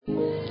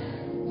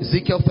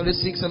Ezekiel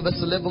 36 and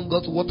verse 11. Go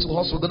to what to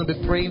us. We're going to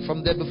be praying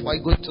from there before I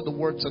go into the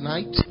word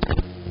tonight.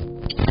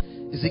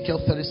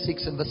 Ezekiel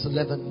 36 and verse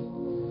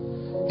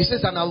 11. He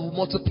says, and I will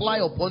multiply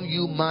upon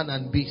you man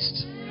and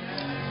beast,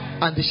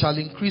 and they shall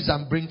increase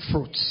and bring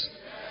fruits.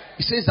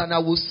 He says, and I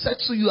will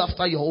settle you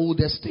after your old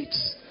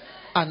estates,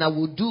 and I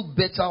will do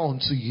better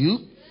unto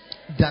you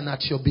than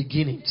at your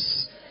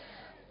beginnings.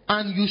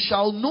 And you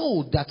shall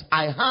know that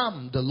I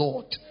am the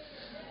Lord.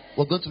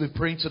 We're going to be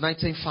praying tonight,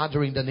 saying,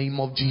 Father, in the name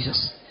of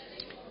Jesus,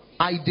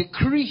 I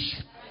decree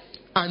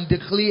and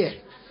declare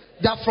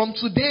that from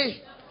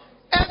today,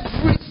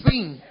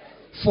 everything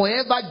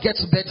forever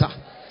gets better.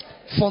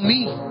 For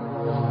me,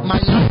 my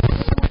life,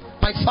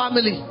 my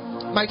family,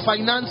 my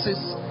finances,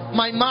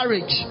 my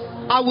marriage,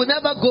 I will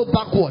never go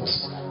backwards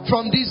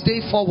from this day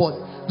forward.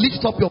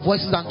 Lift up your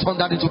voices and turn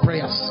that into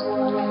prayers.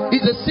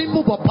 It's a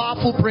simple but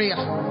powerful prayer.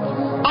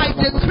 I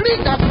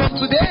decree that from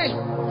today,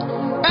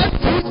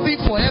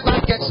 everything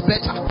forever gets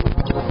better.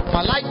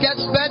 My life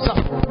gets better.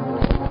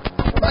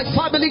 My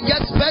family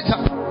gets better.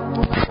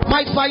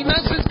 My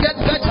finances get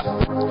better.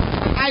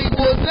 I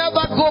will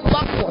never go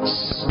backwards.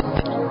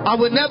 I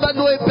will never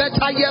know a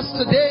better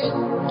yesterday.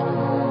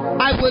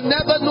 I will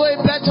never know a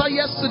better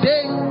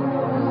yesterday.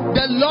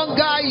 The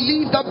longer I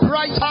live, the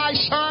brighter I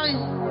shine.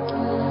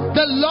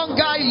 The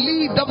longer I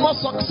live, the more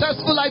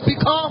successful I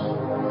become.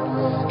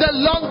 The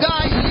longer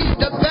I live,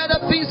 the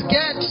better things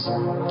get.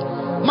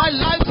 My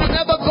life will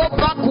never go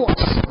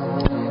backwards.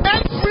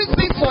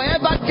 Everything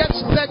forever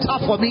gets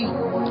better for me.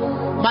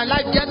 My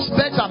life gets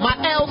better. My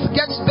health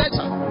gets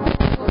better.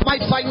 My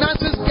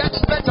finances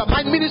gets better.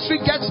 My ministry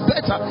gets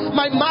better.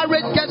 My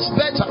marriage gets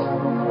better.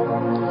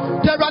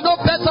 There are no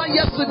better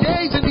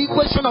yesterdays in the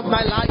equation of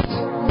my life.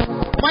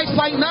 My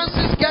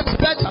finances get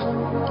better.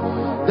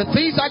 The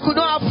things I could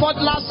not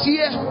afford last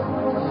year,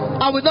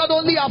 I will not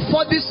only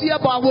afford this year,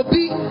 but I will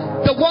be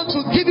the one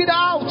to give it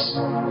out.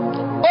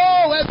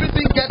 Oh,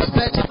 everything gets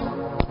better.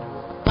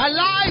 My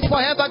life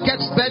forever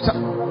gets better.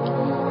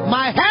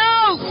 My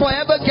health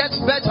forever gets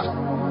better.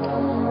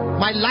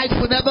 My life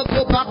will never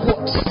go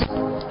backwards.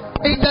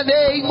 In the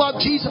name of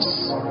Jesus.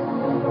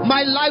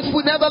 My life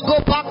will never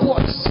go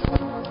backwards.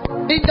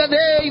 In the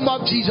name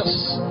of Jesus.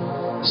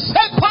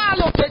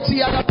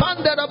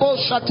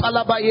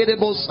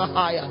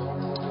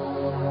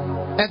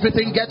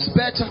 Everything gets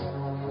better.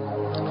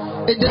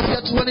 In this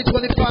year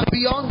 2025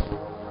 beyond.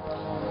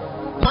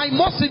 My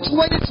most in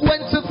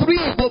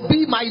 2023 will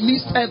be my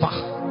least ever.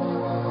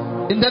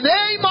 In the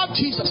name of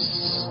Jesus.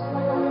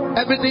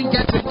 Everything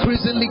gets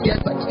increasingly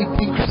better.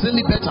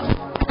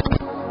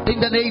 In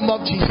the name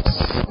of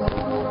Jesus.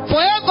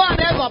 Forever and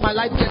ever my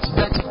life gets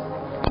better.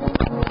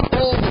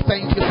 Oh,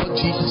 thank you, Lord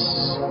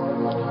Jesus.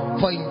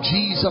 For in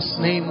Jesus'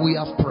 name we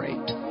have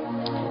prayed.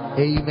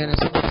 Amen.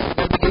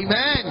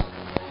 Amen.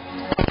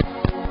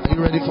 Are you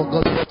ready for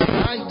God's word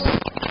tonight?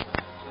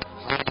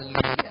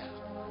 Hallelujah.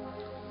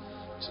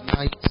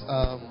 Tonight,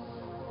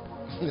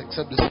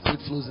 except the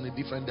Spirit flows in a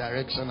different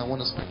direction, I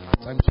want to spend my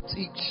time to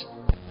teach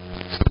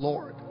the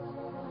Lord.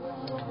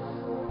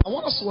 I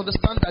want us to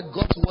understand that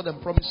God's word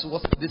and promise to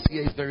us for this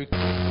year is very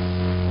clear.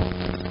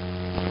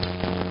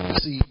 You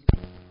see,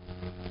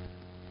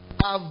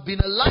 I've been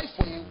alive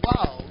for a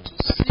while to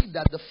see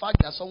that the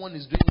fact that someone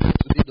is doing well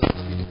today does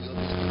not mean it will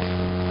always be.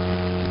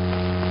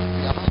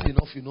 If you are hard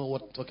enough, you know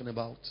what I'm talking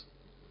about.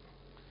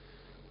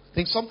 I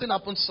think something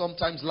happened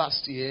sometimes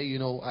last year.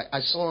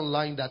 I saw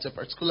online that a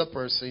particular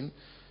person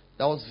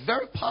that was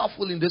very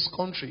powerful in this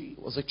country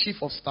was a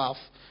chief of staff,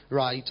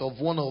 right, of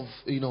one of,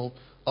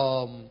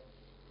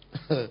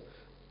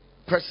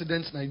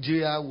 President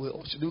Nigeria,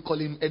 or should we call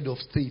him head of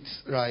state,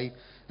 right?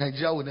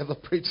 Nigeria will never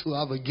pray to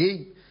have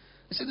again.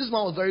 I said this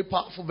man was very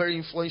powerful, very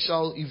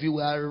influential. If you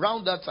were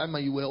around that time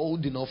and you were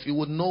old enough, you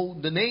would know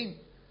the name.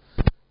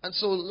 And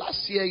so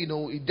last year, he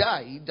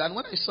died. And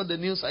when I saw the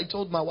news, I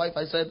told my wife,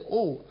 I said,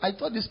 oh, I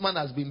thought this man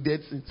has been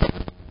dead since.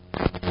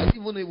 I didn't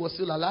even know he was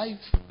still alive.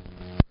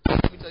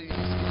 Let me tell you, he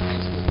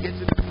was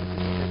getting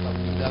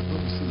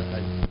still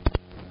alive.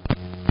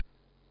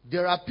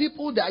 There are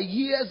people that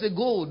years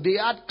ago, they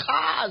had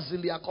cars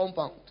in their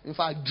compound. In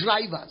fact,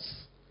 drivers.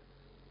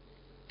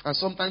 And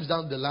sometimes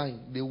down the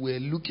line, they were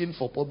looking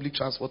for public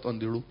transport on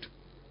the road.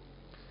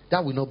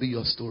 That will not be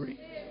your story.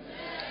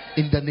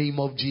 In the name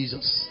of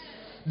Jesus.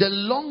 The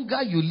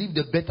longer you live,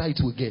 the better it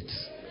will get.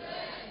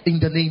 In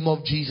the name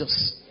of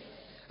Jesus.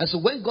 And so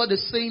when God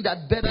is saying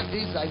that better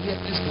days are here,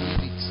 please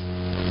believe it.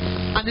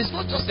 And it's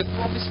not just a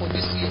promise for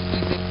this year,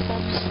 it's a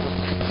promise for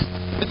life.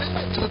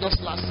 Remember I told us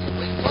last year,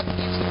 when God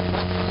gives you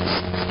one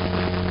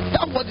season,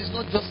 that word is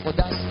not just for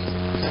that season.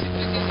 It's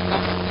simply giving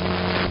that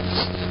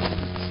season.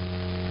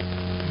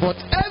 But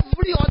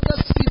every other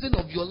season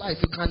of your life,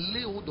 you can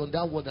lay hold on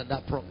that word and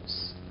that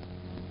promise.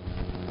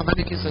 Am I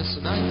making sense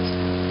tonight?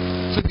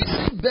 So if you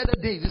say better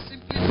days, it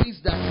simply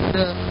means that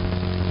the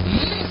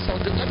least,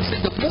 or the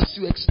most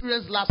you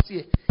experienced last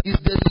year is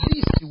the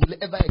least you will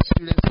ever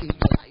experience in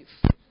your life.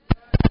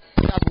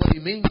 That's what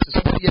it means.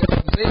 Somebody else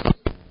can say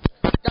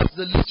that's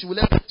the least you will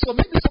ever. So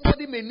maybe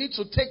somebody may need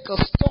to take a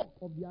stop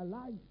of their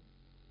life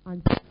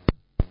and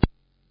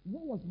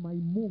what was my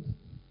most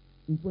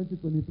in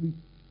 2023?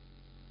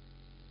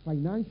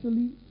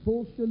 Financially,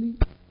 socially,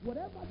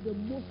 whatever the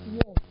most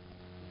was.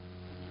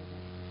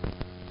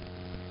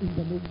 In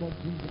the name of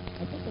Jesus.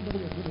 I thought somebody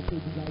was going to say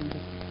this guy.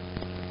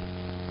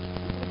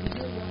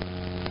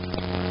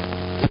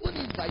 Even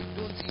if I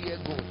don't hear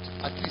God,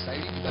 at least I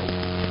read the Bible.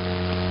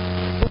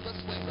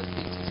 Proverbs 1 verse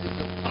 8 says the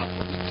path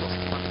of the just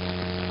man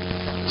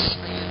is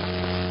shining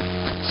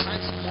and it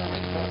shines more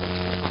and more.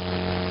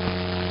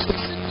 So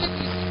simply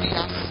this we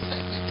are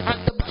said it, and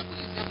the Bible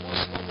is the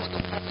most word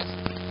of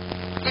prophecy.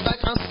 If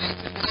I can say it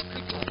in the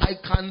scripture, I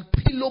can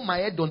pillow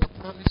my head on the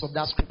promise of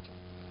that scripture.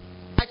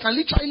 I can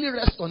literally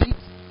rest on it.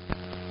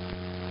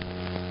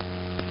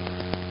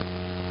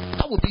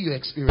 That will be your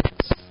experience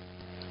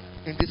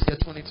in this year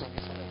 2024.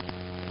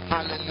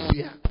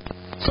 Hallelujah.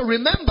 So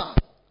remember,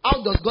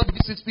 how does God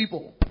visit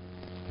people?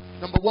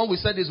 Number one, we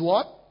said is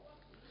what?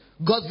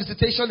 God's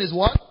visitation is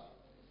what?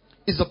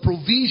 Is the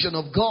provision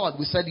of God.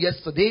 We said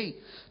yesterday.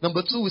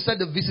 Number two, we said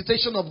the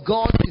visitation of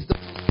God is the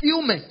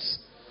fulfillment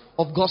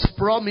of God's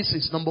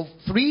promises. Number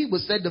three, we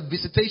said the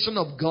visitation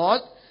of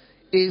God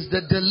is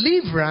the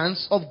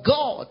deliverance of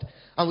God.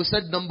 And we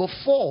said number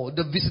four,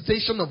 the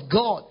visitation of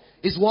God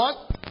is what?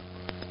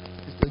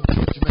 Is the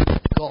judgment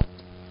of God.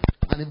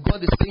 And if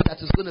God is saying that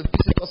He's going to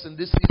visit us in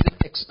this season,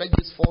 expect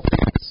these four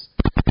things.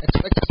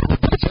 Expect His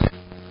provision.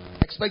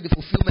 Expect the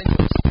fulfillment of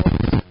His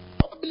promise.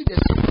 Probably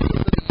there's something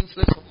under the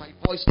influence of my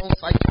voice on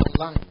site or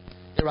online.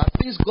 There are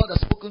things God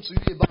has spoken to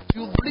you about.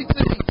 You've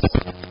written it.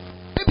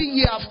 Maybe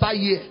year after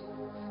year.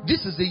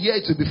 This is the year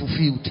it will be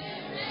fulfilled.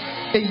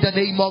 In the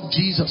name of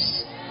Jesus.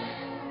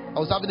 I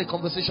was having a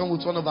conversation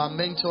with one of our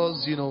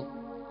mentors,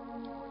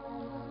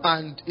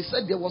 and he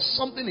said there was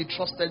something he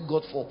trusted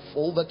God for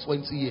over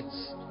 20 years.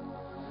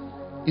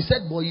 He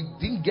said, but he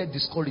didn't get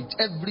discouraged.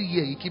 Every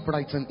year he kept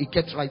writing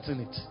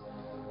it.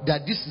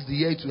 That this is the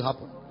year it will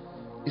happen.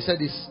 He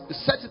said he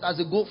set it as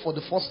a goal for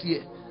the first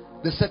year,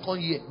 the second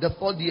year, the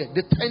third year,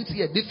 the 10th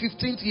year, the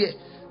 15th year,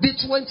 the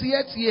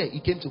 20th year.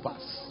 It came to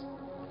pass.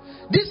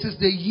 This is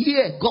the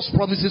year God's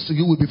promises to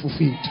you will be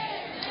fulfilled.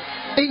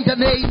 In the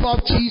name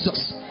of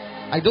Jesus.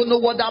 I don't know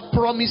what that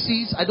promise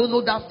is. I don't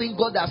know that thing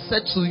God has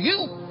said to you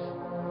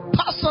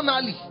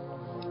personally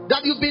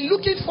that you've been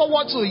looking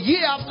forward to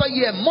year after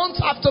year,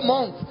 month after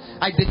month.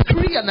 I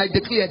decree and I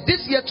declare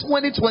this year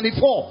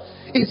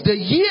 2024 is the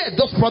year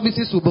those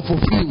promises will be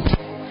fulfilled.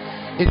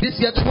 In this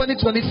year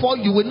 2024,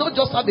 you will not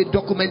just have a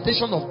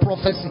documentation of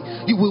prophecy,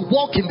 you will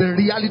walk in the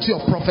reality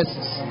of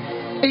prophecies.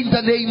 In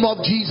the name of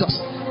Jesus.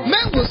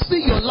 Men will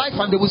see your life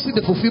and they will see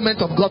the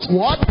fulfillment of God's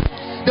word.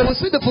 They will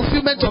see the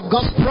fulfillment of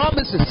God's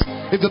promises.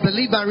 If you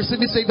believe and receive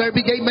it, say very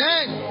big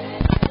amen.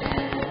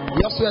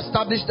 We also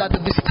established that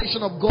the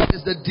visitation of God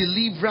is the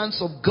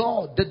deliverance of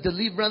God. The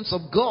deliverance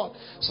of God.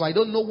 So I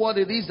don't know what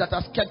it is that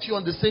has kept you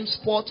on the same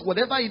spot.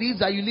 Whatever it is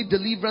that you need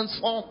deliverance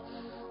from,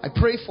 I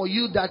pray for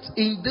you that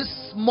in this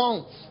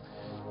month,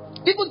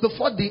 even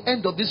before the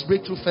end of this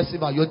breakthrough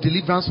festival, your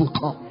deliverance will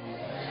come.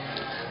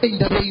 In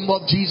the name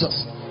of Jesus.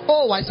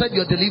 Oh, I said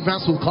your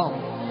deliverance will come.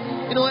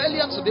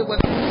 Earlier today when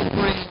I was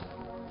praying,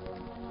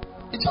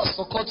 it just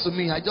occurred to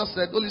me. I just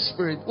said, Holy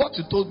Spirit, what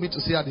you told me to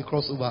say at the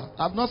crossover,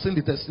 I've not seen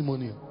the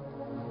testimony.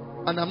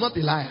 And I'm not a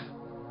liar.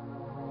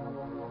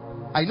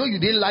 I know you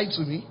didn't lie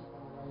to me.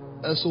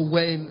 So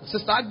when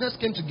Sister Agnes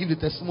came to give the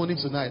testimony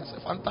tonight, I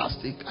said,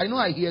 fantastic. I know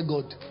I hear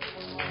God.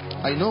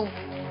 I know.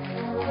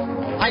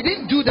 I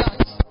didn't do that,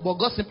 but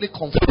God simply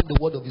confirmed the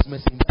word of His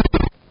messenger.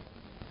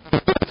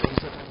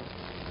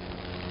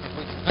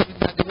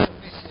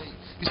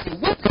 You see,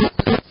 when a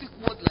specific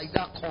word like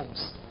that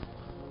comes,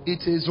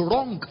 it is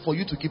wrong for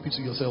you to keep it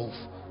to yourself.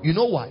 You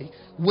know why?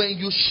 When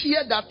you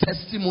share that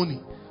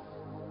testimony,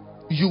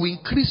 you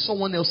increase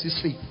someone else's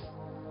faith.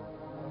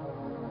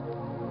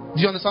 Do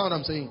you understand what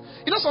I'm saying?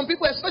 Some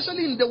people,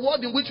 especially in the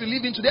world in which we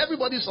live in today,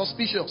 everybody is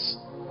suspicious.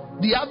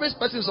 The average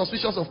person is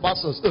suspicious of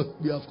pastors.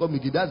 They have come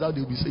again. That's how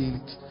they'll be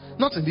saying it.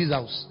 Not in this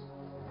house.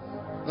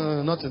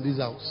 Not in this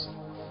house.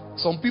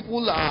 Some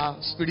people are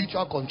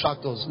spiritual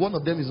contractors. One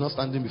of them is not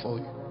standing before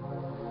you.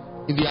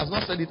 If he has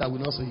not said it, I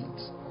will not say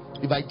it.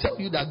 If I tell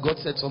you that God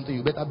said something,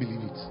 you better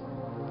believe it.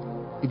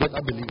 You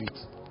better believe it.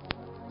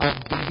 I've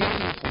been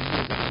hearing it from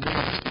you, but I know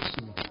it speaks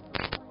to me.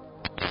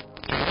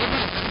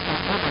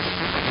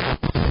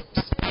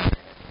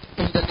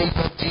 In the name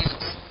of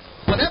Jesus.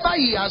 Whatever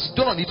He has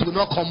done, it will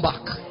not come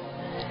back.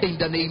 In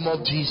the name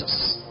of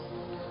Jesus.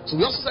 So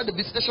we also said the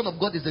visitation of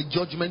God is the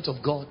judgment of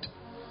God.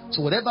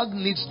 So whatever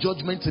needs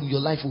judgment in your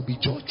life will be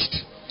judged.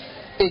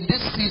 In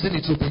this season,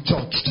 it will be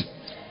judged.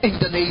 In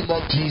the name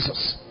of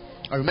Jesus.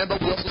 I remember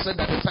we also said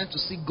that the time to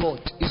seek God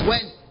is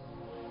when?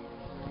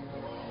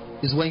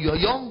 Is when you're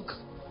young.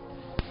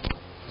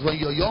 Is when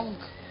you're young.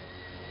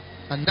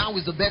 And now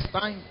is the best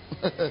time.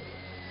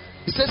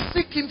 He says,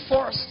 seek Him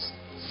first.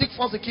 Seek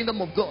first the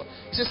kingdom of God.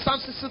 It says Psalm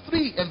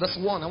 63 and verse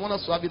 1. I want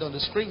us to have it on the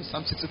screen.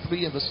 Psalm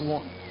 63 and verse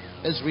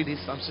 1. Let's read it.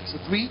 Psalm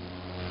 63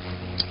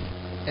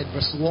 and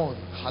verse 1.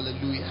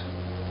 Hallelujah.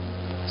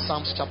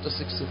 Psalms chapter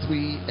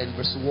 63 and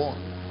verse 1.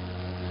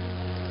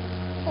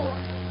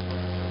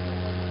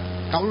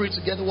 Can we read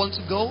together? Want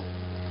to go?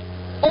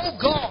 Oh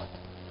God,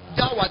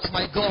 thou art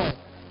my God.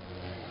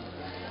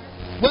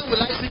 When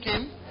will I seek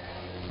him?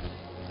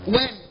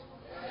 When?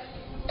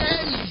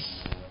 Early.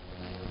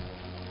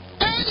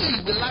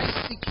 Early will I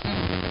seek you.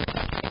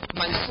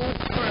 My soul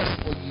thirsts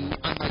for you,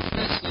 and my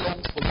flesh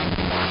longs for you.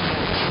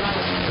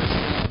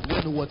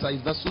 When the water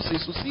is that so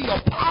says, so see your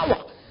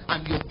power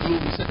and your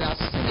glory. He said, I have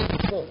seen it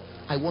before.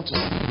 I want to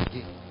see it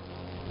again.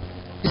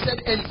 He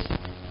said, early.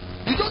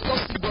 You don't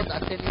just seek God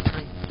at any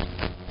time.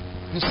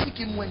 You seek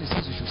him when he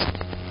says you should seek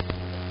him.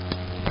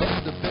 That's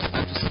the best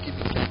time to seek him.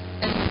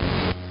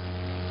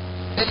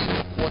 Early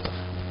water.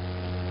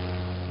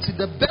 See,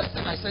 the best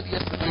thing I said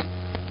yesterday,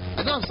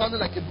 I know I'm sounding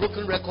like a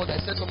broken record. I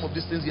said some of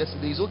these things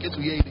yesterday. It's okay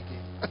to hear it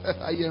again.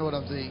 Are you hearing what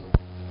I'm saying?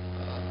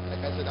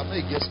 Like I said, I'm not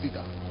a guest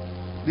speaker.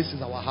 This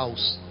is our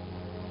house.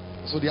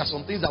 So there are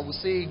some things I will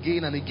say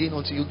again and again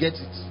until you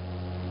get it.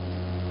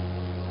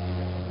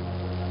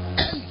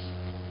 Early.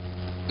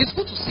 It's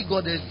good to see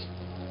God early.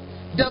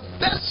 The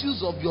best use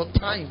of your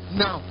time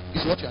now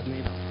is what you are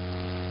doing now.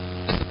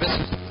 That's the best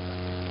use of your time.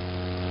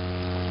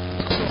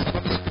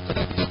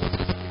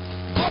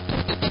 God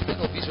told the children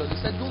of Israel, he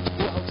said, don't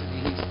go out in the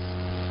haste.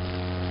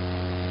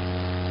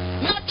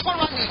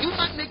 Naturally,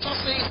 human nature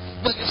says,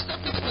 when you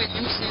step into a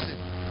new season,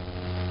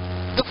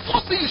 the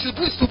first thing you should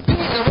do is to be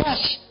in a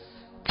rush.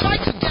 Try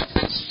to get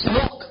things to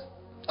work.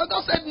 And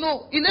God said,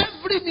 no. In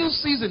every new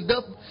season,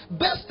 the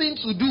best thing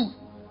to do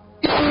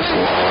is to wait.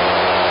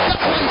 That's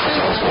why he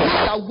says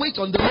that wait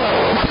on the Lord.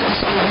 He says,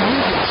 shall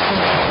renew their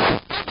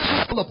strength. Not those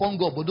who call upon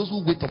God, but those who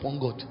wait upon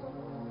God.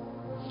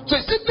 So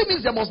it simply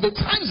means there must be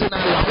times in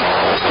our life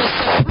where we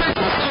separate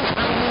ourselves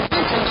and we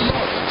wait on the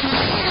Lord to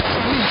hear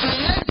from him, to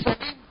learn from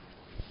him.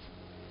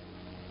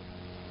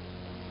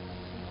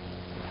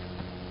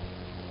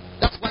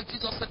 That's why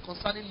Jesus said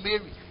concerning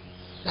Mary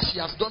that she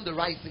has done the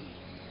right thing.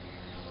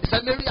 He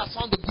said Mary has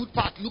found the good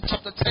part. Luke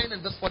chapter 10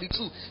 and verse 42.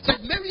 He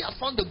said Mary has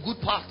found the good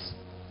part,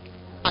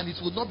 and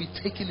it will not be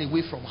taken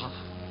away from her.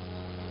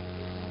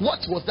 What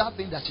was that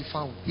thing that she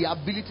found? The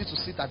ability to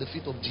sit at the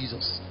feet of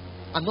Jesus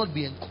and not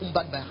be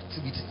encumbered by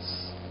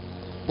activities.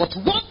 But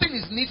one thing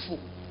is needful,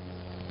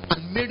 and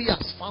Mary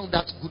has found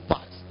that good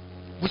part,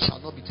 which shall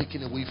not be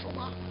taken away from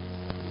her.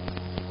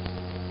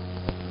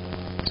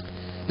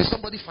 May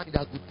somebody find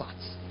that good part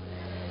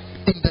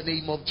in the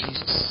name of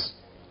Jesus.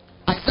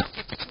 Isaiah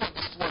 52 and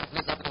verse 12.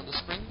 Let's have it on the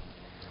screen.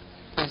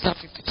 Isaiah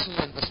 52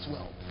 and verse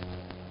 12.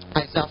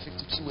 Isaiah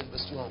 52 and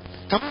verse 12.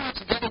 Come on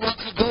together, where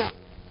to go?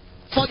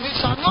 For you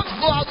shall not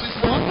go out with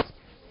what?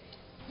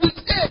 With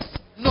haste,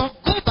 nor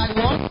go by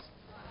what?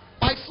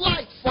 By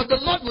flight. For the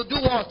Lord will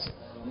do what?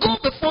 Go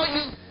before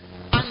you,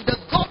 and the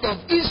God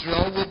of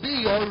Israel will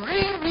be your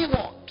real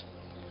reward.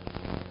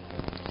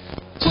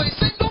 So he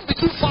said, don't be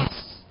too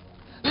fast.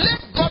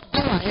 Let God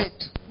go ahead.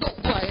 Don't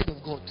go ahead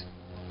of God.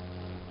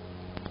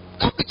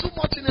 Don't be too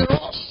much in a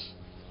rush.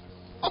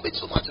 Don't be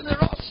too much in a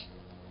rush.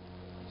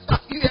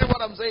 You hear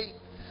what I'm saying?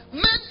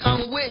 Men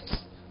can wait.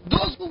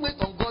 Those who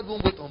wait on God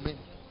won't wait on men.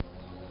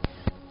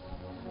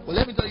 Well,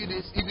 let me tell you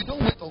this. If you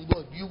don't wait on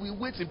God, you will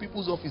wait in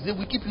people's office. They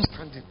will keep you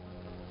standing.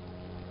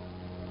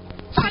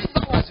 5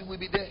 hours you will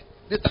be there.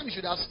 The time you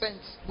should have spent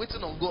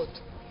waiting on God,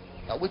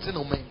 you are waiting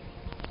on men.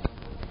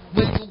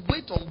 When you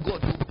wait on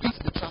God, you beat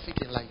the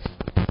traffic in life.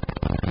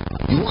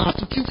 You won't have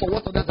to queue for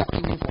what others are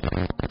queuing for.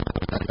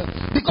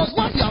 Because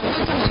while you are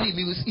waiting on him,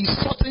 he's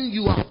sorting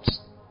you out.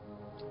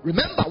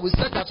 Remember, we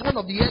said that one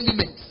of the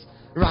elements,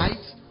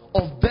 right,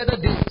 of better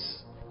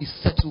days is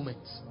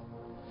settlement.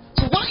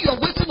 So while you are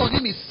waiting on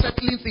him, he's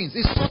settling things.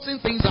 He's sorting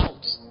things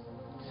out.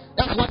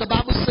 That's what the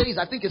Bible says.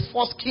 I think it's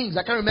 1 Kings.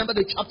 I can't remember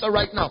the chapter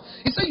right now.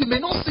 He said, you may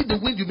not see the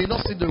wind, you may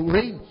not see the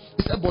rain.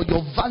 He said, but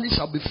your valley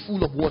shall be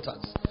full of waters.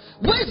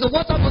 Where is the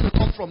water going to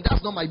come from?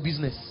 That's not my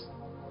business.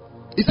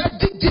 He said,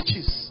 dig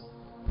ditches.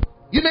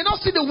 You may not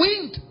see the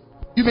wind,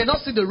 you may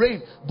not see the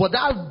rain, but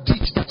that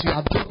ditch that you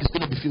have dug is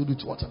going to be filled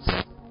with waters.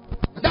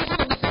 That's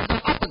one of the things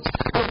that happens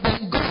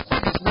when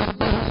God is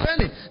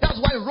learning. That's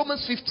why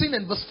Romans 15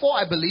 and verse 4,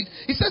 I believe,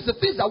 he says the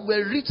things that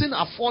were written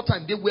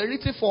aforetime, they were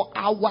written for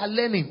our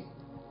learning.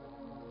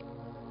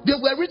 They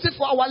were written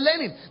for our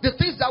learning. The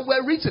things that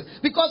were written.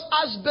 Because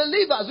as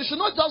believers, we should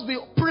not just be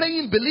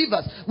praying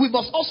believers. We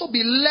must also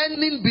be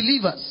learning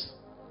believers.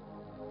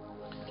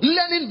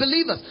 Learning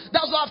believers.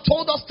 That's why I've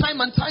told us time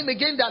and time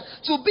again that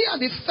to be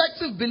an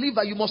effective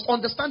believer, you must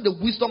understand the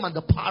wisdom and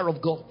the power of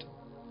God.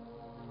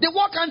 They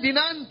work hand in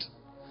hand.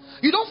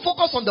 You don't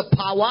focus on the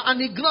power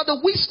and ignore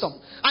the wisdom.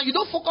 And you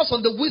don't focus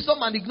on the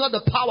wisdom and ignore the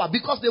power,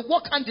 because they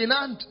work hand in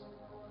hand.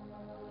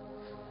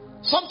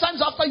 Sometimes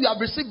after you have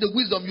received the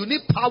wisdom, you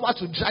need power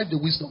to drive the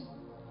wisdom.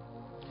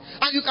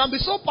 And you can be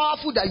so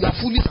powerful that you are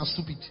foolish and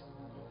stupid.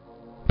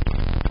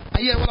 Are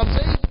you hearing what I'm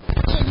saying?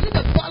 So you need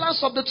a balance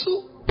of the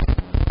two.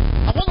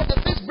 And one of the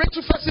things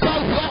Breakthrough Festival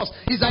does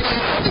is that you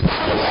need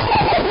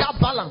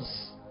that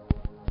balance.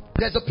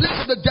 There's a place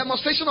of the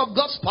demonstration of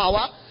God's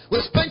power.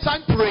 We spend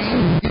time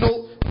praying.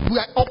 We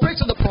are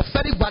operating the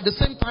prophetic, but at the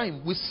same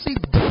time, we sit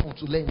down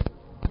to learn.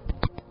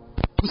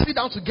 We sit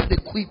down to get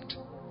equipped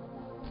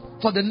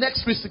for the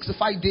next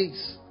 365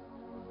 days.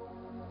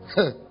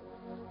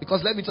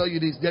 Because let me tell you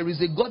this, there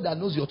is a God that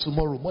knows your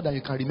tomorrow more than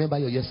you can remember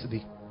your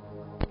yesterday.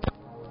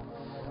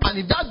 And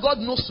if that God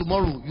knows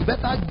tomorrow, you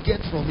better get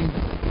from him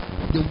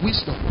the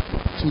wisdom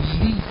to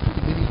live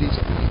the many days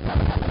of life.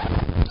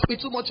 Don't be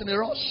too much in a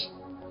rush.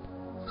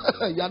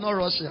 You are not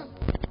Russian.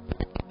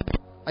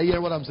 I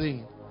hear what I'm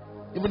saying.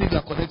 Even if you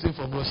are connecting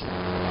from Russia.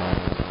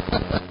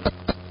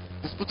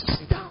 It's good to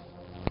sit down.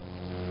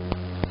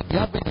 You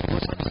have been in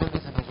Russia, is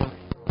always in a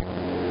hurry.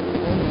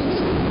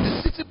 The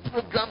city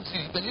programs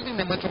you. When you live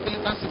in a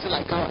metropolitan city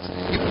like ours,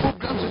 it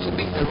programs you to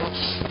be in a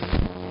rush.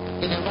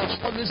 In a rush,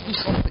 always do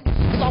something.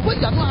 But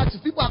when you are not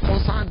active, people are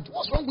concerned.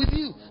 What's wrong with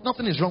you?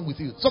 Nothing is wrong with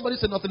you. Somebody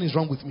say nothing is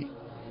wrong with me.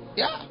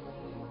 Yeah.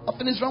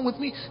 Nothing is wrong with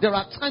me. There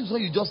are times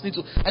when you just need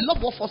to. I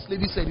love what First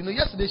Lady said.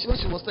 Yesterday when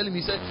she was telling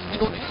me, she said, the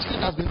Holy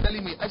Spirit has been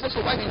telling me. I said,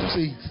 so why didn't you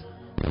say it?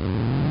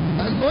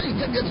 And when you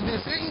get there today,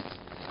 say it.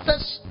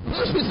 Says, the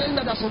Holy Spirit saying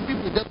that there are some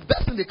people, the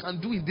best thing they can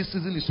do in this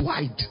season is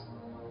hide.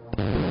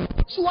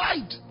 It's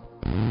hide.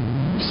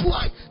 It's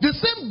hide. The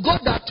same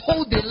God that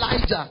told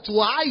Elijah to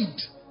hide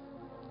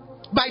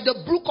by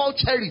the brook called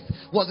Cherith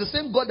was the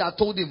same God that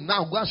told him,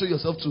 now go and show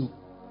yourself to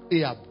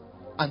Ahab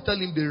and tell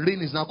him the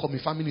rain is now coming,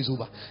 famine is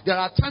over. There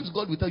are times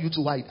God will tell you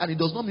to hide, and it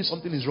does not mean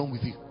something is wrong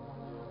with you.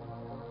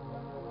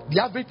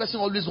 The average person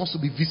always wants to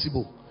be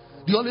visible.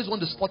 They always want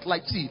the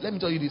spotlight. See, let me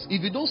tell you this,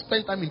 if you don't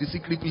spend time in the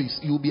secret place,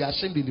 you will be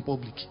ashamed in the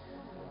public.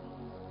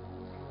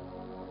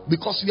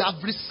 Because you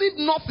have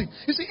received nothing.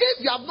 You see, if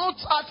you have not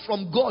heard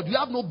from God, you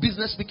have no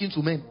business speaking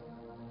to men.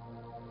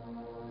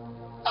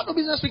 You have no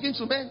business speaking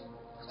to men.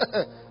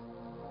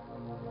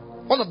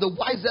 One of the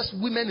wisest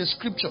women in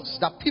scriptures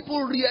that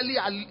people really,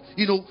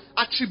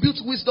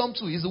 attribute wisdom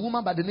to is a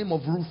woman by the name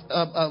of Ruth.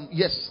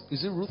 Yes,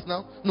 is it Ruth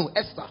now? No,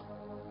 Esther.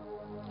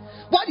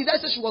 Why did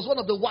I say she was one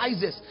of the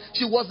wisest?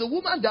 She was the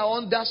woman that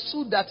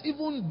understood that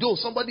even though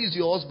somebody is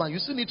your husband, you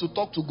still need to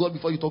talk to God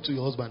before you talk to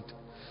your husband.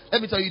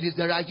 Let me tell you this,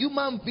 there are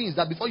human beings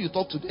that before you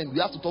talk to them,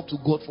 you have to talk to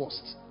God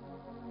first.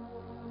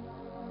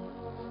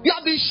 You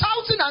have been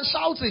shouting and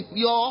shouting.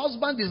 Your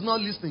husband is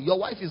not listening. Your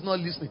wife is not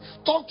listening.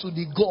 Talk to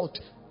the God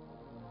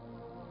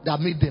that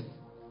made them.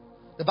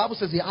 The Bible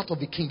says the heart of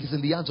the king is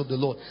in the hands of the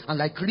Lord, and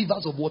like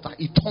rivers of water,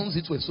 he turns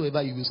it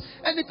wheresoever he wills.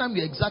 Anytime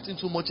you're exerting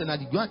too much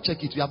energy, go and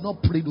check it. You have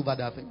not prayed over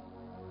that thing.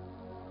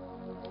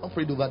 Not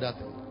prayed over that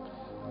thing.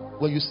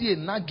 When you see a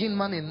nagging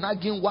man, a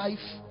nagging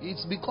wife,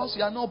 it's because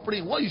you are not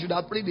praying. What you should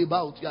have prayed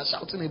about, you are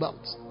shouting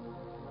about.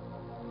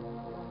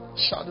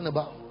 Shouting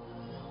about.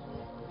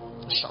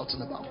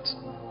 Shouting about.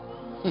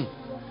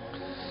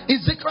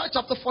 In Zechariah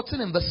chapter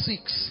 14 and verse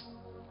 6.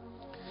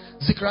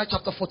 Zechariah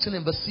chapter 14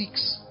 and verse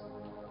 6.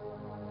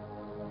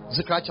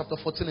 Zechariah chapter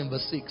 14 and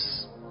verse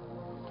 6.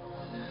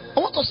 I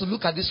want us to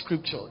look at this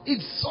scripture.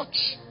 It's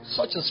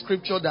such a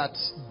scripture that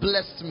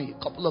blessed me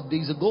a couple of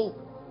days ago.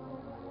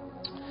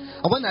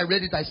 And when I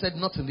read it, I said,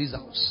 not in this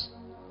house.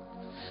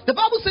 The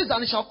Bible says,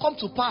 and it shall come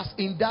to pass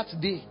in that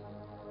day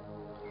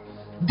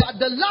that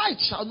the light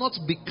shall not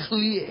be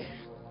clear,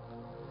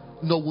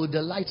 nor will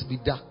the light be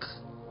dark.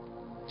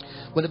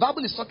 When the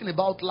Bible is talking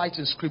about light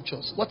in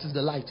scriptures, what is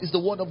the light? It's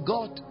the word of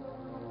God.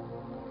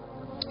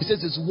 It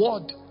says his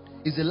word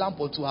is a lamp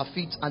unto our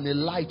feet and a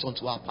light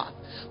unto our path.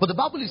 But the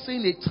Bible is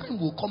saying a time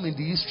will come in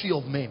the history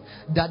of men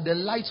that the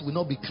light will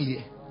not be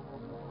clear.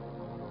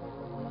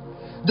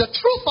 The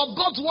truth of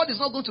God's word is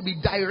not going to be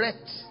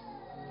direct.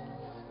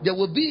 There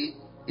will be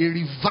a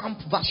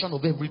revamped version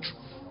of every truth.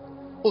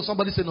 Oh,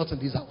 somebody say not in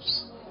this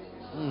house.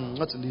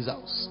 Not in this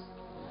house.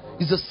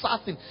 It's a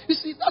sad thing. You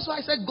see, that's why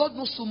I said God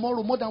knows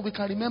tomorrow more than we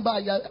can remember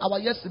our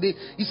yesterday.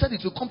 He said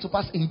it will come to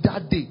pass in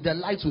that day. The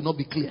light will not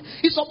be clear.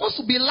 It's supposed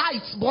to be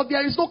light, but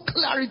there is no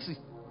clarity.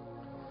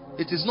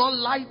 It is not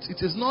light.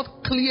 It is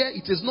not clear.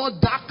 It is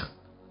not dark.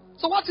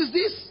 So what is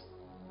this?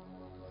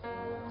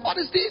 What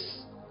is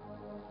this?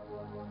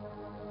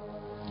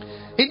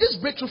 In this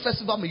breakthrough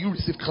festival, may you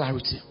receive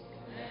clarity.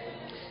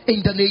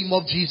 In the name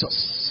of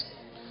Jesus.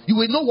 You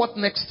will know what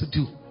next to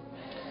do.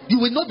 You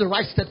will know the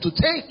right step to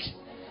take.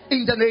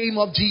 In the name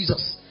of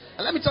Jesus.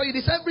 And let me tell you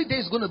this, every day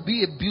is going to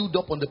be a build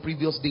up on the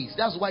previous days.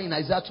 That's why in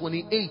Isaiah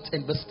 28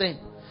 and verse 10,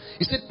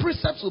 he said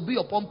precepts will be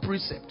upon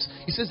precepts.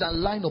 He says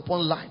and line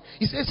upon line.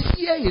 He says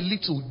hear a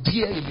little,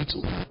 dear a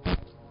little.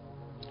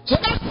 So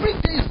every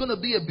day is going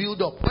to be a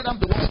build up. Whether I'm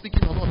the one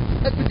speaking or not,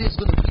 every day is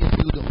going to be a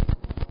build up.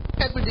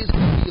 Every day is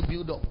going to be a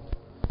build up.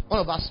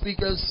 One of our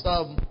speakers,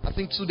 I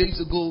think 2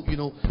 days ago,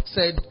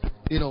 said,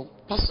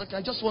 Pastor,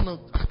 I just want to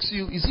ask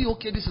you, is it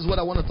okay? This is what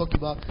I want to talk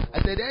about.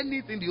 I said,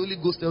 anything the Holy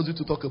Ghost tells you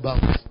to talk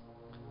about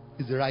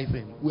is the right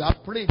thing. We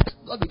have prayed.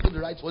 God will put the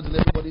right words in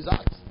everybody's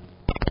heart.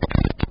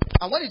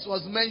 And when it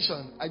was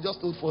mentioned, I just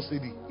told First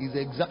Lady,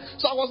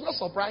 so I was not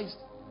surprised.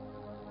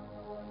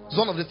 It's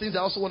one of the things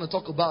I also want to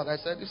talk about. I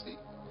said, it's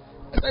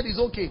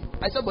okay.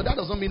 I said, but that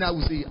doesn't mean I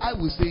will say it. I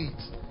will say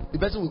it. The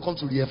person will come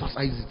to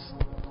re-emphasize it.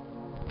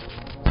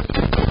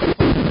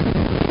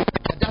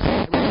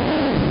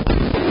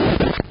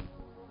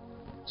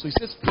 So he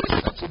says,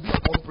 precept will be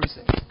upon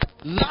precept,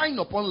 line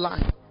upon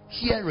line,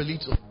 hear a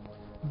little,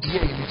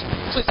 dear a little.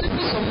 So he said,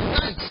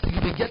 sometimes you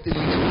will get a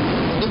little.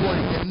 Don't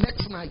worry, the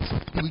next night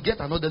you will get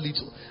another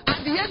little.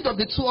 At the end of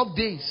the 12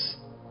 days,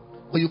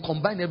 when you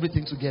combine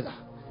everything together,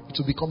 it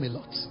will become a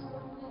lot.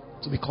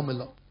 It will become a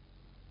lot.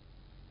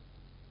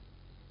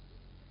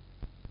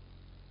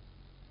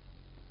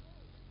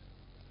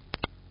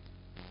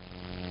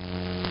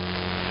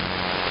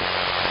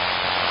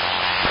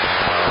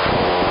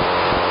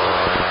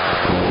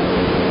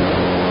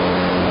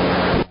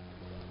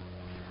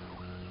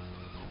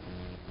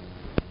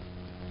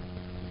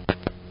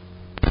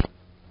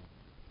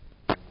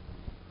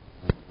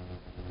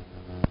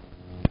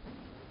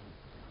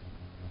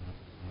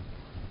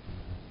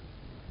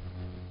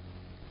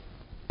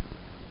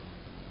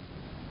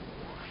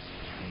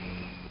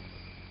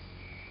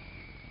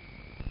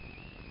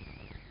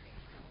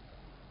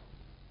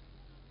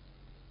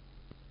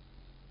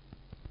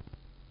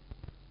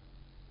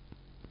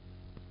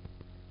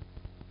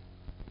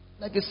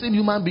 Like a sane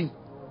human being.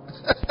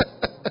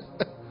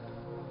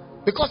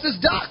 Because it's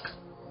dark.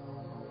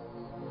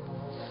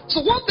 So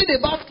one thing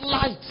about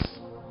light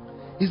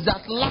is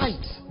that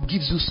light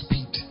gives you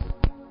speed.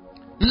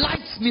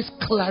 Light means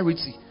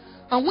clarity.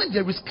 And when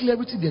there is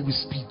clarity, there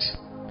is speed.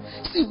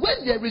 See,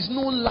 when there is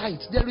no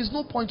light, there is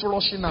no point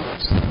rushing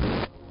out.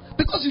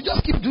 Because you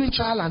just keep doing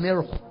trial and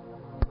error.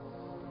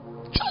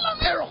 Trial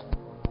and error.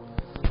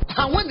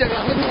 And when there is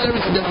no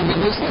clarity, there will be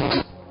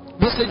wastage.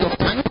 Wastage of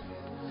time.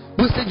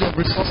 Wastage of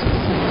resources,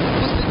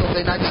 wastage of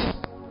energy,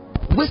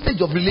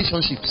 wastage of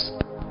relationships.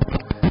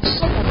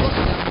 Some of us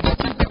are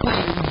getting people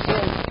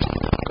involved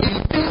in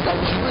things that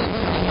we should not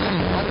even be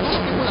doing. And those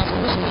people are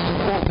supposed to be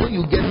involved when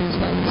you get this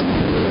right.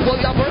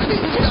 But you have already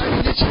into that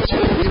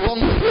relationship the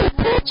wrong way.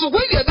 So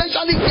when you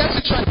eventually get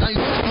it right and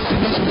you go to this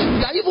relationship,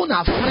 you are even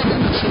afraid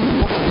that you should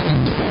what to do.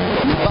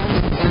 You bound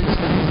to the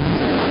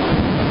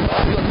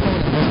you understand what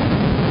I'm saying?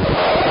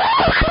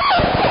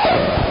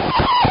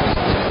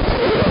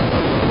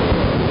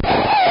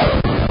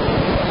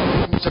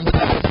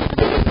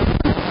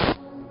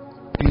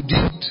 You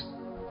did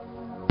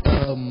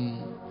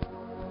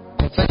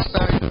confess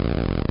time.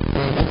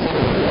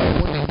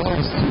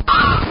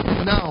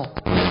 Now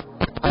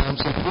I am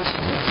supposed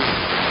to.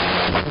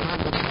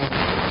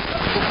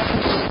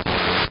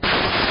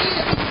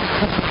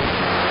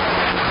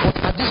 But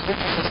at this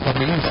process for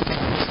me,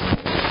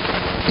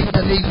 in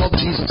the name of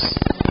Jesus.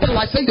 So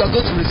I say you are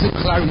going to receive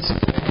clarity.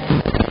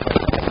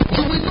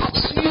 You will not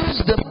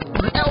use the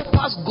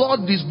helpers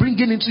God is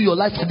bringing into your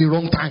life at the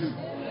wrong time.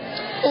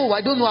 Oh,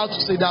 I don't know how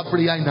to say that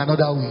prayer in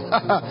another way.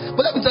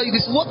 But let me tell you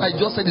this, what I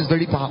just said is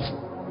very powerful.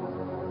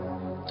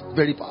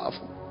 Very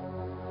powerful.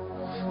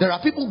 There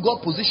are people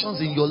God positions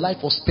in your life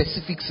for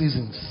specific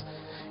seasons.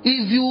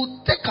 If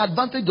you take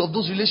advantage of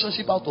those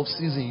relationships out of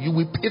season, you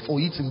will pay for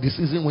it in the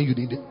season when you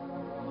need them.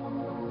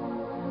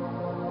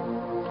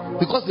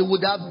 Because they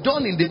would have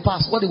done in the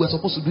past what they were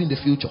supposed to do in the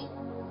future.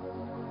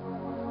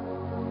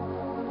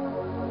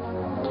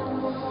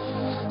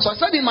 So I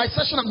said in my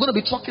session, I'm going to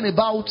be talking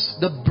about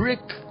the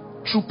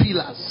breakthrough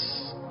pillars.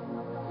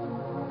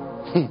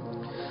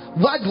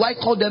 Why do I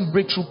call them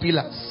breakthrough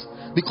pillars?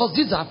 Because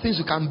these are things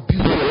you can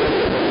build.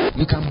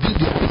 You can build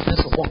your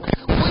business upon.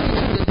 When you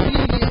do the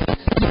building,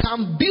 you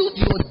can build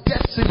your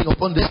destiny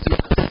upon the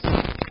pillars.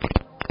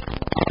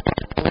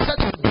 I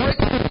said to break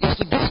is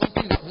to do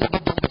something that you've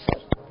not done before.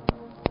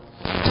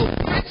 So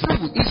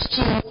breakthrough is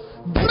to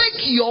break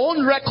your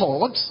own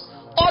records,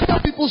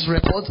 other people's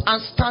records, and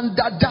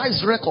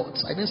standardize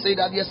records. I didn't say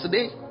that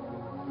yesterday.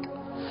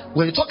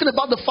 When you're talking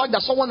about the fact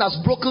that someone has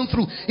broken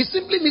through, it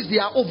simply means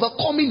they are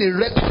overcoming a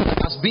record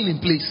that has been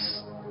in place.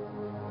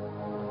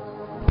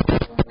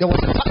 There was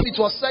a time it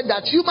was said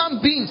that human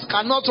beings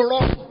cannot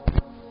run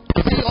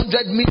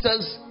 300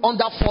 meters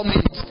under 4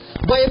 minutes.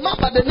 But a man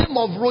by the name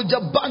of Roger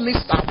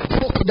Bannister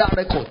broke that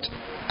record.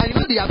 And you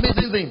know the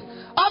amazing thing?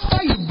 After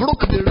he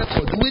broke the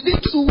record,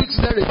 within 2 weeks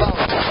thereabout,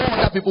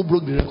 400 people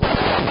broke the record.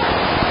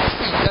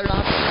 There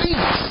are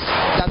things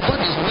that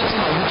God is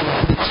waiting on you to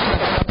break so that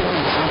other people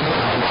will see you.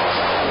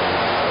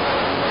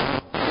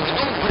 If you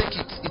don't break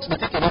it, it will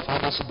take enough for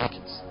others to break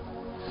it.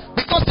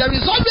 Because there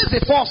is always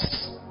a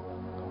first.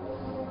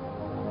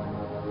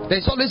 There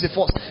is always a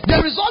first.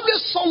 There is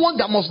always someone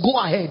that must go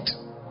ahead.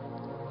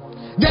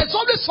 There is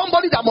always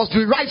somebody that must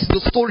rewrite the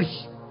story.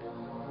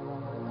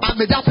 And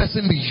may that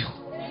person be you.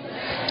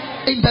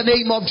 In the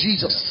name of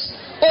Jesus.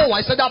 Oh,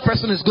 I said that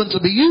person is going to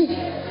be you.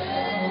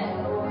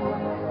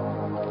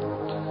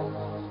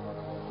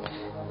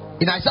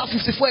 In Isaiah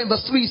 54 and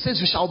verse 3, it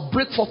says, you shall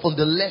break forth on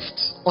the left,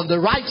 on the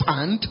right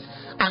hand,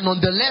 and on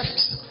the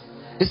left.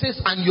 It says,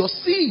 and your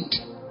seed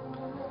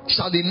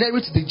shall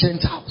inherit the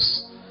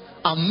Gentiles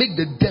and make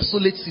the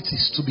desolate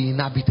cities to be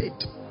inhabited.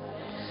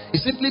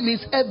 It simply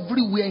means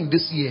everywhere in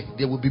this year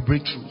there will be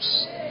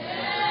breakthroughs.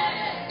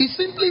 It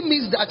simply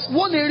means that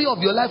one area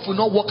of your life will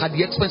not work at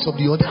the expense of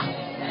the other.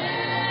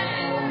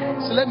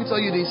 So let me tell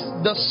you this,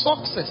 the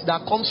success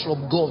that comes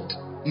from God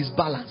is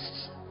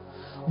balanced.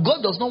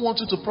 God does not want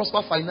you to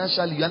prosper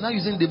financially. You are not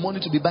using the money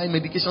to be buying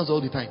medications all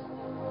the time.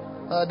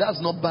 That's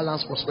not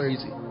balanced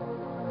prosperity.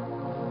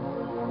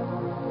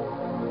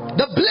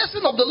 The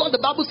blessing of the Lord,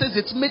 the Bible says,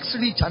 it makes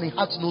rich and it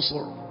has no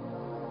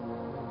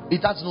sorrow.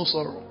 It has no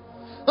sorrow.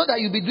 Not that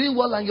you'll be doing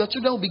well and your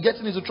children will be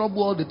getting into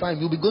trouble all the time.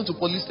 You'll be going to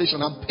police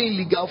station and paying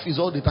legal fees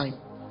all the time.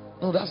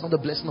 No, that's not the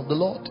blessing of the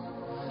Lord.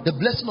 The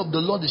blessing of the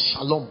Lord is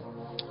shalom.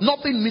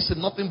 Nothing missing,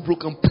 nothing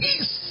broken.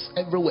 Peace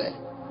everywhere.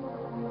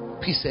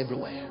 Peace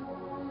everywhere.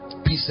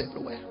 Peace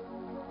everywhere.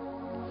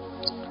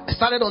 I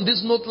started on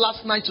this note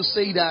last night to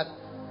say that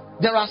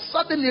there are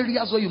certain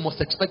areas where you must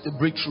expect a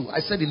breakthrough. I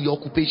said in your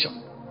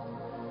occupation.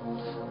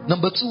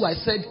 Number 2, I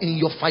said in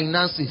your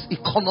finances,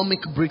 economic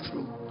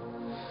breakthrough.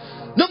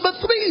 Number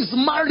 3 is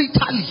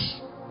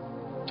maritally.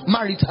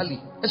 Maritally.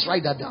 Let's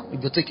write that down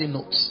if you're taking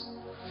notes.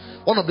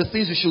 One of the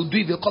things you should do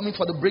if you're coming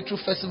for the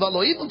Breakthrough Festival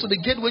or even to the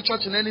Gateway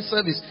Church in any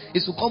service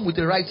is to come with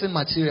the writing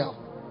material.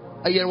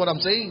 I hear what I'm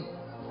saying?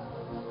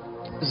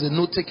 It's a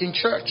note-taking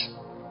church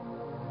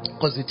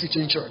because it's a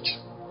teaching church.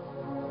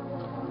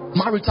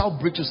 Marital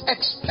breakthroughs.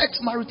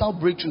 Expect marital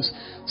breakthroughs.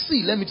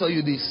 See, let me tell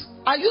you this.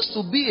 I used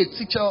to be a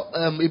teacher,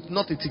 if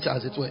not a teacher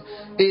as it were,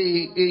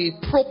 a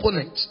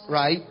proponent,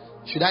 right?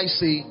 Should I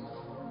say,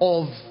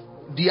 of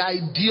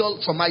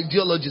some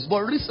ideologies.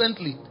 But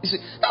recently, you see,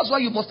 that's why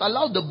you must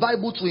allow the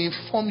Bible to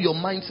inform your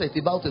mindset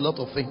about a lot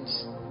of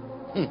things.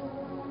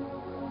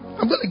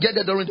 I'm going to get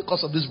there during the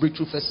course of this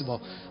Breakthrough Festival.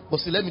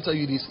 But see, let me tell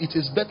you this. It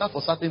is better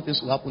for certain things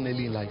to happen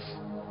early in life.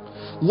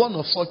 One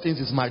of such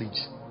things is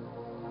marriage.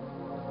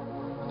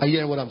 Are you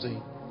hearing what I'm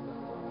saying?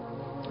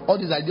 All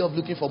this idea of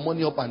looking for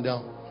money up and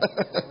down.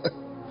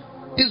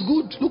 It's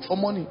good. Look for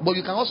money. But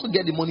you can also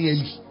get the money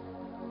early.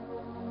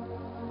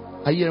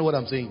 Are you hearing what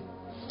I'm saying?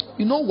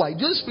 You know why? The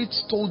Holy Spirit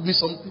told me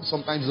something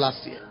sometimes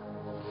last year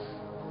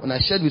when I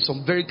shared with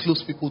some very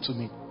close people to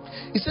me.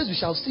 He says, "We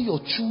shall see your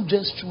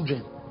children's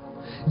children."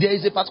 There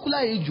is a particular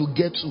age you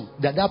get to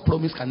that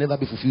promise can never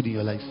be fulfilled in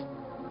your life.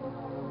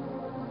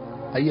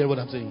 Are you hearing what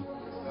I'm saying?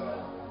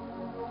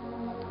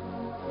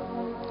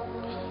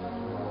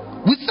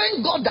 We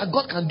thank God that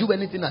God can do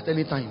anything at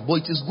any time,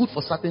 but it is good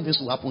for certain things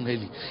to happen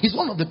early. It's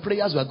one of the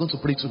prayers we are going to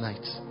pray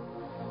tonight.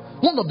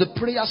 One of the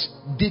prayers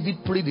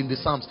David prayed in the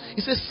Psalms.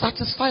 He says,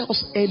 satisfy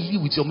us early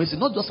with your mercy.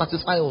 Not just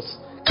satisfy us.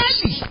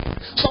 Early.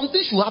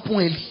 Something should happen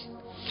early.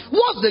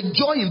 What's the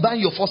joy in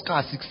buying your first car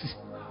at 60?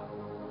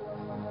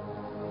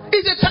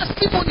 It's a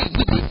testimony.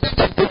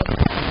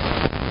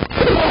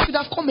 You should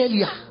have come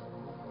earlier.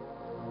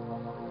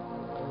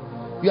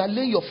 You are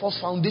laying your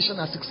first foundation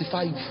at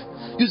 65.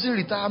 Using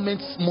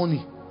retirement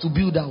money to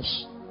build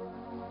house.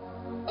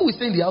 Who will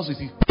stay in the house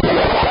with you?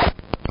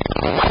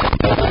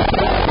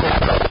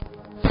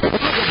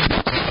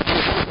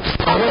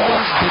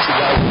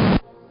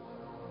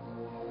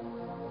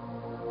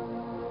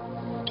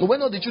 So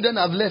when all the children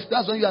have left,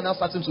 that's when you are now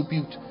starting to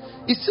build.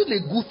 It's still a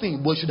good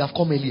thing, but it should have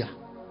come earlier.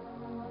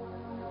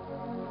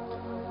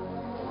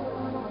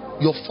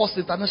 Your first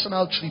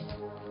international trip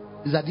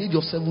is at the age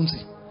of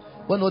 70.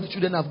 When all the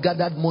children have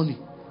gathered money,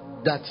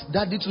 that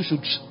daddy too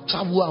should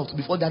travel out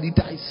before daddy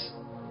dies.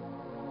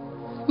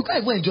 You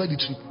can't even enjoy the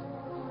trip.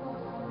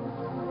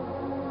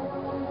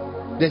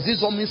 There's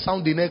this humming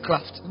sound in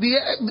aircraft.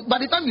 By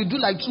the time you do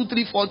like 2,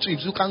 3, 4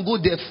 trips, you can go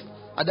deaf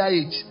at that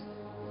age.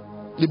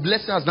 The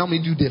blessing has now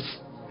made you deaf.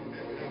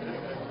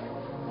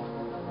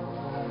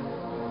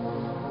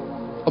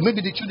 Or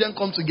maybe the children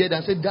come together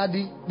and say,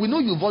 "Daddy, we know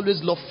you've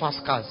always loved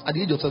fast cars at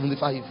the age of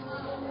 75.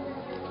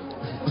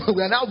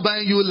 We are now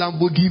buying you a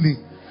Lamborghini.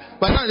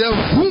 But now,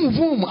 boom,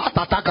 boom, heart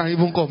attack can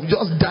even come. You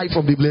just die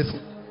from the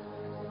blessing."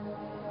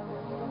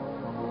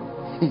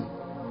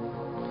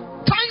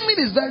 Timing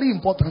is very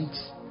important.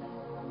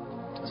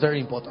 It's very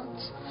important.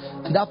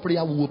 And that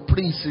prayer we will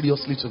pray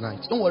seriously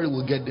tonight. Don't worry,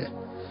 we'll get there.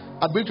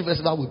 At Breakthrough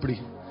Festival, we pray.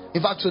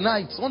 In fact,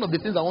 tonight, one of the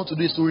things I want to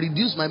do is to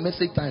reduce my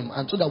message time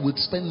and so that we'll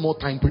spend more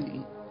time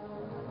praying.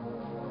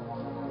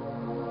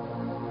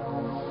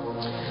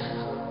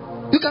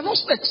 You can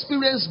also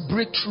experience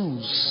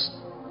breakthroughs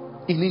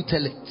in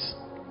intellect.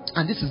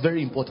 And this is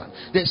very important.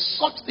 There's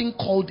such thing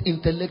called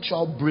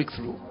intellectual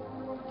breakthrough.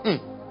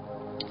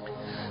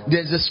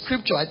 There's a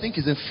scripture, I think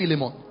it's in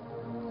Philemon,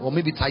 or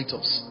maybe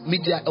Titus.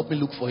 Media, help me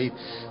look for it.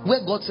 Where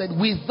God said,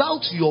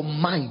 "Without your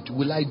mind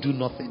will I do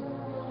nothing."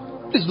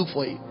 Please look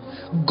for it.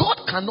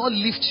 God cannot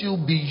lift you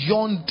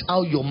beyond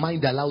how your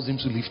mind allows him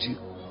to lift you.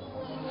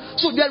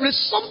 So there is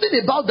something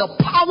about the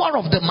power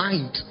of the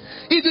mind.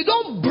 If you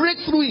don't break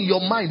through in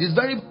your mind, it's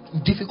very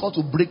difficult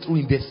to break through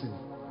in destiny.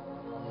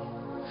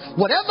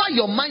 Whatever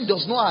your mind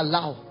does not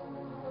allow,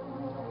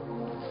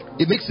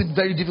 it makes it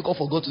very difficult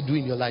for God to do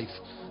in your life.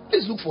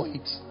 Please look for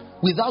it.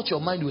 Without your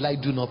mind will I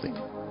do nothing.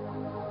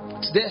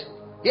 It's there.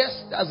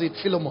 Yes, that's it.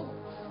 Philemon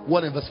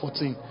 1 and verse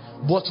 14.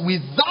 But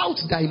without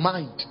thy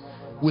mind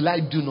will I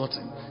do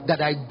nothing. That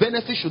thy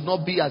benefit should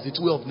not be as it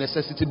were of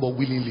necessity but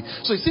willingly.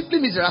 So it simply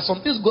means there are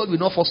some things God will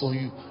not force on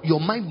you. Your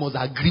mind must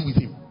agree with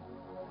him.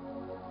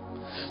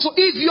 So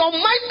if your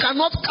mind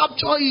cannot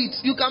capture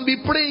it, you can be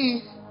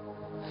praying.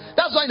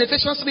 That's why in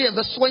Ephesians 3 and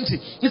verse 20,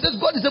 it says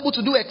God is able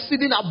to do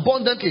exceeding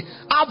abundantly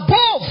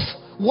above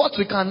what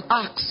we can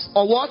ask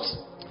or what?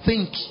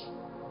 Think.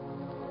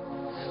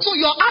 So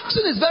your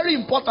action is very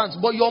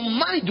important, but your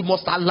mind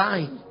must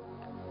align.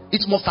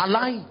 It must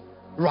align,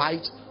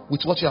 right,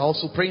 with what you're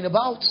also praying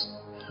about.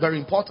 Very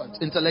important.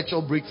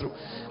 Intellectual breakthrough.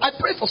 I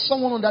pray for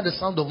someone under the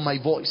sound of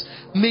my voice.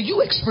 May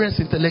you experience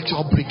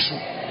intellectual breakthrough.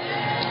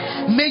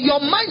 May your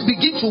mind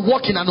begin to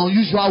work in an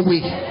unusual way.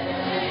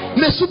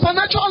 May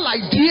supernatural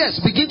ideas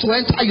begin to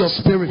enter your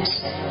spirit.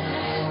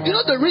 You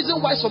know the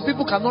reason why some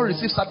people cannot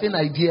receive certain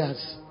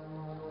ideas?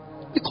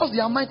 Because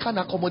their mind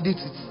can't accommodate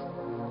it.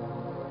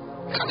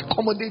 Can't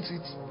accommodate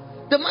it.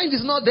 The mind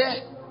is not there.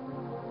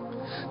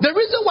 The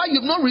reason why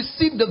you've not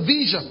received the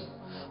vision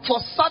for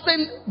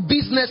certain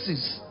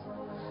businesses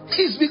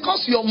is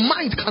because your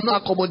mind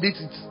cannot accommodate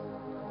it.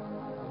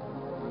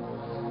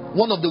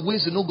 One of the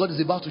ways you know God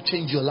is about to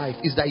change your life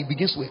is that He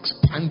begins to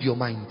expand your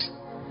mind.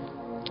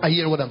 I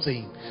hear what I'm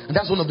saying. And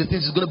that's one of the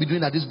things He's going to be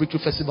doing at this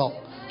Breakthrough Festival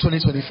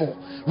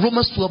 2024.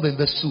 Romans 12 and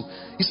verse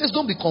 2. He says,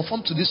 don't be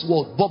conformed to this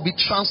world, but be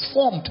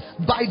transformed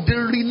by the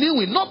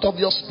renewing, not of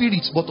your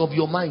spirit, but of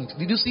your mind.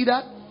 Did you see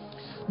that?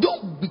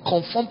 Don't be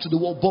conformed to the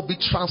world, but be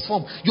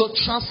transformed. Your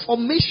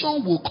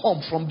transformation will come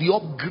from the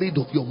upgrade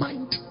of your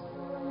mind.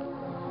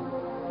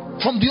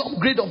 From the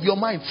upgrade of your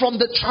mind. From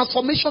the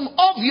transformation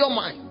of your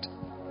mind.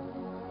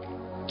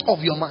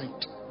 Of your mind.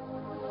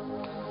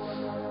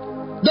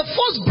 The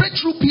first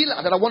breakthrough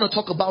pillar that I want to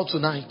talk about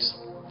tonight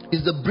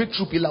is the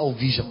breakthrough pillar of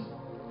vision.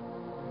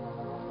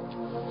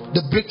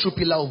 The breakthrough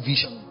pillar of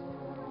vision.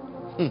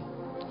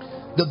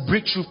 The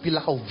breakthrough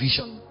pillar of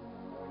vision.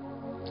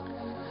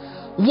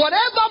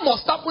 Whatever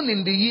must happen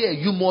in the year,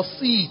 you must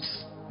see it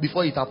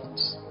before it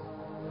happens.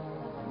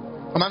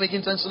 Am I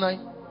making sense tonight?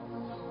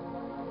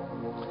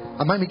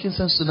 Am I making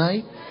sense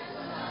tonight?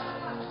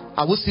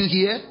 Are we still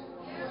here?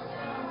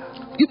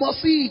 You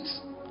must see it.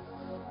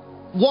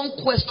 One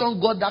question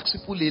God asks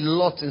people a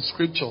lot in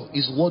scripture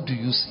is, what do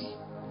you see?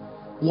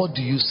 What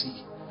do you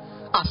see?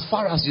 As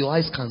far as your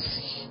eyes can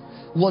see,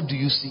 what do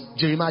you see?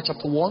 Jeremiah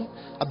chapter 1,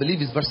 I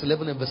believe it's verse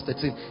 11 and verse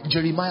 13.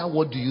 Jeremiah,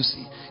 what do you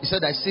see? He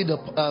said, I see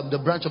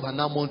the branch of an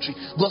almond tree.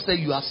 God said,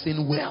 you are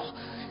seeing well.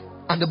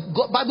 And the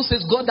Bible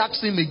says God asked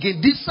him again,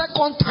 this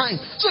second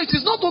time. So it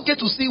is not okay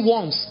to see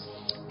once.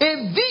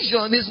 A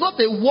vision is not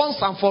a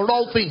once and for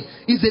all thing.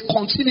 It's a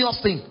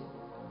continuous thing.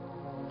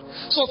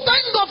 So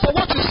thank God for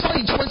what you saw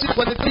in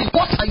 2023.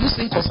 What are you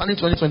seeing concerning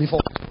 2024?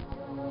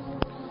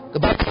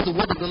 The Bible says the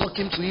word of the Lord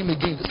came to him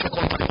again the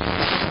second time.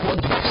 What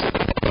do you see?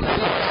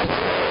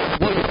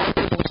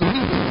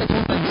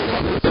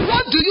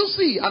 What do you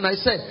see? And I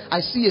said, I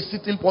see a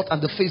sitting pot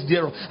and the face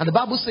thereof. And the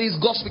Bible says,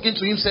 God speaking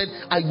to him said,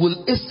 I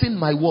will hasten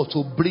my word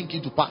to bring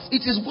it to pass.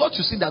 It is what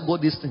you see that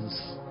God hastens.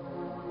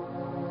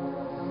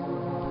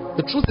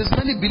 The truth is,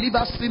 many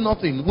believers see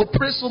nothing. We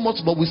pray so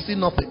much, but we see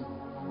nothing.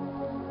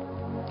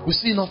 We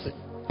see nothing.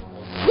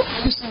 What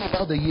are you seeing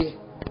about the year?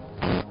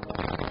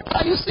 What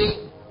are you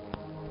seeing?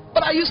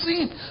 What are you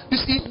seeing? You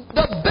see,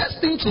 the best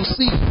thing to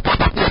see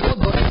is what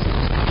God is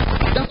seeing.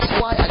 That's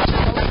why I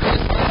told you this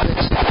and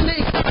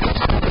explain what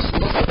happens to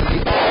us of the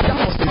year. That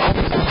was the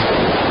obvious thing.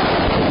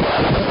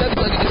 Because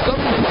everybody is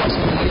coming to us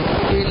of the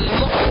year.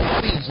 A lot of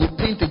things will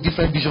paint a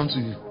different vision to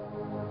you.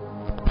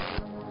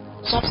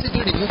 Subsidy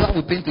removal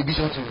will paint a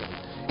vision to you.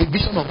 A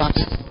vision of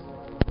absence.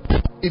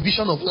 A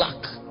vision of lack.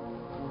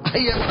 I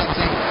hear what I'm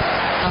saying.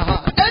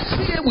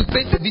 HCA will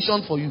paint a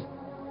vision for you.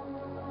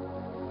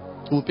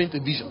 It will paint a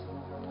vision.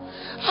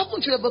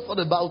 Haven't you ever thought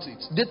about it?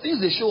 The things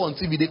they show on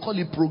TV, they call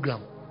it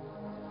program.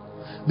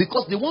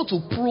 Because they want to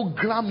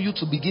program you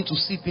to begin to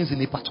see things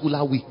in a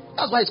particular way.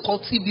 That's why it's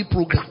called TV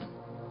program.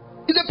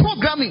 It's a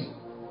programming.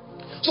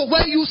 So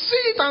when you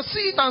see it and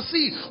see it and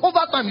see it,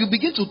 over time you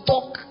begin to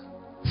talk,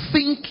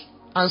 think,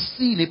 and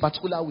see in a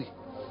particular way.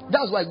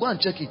 That's why go and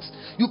check it.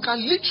 You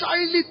can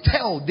literally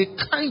tell the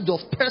kind of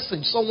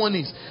person someone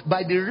is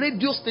by the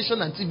radio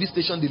station and TV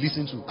station they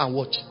listen to and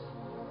watch.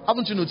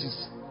 Haven't you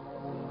noticed?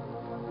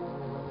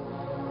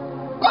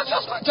 But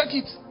just go and check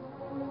it.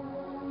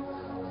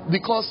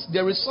 Because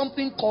there is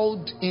something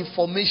called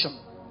information.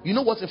 You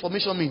know what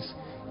information means?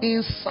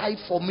 Inside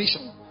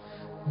formation.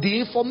 The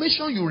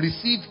information you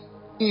receive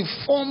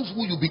informs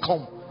who you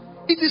become.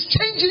 It is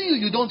changing you,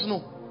 you don't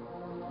know.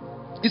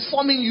 It's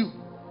forming you.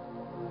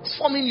 It's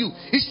forming you.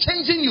 It's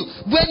changing you.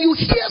 When you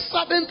hear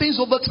certain things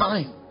over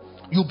time,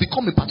 you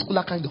become a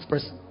particular kind of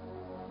person.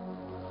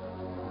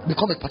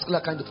 Become a particular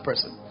kind of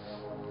person.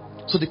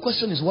 So the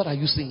question is, what are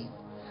you seeing?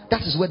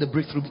 That is where the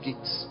breakthrough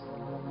begins.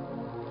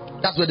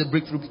 That's where the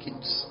breakthrough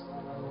begins.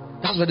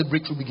 That's where the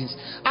breakthrough begins.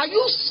 Are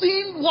you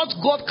seeing what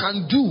God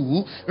can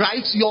do,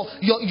 right? Your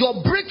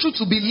breakthrough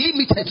to be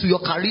limited to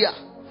your career.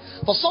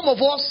 For some of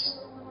us,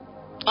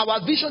 our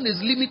vision is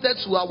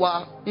limited to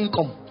our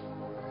income.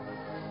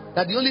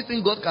 That the only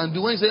thing God can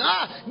do when you say,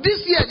 this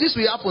year, this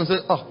will happen.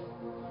 Say,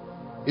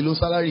 a low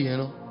salary, you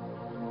know.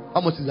 How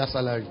much is that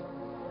salary?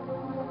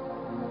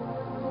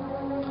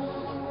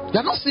 You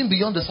are not seeing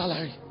beyond the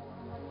salary.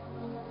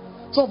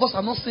 Some of us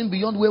are not seeing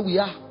beyond where we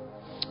are.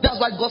 That's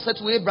why God said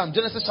to Abraham,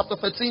 Genesis chapter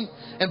 13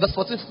 and verse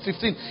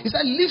 14-15. He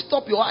said, lift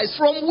up your eyes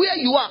from where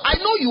you are. I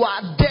know you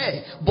are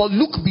there, but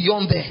look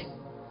beyond there.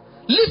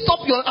 Lift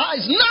up your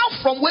eyes now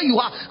from where you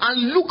are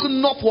and look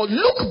northward.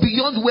 Look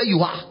beyond where you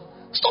are.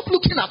 Stop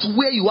looking at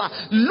where you are.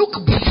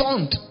 Look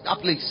beyond that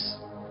place.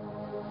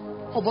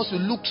 Some of us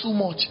will look too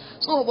much.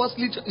 Some of us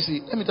literally, you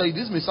see, let me tell you,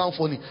 this may sound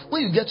funny.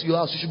 When you get to your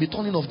house, you should be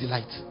turning off the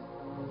light,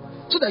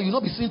 so that you'll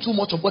not be seeing too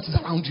much of what is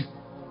around you.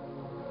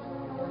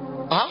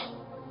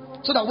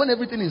 So that when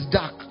everything is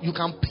dark, you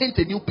can paint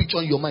a new picture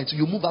in your mind, so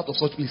you move out of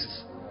such places.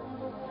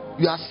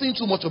 You are seeing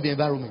too much of the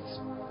environment.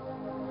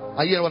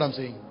 Are you hearing what I'm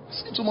saying?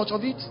 Seeing too much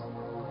of it.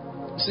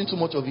 Seeing too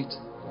much of it.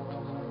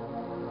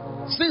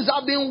 Since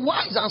I've been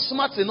wise and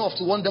smart enough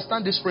to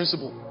understand this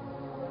principle,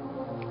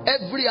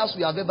 every house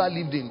we have ever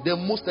lived in, the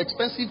most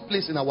expensive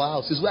place in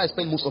our house is where I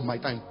spend most of my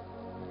time.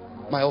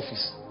 My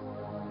office.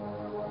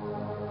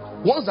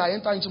 Once I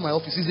enter into my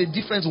office, it's a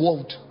different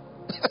world.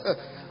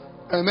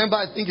 I remember,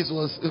 I think it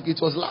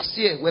was last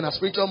year when a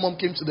spiritual mom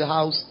came to the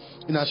house.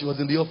 She was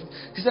in the office.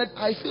 She said,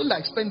 I feel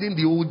like spending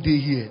the whole day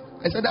here.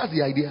 I said, that's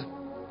the idea.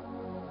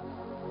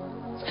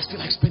 I feel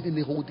like spending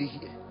the whole day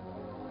here.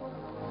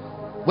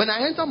 When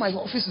I enter my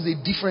office, it's a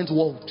different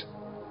world.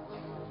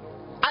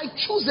 I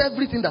choose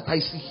everything that I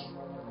see.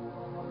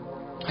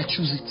 I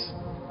choose it.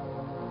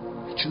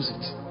 I choose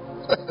it.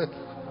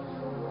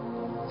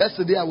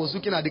 Yesterday, I was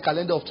looking at the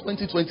calendar of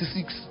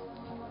 2026.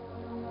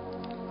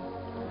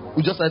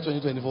 We just started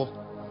 2024.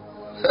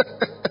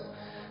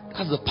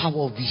 That's the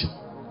power of vision.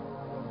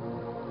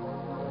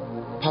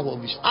 Power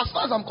of vision. As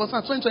far as I'm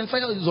concerned,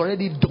 2025 is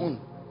already done.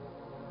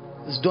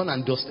 It's done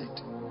and dusted.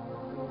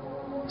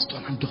 It's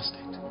done and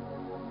dusted.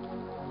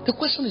 The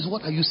question is,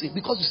 what are you saying?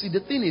 Because you see, the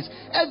thing is,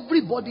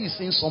 everybody is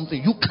saying something.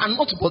 You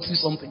cannot but see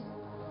something.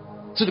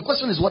 So the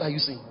question is, what are you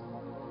saying?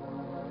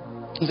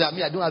 You say,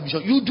 I don't have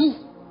vision. You do.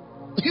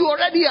 You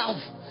already have.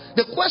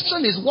 The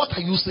question is, what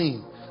are you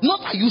saying?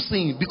 Not are you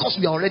saying, because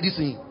we are already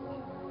saying.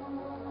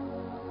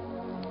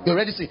 You're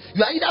already saying.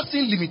 You are either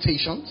seeing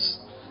limitations,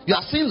 you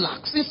are seeing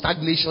lack, seeing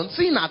stagnation,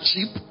 seeing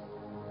hardship.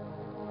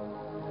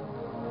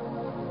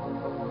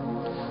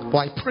 But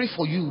I pray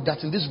for you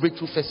that in this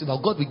breakthrough festival,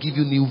 God will give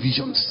you new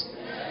visions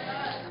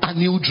and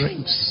new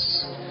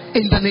dreams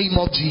in the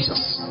name of Jesus.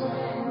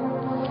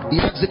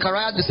 He asked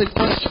Zechariah the same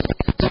question.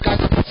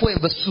 Zechariah 4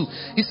 and verse 2.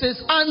 He says,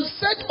 and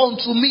said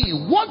unto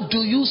me, what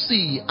do you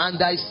see? And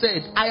I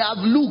said, I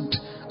have looked,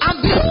 and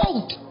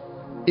behold,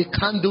 a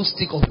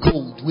candlestick of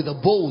gold with a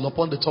bowl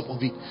upon the top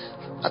of it.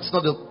 That's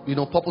not the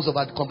purpose of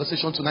our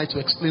conversation tonight, to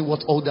explain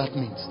what all that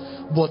means.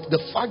 But the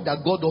fact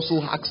that God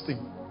also asked him,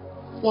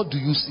 what do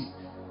you see?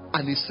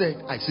 And he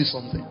said, I see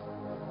something.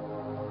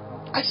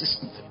 I see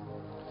something.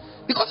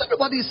 Because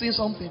everybody is seeing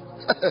something.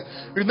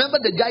 Remember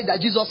the guy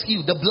that Jesus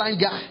healed, the blind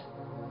guy.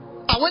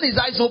 And when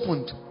his eyes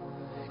opened,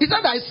 he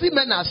said, I see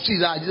men as trees.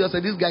 Jesus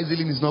said, this guy's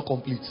healing is not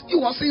complete. He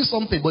was seeing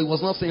something, but he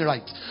was not saying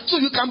right. So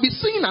you can be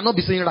seeing and not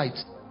be saying right.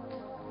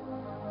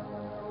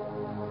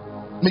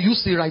 May you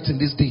see right in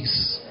these days.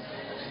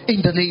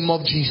 In the name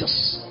of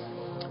Jesus.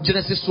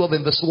 Genesis 12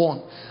 and verse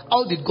 1.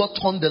 How did God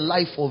turn the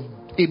life of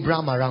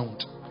Abraham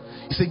around?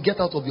 He said, get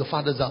out of your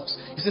father's house.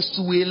 He says,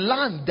 to a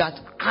land that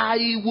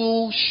I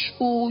will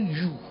show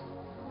you.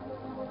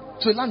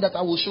 To a land that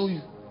I will show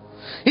you.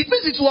 It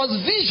means it was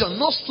vision,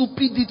 not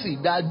stupidity,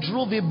 that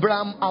drove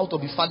Abraham out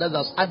of his father's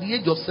house at the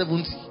age of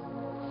 70.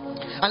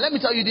 And let me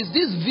tell you this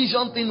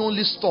vision thing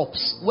only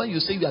stops when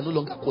you say you are no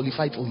longer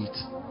qualified for it.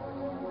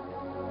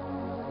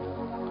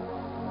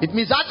 It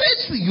means at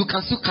 80 you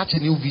can still catch a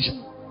new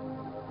vision.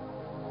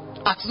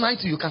 At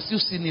 90 you can still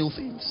see new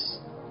things.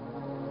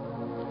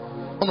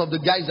 One of the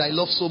guys I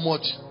love so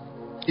much,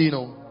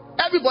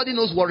 everybody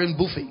knows Warren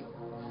Buffett,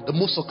 the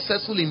most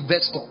successful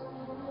investor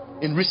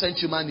in recent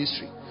human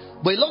history.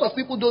 But a lot of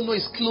people don't know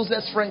his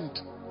closest friend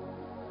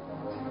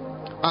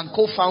and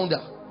co-founder,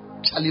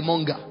 Charlie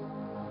Munger.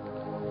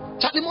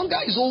 Charlie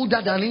Munger is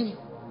older than him.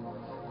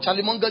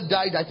 Charlie Munger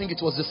died, I think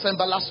it was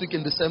last week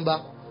in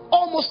December,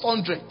 almost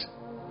 100.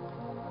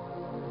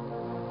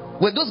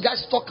 When those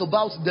guys talk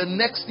about the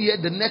next year,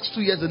 the next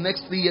 2 years, the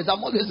next 3 years,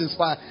 I'm always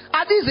inspired.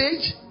 At this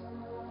age,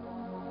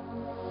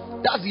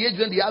 that's the age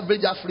when the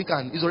average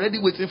African is already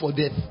waiting for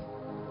death.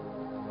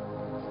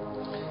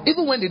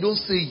 Even when they don't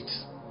say it,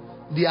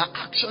 their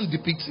action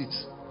depicts it.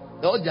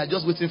 All they are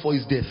just waiting for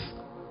is death.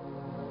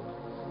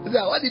 They say,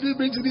 what did we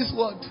bring to this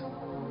world?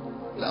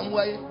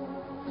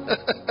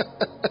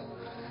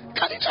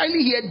 Can you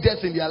really hear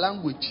death in their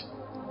language?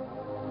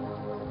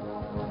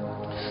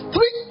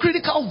 3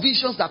 critical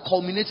visions that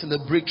culminate in the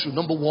breakthrough.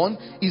 Number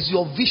 1 is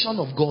your vision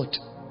of God.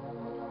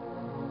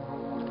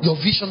 Your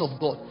vision of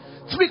God.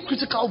 3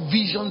 critical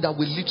visions that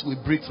will lead to a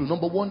breakthrough.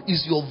 Number 1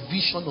 is your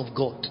vision of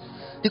God.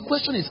 The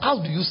question is, how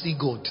do you see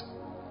God?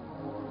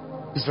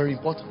 It's very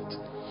important.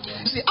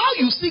 You see, how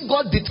you see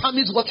God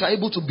determines what you are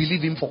able to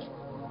believe Him for.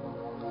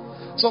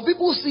 Some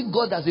people see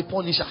God as a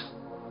punisher.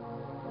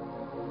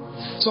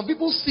 Some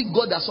people see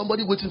God as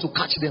somebody waiting to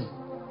catch them.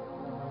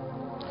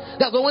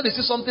 That's why when they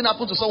see something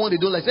happen to someone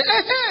they don't like, say,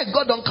 hey,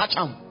 God don't catch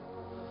him.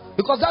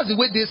 Because that's the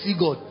way they see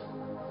God.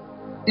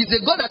 It's a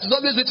God that is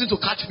always waiting to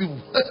catch people.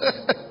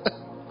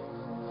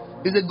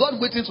 It's a God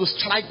waiting to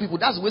strike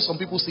people. That's the way some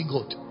people see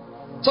God.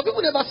 Some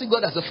people never see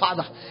God as a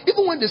father.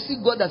 Even when they see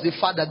God as a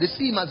father, they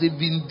see him as a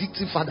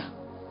vindictive father.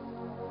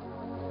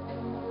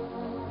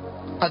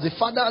 As a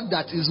father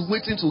that is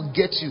waiting to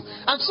get you.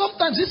 And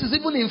sometimes this is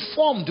even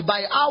informed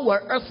by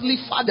our earthly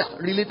father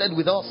related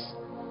with us.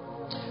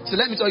 So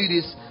let me tell you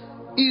this.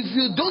 If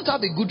you don't have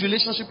a good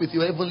relationship with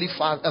your heavenly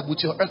father, with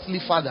your earthly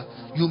father,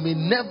 you may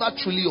never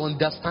truly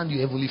understand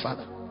your heavenly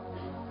father.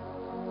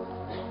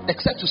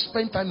 Except to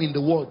spend time in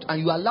the word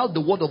and you allow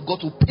the word of God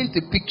to paint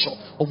a picture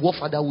of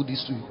what fatherhood is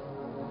to you.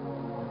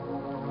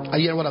 Are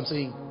you hearing what I'm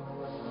saying?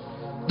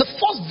 The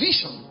first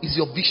vision is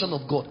your vision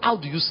of God. How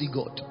do you see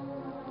God?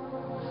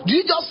 Do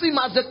you just see him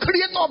as the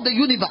creator of the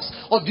universe,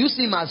 or do you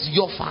see him as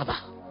your father?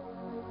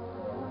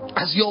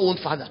 As your own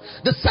father.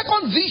 The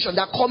second vision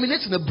that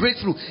culminates in a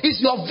breakthrough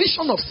is your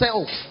vision of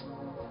self.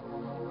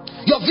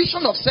 Your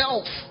vision of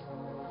self.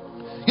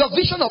 Your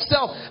vision of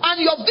self.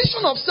 And your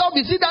vision of self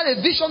is either a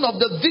vision of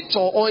the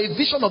victor or a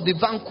vision of the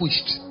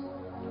vanquished.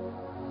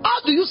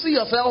 How do you see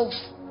yourself?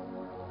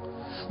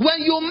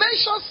 When you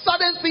mention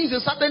certain things in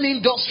certain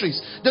industries,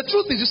 the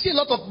truth is you see a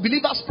lot of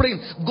believers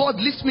praying,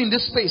 God lift me in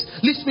this space,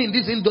 lift me in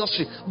this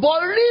industry. But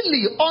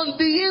really, on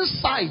the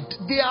inside,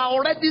 they are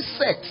already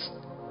set.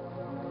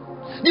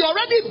 They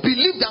already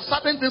believe that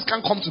certain things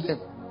can come to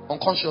them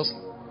unconsciously.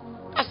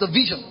 That's the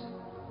vision.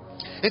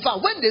 In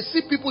fact, when they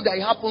see people that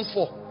it happens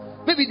for,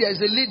 maybe there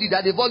is a lady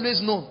that they've always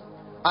known,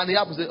 and they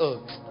have to say,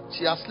 oh,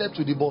 she has slept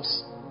with the boss.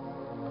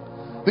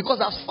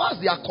 Because as far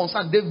as they are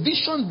concerned, the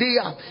vision they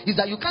have is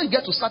that you can't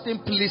get to certain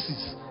places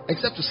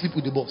except to sleep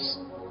with the boss.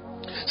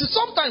 So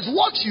sometimes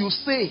what you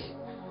say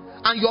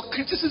and your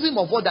criticism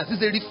of others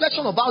is a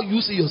reflection of how you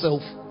see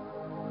yourself.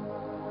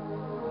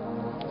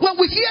 When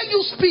we hear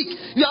you speak,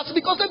 you have to,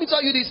 because let me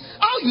tell you this,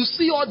 how you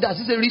see others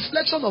is a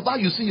reflection of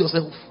how you see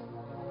yourself.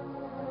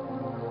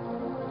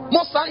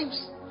 Most times,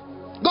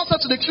 God said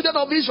to the children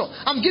of Israel,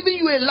 I'm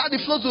giving you a land that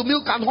flows with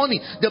milk and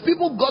honey. The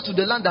people got to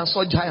the land and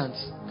saw giants.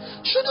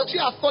 Shouldn't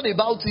you have thought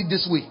about it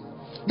this way?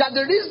 That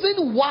the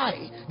reason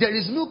why there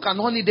is milk and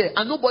honey there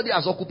and nobody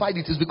has occupied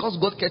it is because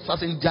God kept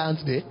certain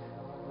giants there.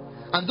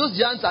 And those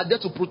giants are there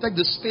to protect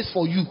the space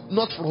for you,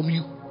 not from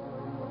you.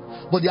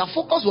 But their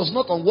focus was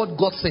not on what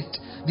God said.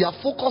 Their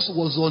focus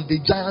was on the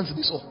giants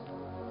they saw.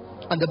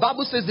 And the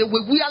Bible says that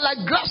we are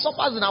like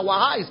grasshoppers in our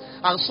eyes,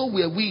 and so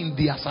were we in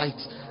their sight.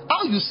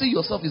 How you see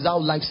yourself is how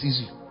life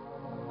sees you.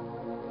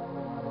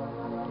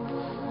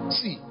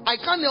 See, I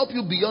can't help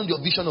you beyond your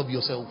vision of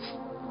yourself.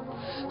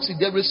 See,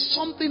 there is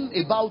something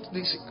about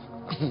this.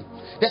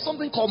 There's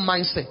something called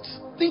mindset.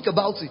 Think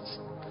about it.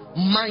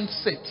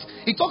 Mindset.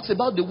 It talks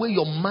about the way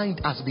your mind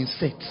has been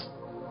set.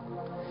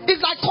 It's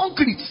like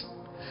concrete.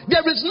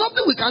 There is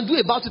nothing we can do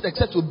about it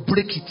except to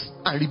break it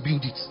and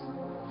rebuild it.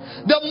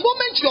 The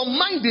moment your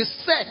mind is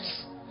set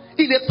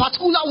in a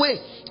particular way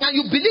and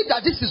you believe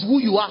that this is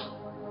who you are.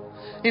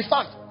 In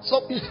fact,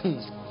 some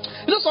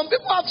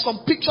people have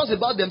some pictures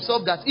about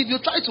themselves that if you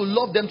try to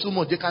love them too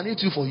much, they can hate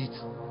you for it.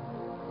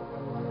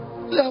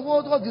 Yeah,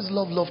 what these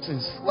love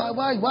things? Why?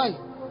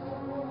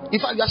 In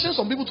fact, you are showing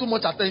some people too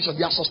much attention.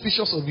 They are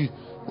suspicious of you.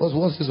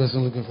 What's this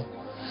person looking for?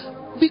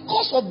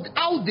 Because of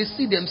how they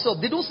see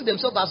themselves, they don't see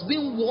themselves as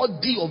being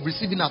worthy of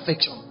receiving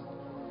affection.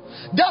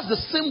 That's the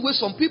same way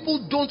some people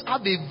don't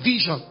have a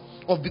vision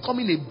of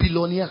becoming a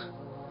billionaire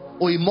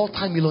or a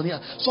multi-millionaire.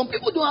 Some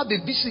people don't have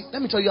a vision.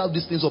 Let me tell you how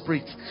these things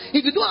operate.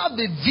 If you don't have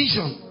the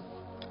vision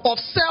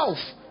of self,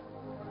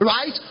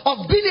 right,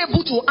 of being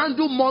able to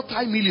handle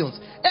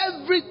multi-millions,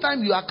 every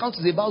time your account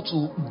is about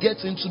to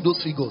get into those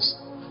figures,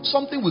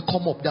 something will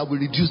come up that will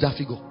reduce that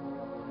figure.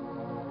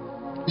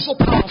 It's so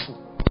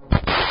powerful.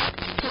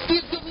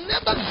 If you've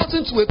never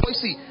gotten to a point,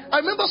 see, I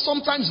remember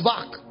sometimes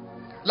back,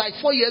 like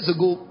 4 years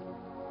ago,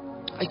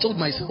 I told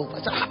myself,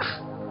 I said,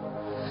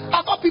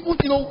 how about people,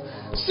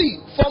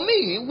 see, for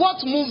me, what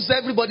moves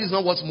everybody is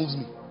not what moves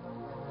me.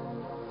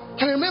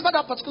 And I remember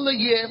that particular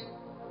year,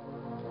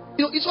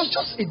 it was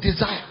just a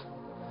desire.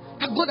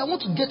 And God, I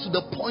want to get to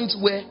the point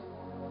where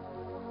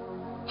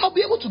I'll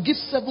be able to give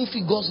 7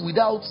 figures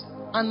without,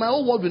 and my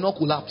whole world will not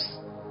collapse.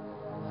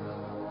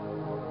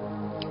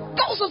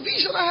 That was a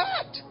vision I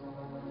had.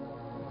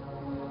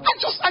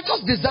 I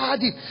just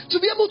desired it, to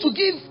be able to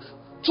give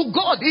to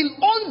God in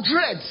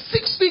hundreds,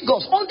 6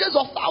 figures, hundreds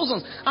of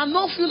thousands, and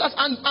not feel as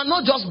and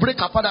not just break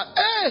apart that,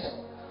 hey,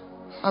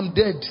 I'm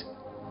dead.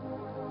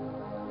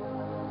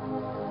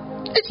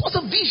 It was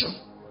a vision.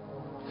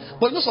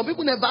 But some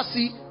people never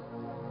see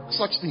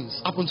such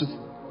things happen to them.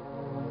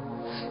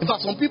 In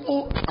fact, some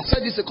people, I've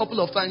said this a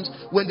couple of times,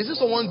 when they see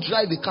someone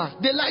drive a car,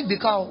 they like the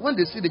car. When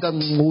they see the car,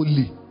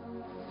 holy.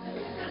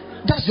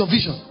 That's your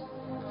vision.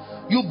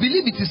 You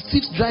believe it is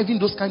thieves driving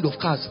those kind of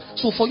cars.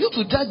 So for you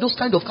to drive those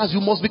kind of cars,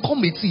 you must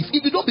become a thief.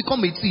 If you don't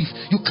become a thief,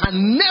 you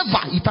can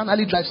never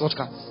eternally drive such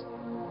cars.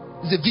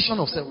 It's a vision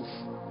of self.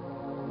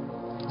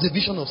 It's a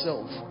vision of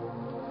self.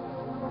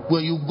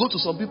 When you go to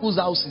some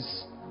people's houses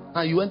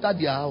and you enter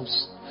their house,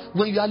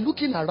 when you are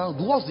looking around,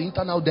 what's the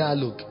internal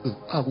dialogue?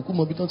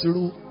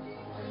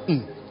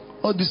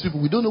 All these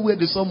people, we don't know where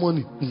they saw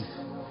money.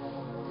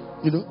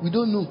 We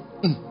don't know.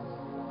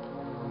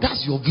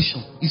 That's your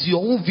vision. It's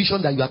your own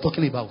vision that you are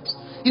talking about.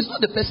 It's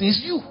not the person, it's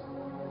you.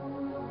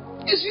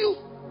 It's you.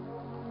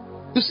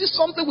 You see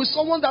something with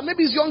someone that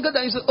maybe is younger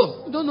than you, say,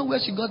 oh, you don't know where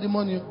she got the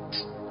money.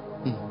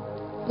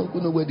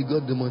 Don't know where they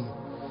got the money.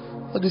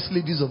 All these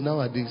ladies of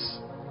nowadays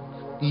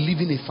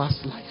living a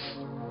fast life.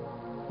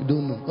 You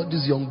don't know. All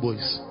these young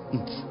boys.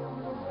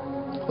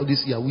 All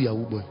this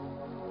Yahoo boy.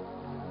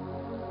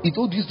 He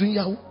told you he's doing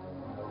Yahoo.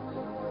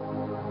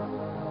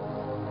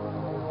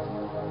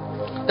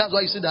 That's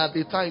why you see that at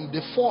the time, the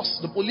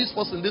police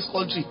force in this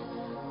country,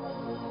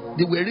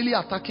 they were really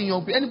attacking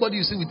young people. Anybody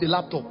you see with a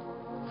laptop.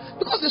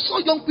 Because they saw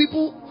young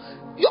people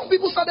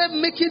started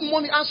making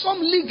money, and some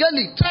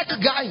legally, tech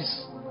guys,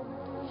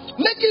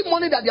 making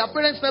money that their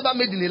parents never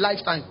made in a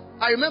lifetime.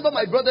 I remember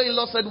my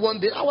brother-in-law said one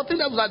day, I think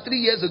that was like 3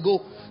 years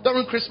ago,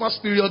 during Christmas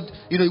period,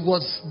 he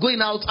was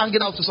going out,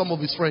 hanging out to some of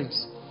his friends.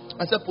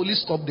 I said,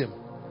 police stopped them.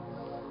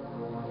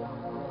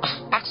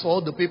 Asked for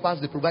all the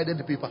papers, they provided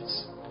the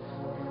papers.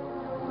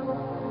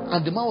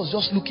 And the man was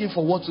just looking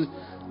for what to...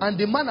 And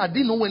the man, I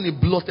didn't know when he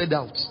blotted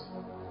out.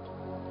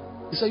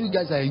 He said, you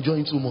guys are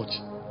enjoying too much.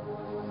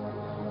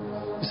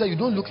 He said, you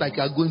don't look like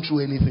you are going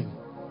through anything.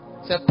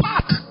 He said,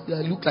 Park! You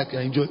look like you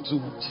are enjoying too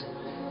much.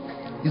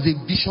 It's a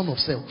vision of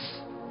self.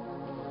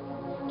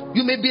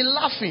 You may be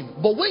laughing,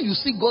 but when you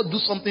see God do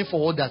something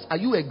for others, are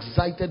you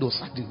excited or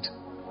saddened?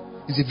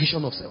 It's a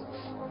vision of self.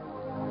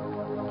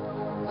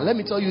 And let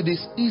me tell you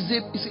this,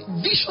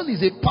 vision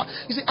is a part.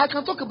 You see, I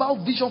can talk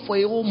about vision for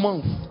a whole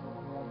month.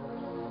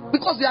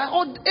 Because there are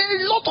a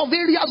lot of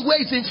areas where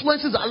it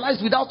influences our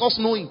lives without us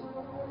knowing.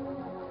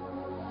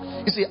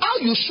 You see, how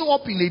you show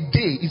up in a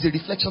day is a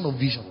reflection of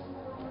vision.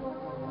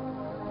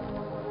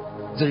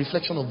 It's a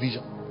reflection of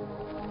vision.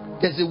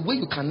 There's a way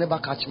you can never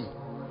catch me.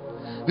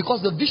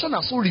 Because the vision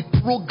has so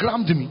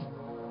reprogrammed me.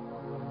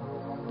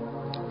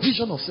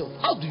 Vision of self.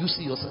 How do you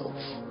see yourself?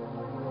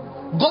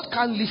 God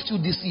can't lift you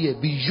this year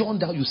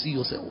beyond how you see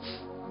yourself.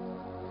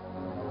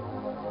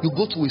 You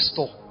go to a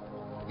store,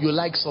 you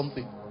like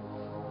something.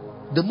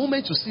 The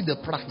moment you see the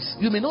price,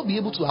 you may not be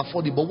able to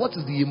afford it, but what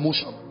is the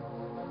emotion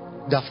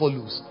that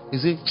follows? You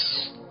say,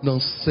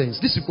 nonsense.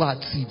 These people are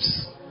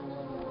thieves.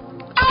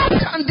 How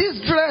can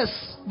this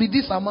dress be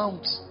this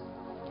amount?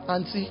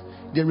 And see,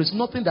 there is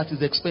nothing that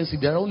is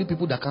expensive. There are only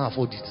people that can't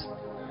afford it.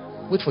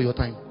 Wait for your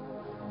time.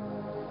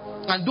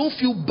 And don't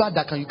feel bad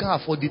that you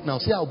can't afford it now.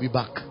 Say, I'll be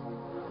back.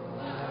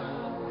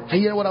 Are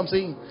you hearing what I'm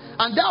saying?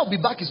 And that I'll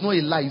be back is not a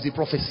lie, it's a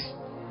prophecy.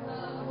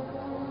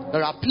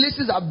 There are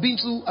places I've been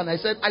to and I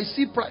said, I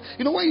see price.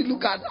 You know, when you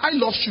look at, I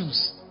love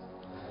shoes.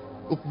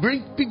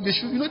 Pick the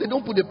shoe. You know, they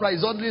don't put the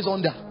price, always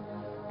under.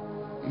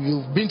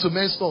 You've been to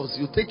men's stores,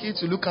 you take it,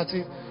 you look at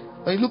it.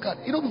 When you look at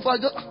it, you know, before I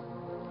just,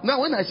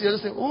 now when I see it, I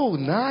just say, oh,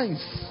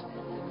 nice.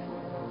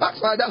 That's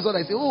what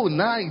I say, oh,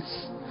 nice.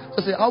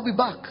 So I say, I'll be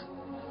back.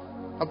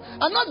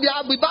 I'm not there,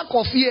 I'll be back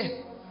of fear.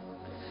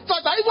 In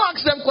fact, I even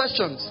ask them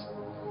questions.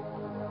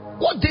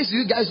 What days do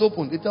you guys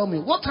open? They tell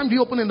me. What time do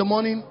you open in the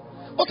morning?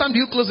 What time do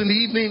you close in the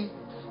evening?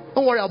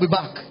 Don't worry, I'll be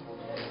back.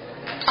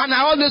 And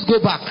I always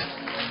go back.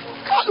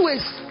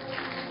 Always.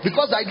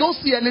 Because I don't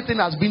see anything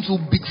that's been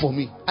too big for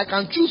me. I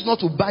can choose not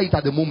to buy it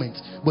at the moment,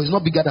 but it's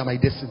not bigger than my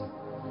destiny.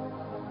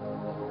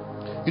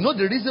 You know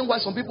the reason why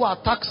some people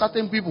attack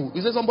certain people?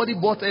 You say somebody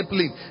bought an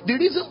airplane. The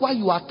reason why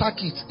you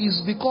attack it is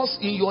because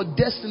in your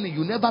destiny,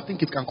 you never think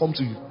it can come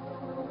to you.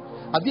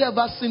 Have you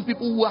ever seen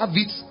people who have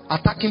it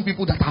attacking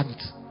people that have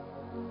it?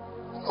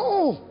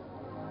 No.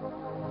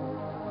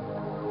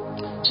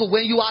 So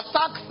when you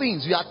attack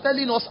things, you are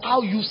telling us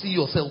how you see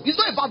yourself. It's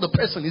not about the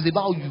person, it's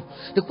about you.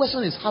 The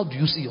question is, how do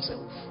you see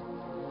yourself?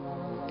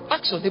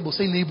 Ask your neighbor,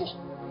 say, neighbor,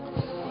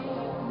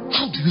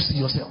 how do you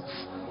see yourself?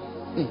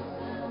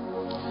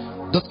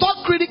 The third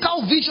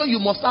critical vision you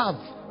must have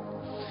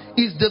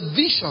is the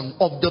vision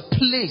of the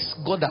place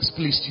God has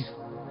placed you.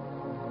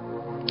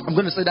 I'm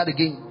going to say that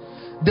again.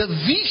 The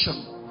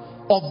vision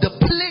of the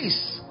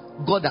place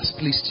God has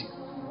placed you.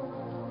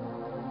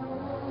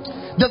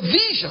 The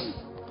vision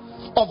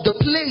of the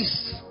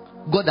place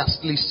God has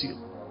placed you.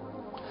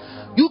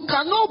 You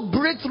cannot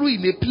break through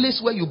in a place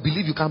where you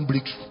believe you can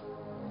break through.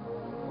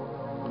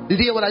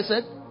 Did you hear what I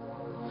said?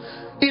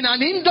 In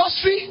an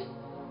industry,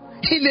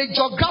 in a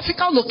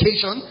geographical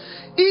location,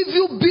 if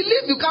you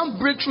believe you can't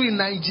break through in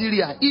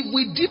Nigeria, if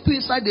we dip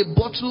inside a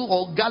bottle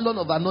or gallon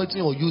of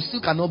anointing, or you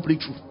still cannot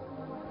break through.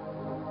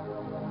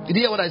 Did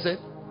you hear what I said?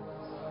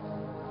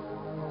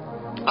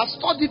 I've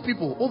studied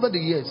people over the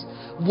years.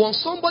 When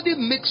somebody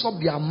makes up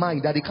their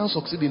mind that they can't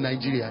succeed in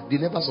Nigeria, they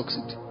never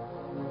succeed.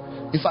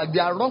 In fact, they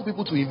are wrong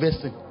people to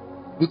invest in,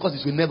 because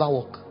it will never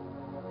work.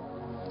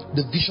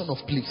 The vision of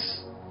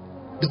place.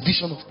 The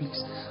vision of place.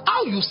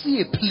 How you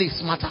see a place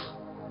matter.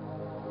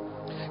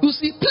 You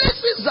see,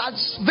 places are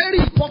very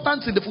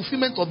important in the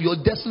fulfillment of your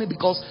destiny,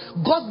 because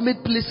God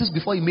made places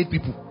before He made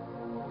people.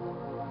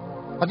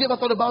 Have you ever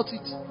thought about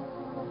it?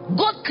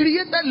 God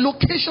created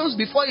locations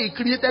before He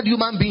created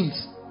human beings.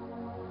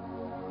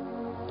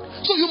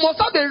 So you must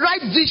have a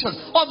right vision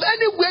of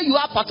anywhere you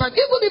are part time.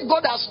 Even if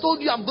God has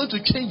told you, I'm going to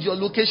change your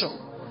location,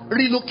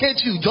 relocate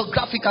you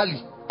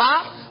geographically.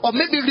 or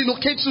maybe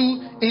relocate to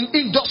in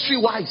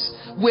industry-wise.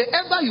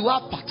 Wherever you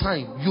are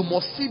part-time, you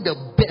must see the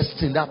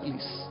best in that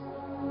place.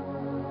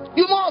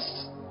 You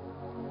must.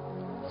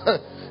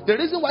 The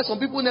reason why some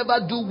people never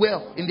do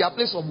well in their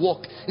place of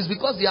work is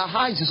because their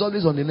eyes is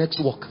always on the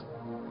next work.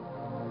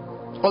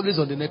 Always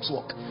on the next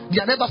work. They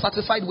are never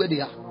satisfied where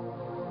they are.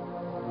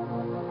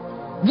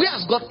 Where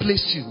has God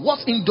placed you?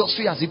 What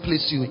industry has He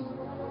placed you in?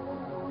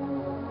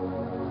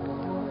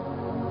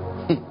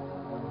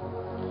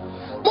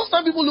 Most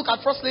time people look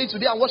at First Lady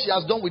today and what she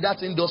has done with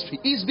that industry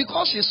is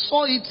because she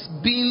saw it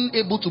being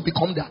able to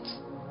become that.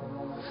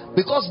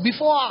 Because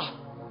before her,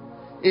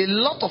 a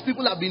lot of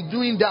people have been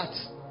doing that.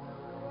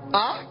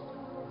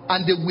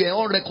 And they were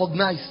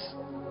unrecognized.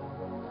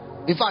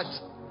 In fact,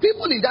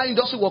 people in that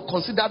industry were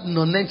considered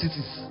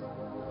non-entities.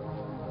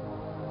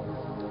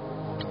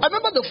 I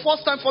remember the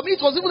first time, for me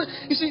it was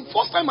even,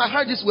 first time I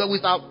heard this were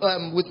with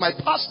my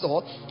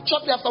pastor,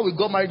 shortly after we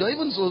got married, or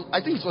even so, I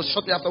think it was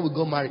shortly after we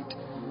got married.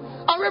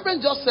 Our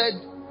Reverend just said,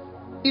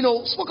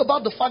 spoke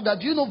about the fact that,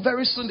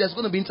 very soon there's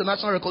going to be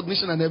international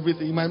recognition and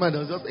everything. In my mind,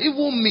 I was just,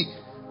 even me.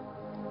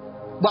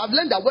 But I've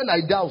learned that when I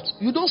doubt,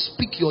 you don't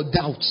speak your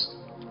doubts,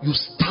 you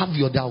starve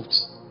your doubts.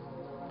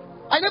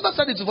 I never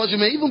said it before.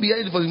 You may even be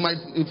hearing it for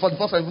the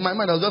first time. In my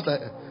mind, I was just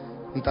like,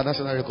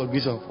 international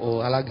recognition for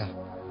Alaga.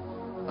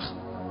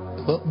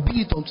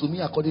 Be it unto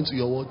me according to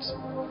your words.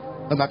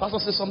 When my pastor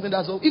says something,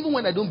 that's all. Even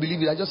when I don't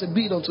believe it, I just say,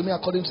 be it unto me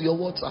according to your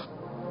words, sir.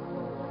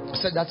 I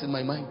said that in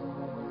my mind.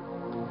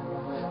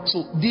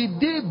 So the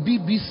day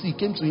BBC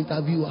came to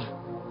interview her,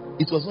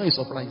 it was not a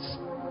surprise.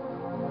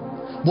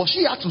 But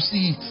she had to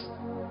see it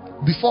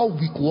before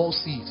we could all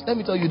see it. Let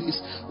me tell you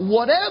this.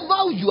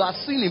 Whatever you are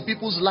seeing in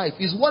people's life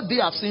is what they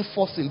have seen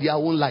first in their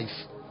own life.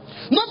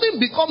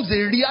 Nothing becomes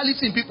a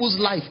reality in people's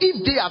life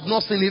if they have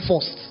not seen it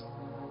first.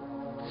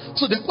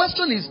 So the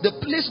question is, the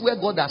place where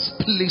God has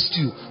placed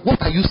you,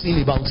 what are you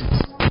seeing about it?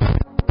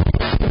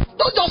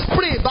 Don't just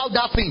pray about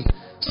that thing.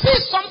 Say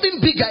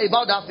something bigger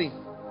about that thing.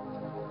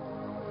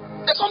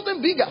 Say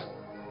something bigger.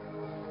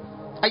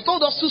 I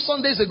told us 2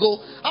 Sundays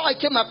ago how I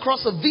came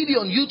across a video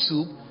on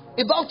YouTube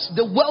about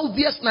the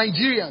wealthiest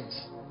Nigerians.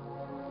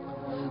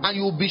 And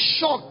you will be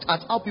shocked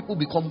at how people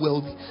become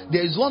wealthy.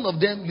 There is one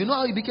of them, you know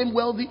how he became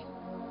wealthy?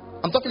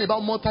 I'm talking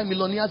about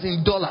multi-millionaires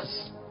in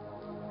dollars.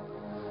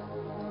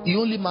 He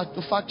only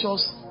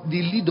manufactures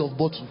the lid of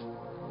bottle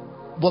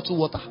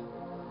water.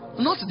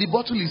 Not the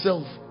bottle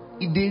itself.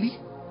 In dairy.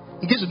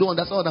 In case you don't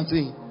understand what I'm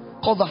saying.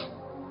 Cover.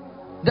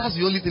 That's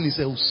the only thing he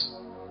sells.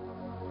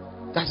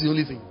 That's the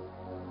only thing.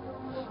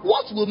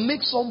 What will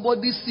make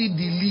somebody see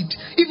the lid?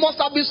 It must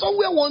have been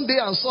somewhere one day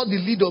and saw the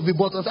lid of a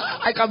bottle and said,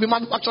 I can be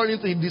manufacturing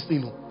this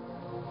thing.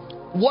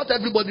 What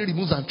everybody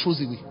removes and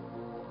throws away.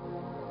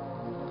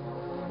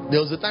 There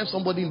was a time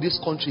somebody in this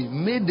country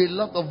made a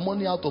lot of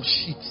money out of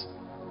shit.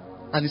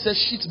 And he said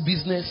shit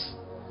business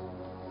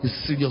is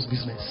serious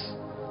business.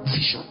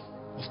 Vision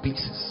of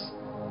places.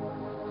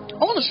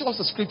 I want to show us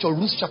a scripture,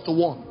 Ruth chapter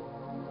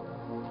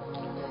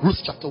 1.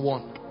 Ruth chapter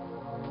 1.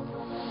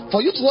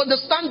 For you to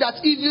understand that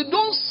if you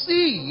don't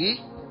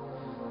see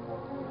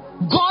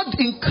God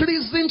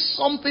increasing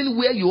something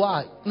where you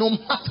are, no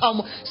matter how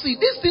much. See,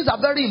 these things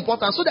are very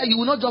important so that you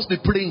will not just be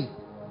praying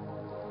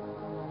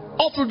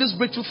all through this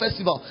breakthrough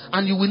festival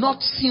and you will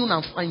not tune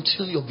and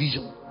fine-tune your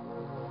vision.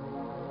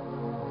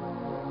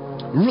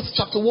 Ruth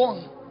chapter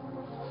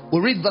 1.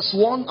 We'll read verse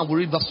 1 and we'll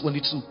read verse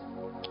 22.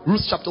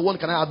 Ruth chapter 1,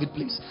 can I have it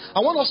please? I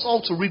want us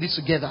all to read it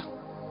together.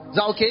 Is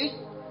that okay?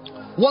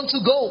 1 to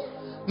go.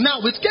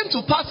 Now it came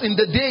to pass in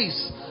the days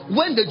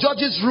when the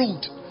judges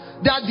ruled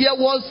that there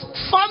was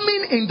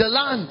famine in the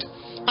land,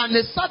 and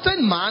a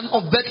certain man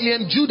of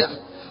Bethlehem,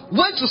 Judah,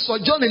 went to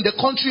sojourn in the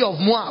country of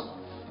Moab,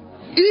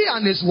 he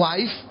and his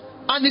wife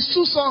and his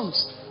 2 sons.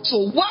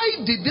 So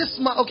why did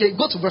this man... Okay,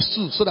 go to verse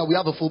 2 so that we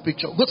have a full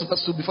picture. Go to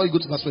verse 2 before you go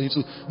to verse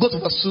 22. Go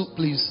to verse 2,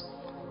 please.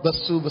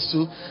 Verse 2.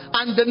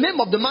 And the name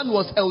of the man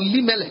was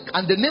Elimelech,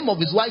 and the name of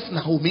his wife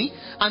Naomi,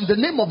 and the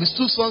name of his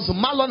 2 sons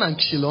Mahlon and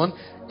Chilion,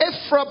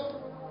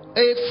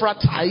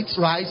 Ephratites,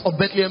 right, of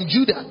Bethlehem,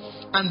 Judah.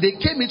 And they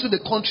came into the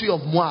country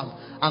of Moab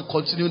and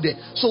continued there.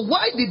 So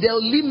why did he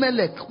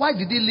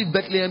leave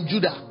Bethlehem,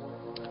 Judah?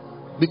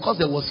 Because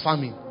there was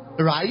famine,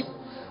 right?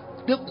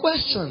 The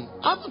question,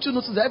 haven't you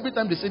noticed that every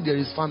time they say there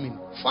is famine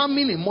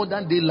in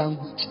modern day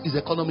language is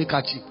economic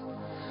hardship?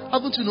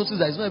 Haven't you noticed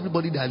that it's not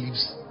everybody that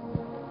lives?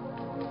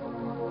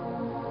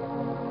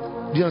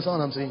 Do you understand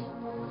what I'm saying?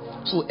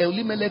 So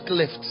Elimelech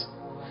left.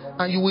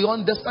 And you will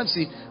understand,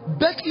 see,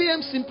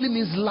 Bethlehem simply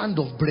means land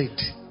of bread.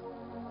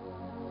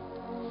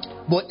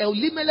 But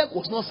Elimelech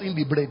was not saying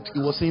the bread,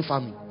 he was saying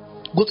famine.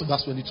 Go to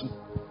verse 22.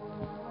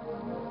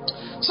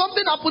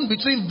 Something happened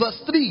between verse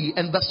 3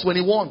 and verse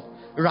 21.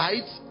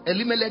 Right?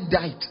 Elimelech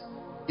died.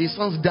 His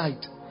sons died.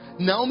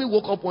 Naomi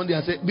woke up one day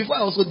and said, before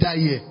I also die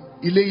here,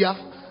 Ileya,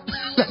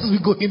 let's be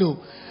going home.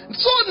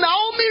 So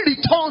Naomi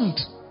returned,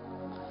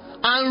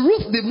 and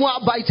Ruth the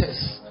Moabitess,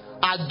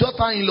 her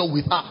daughter-in-law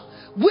with her,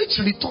 which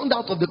returned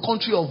out of the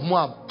country of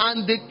Moab,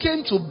 and they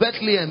came to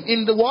Bethlehem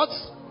in the what?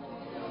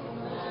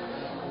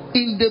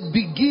 In the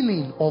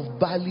beginning of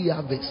barley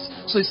harvest.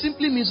 So it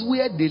simply means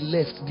where they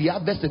left, the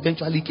harvest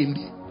eventually came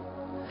there.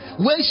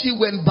 When she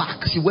went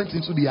back, she went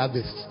into the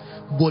harvest.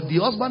 But the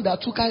husband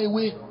that took her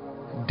away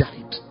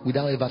died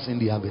without ever seeing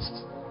the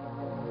harvest.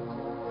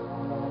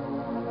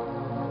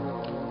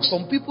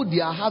 Some people,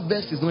 their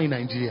harvest is not in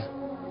Nigeria.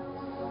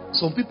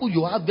 Some people,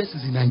 your harvest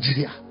is in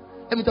Nigeria.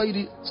 Let me tell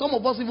you, some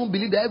of us even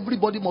believe that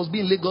everybody must be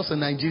in Lagos and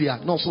Nigeria.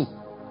 Not so.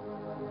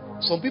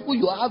 Some people,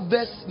 your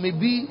harvest may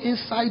be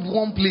inside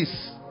one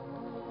place.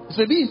 It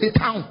may be in the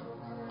town.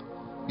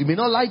 You may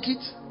not like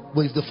it,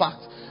 but it's the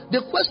fact.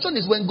 The question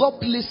is, when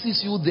God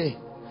places you there,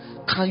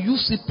 can you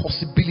see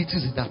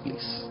possibilities in that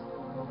place?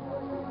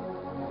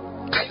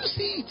 Can you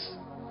see it?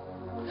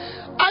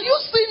 Are you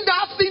seeing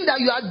that thing that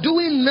you are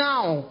doing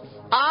now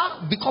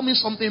becoming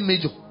something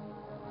major?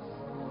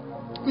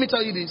 Let me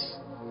tell you this.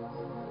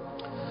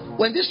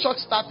 When this church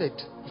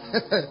started,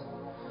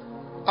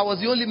 I was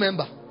the only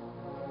member.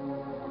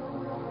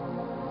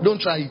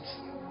 Don't try it.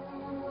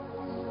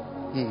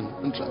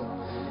 Don't try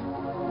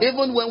it.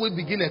 Even when we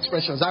begin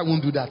expressions, I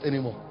won't do that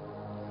anymore.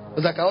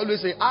 It's like I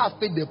always say, I have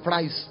paid the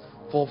price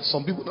for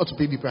some people not to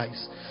pay the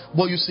price.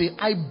 But you say,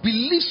 I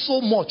believe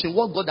so much in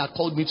what God had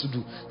called me to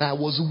do that I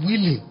was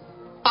willing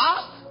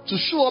to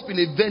show up in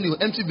a venue,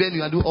 empty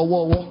venue, and do 2 1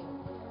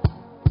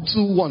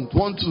 1 2 1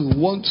 2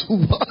 1.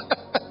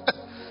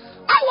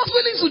 I was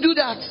willing to do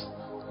that.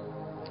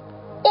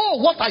 Oh,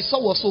 what I saw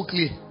was so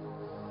clear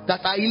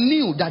that I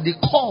knew that the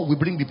call will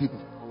bring the people.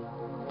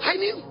 I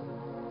knew.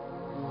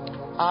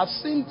 I've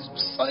seen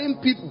some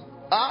people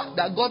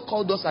that God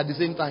called us at the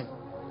same time,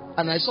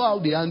 and I saw how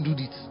they handled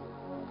it.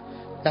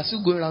 They're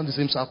still going around the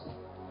same circle.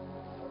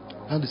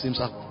 Around the same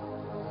circle.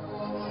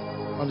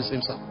 Around the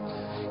same circle.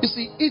 You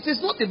see, it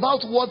is not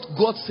about what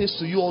God says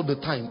to you all the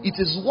time. It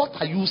is what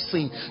are you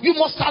saying. You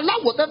must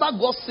allow whatever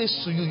God says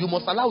to you, you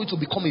must allow it to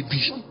become a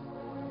vision.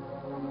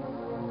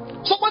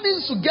 Somebody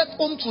needs to get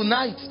home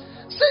tonight.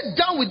 Sit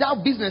down with that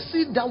business,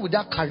 sit down with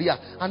that career,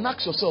 and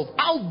ask yourself,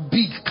 how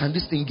big can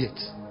this thing get?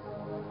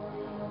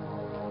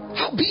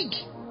 How big?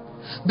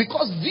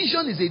 Because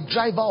vision is a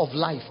driver of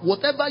life.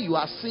 Whatever you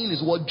are seeing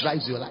is what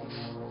drives your life.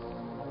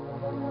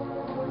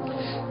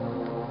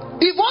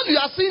 If all you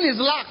are seeing is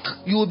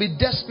lack, you will be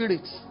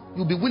desperate.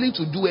 You'll be willing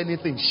to do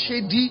anything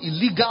shady,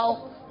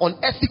 illegal,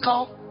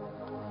 unethical,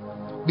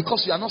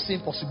 because you are not seeing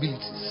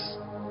possibilities.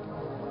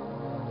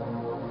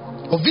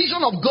 Your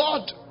vision of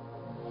God,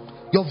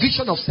 your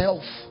vision of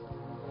self,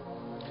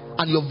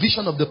 and your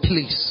vision of the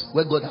place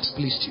where God has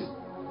placed you.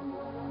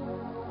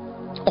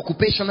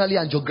 Occupationally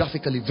and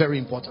geographically, very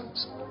important.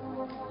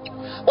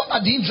 What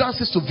are the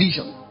hindrances to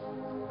vision?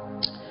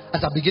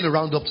 As I begin to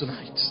round up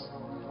tonight.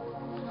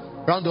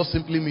 Round up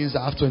simply means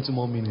I have 20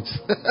 more minutes.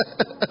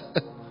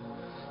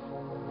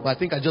 But I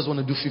think I just want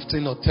to do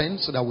 15 or 10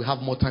 so that we have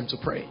more time to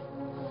pray.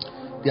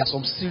 There are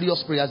some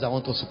serious prayers I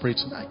want us to pray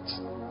tonight.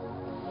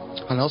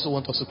 And I also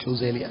want us to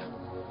close earlier.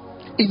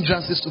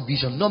 Hindrances to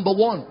vision. Number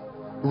 1,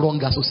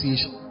 wrong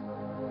association.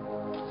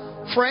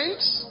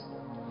 Friends,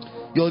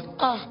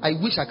 I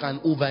wish I can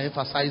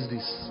overemphasize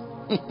this.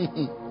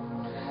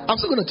 I'm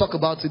still going to talk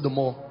about it the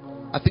more.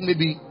 I think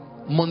maybe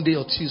Monday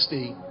or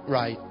Tuesday,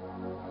 right?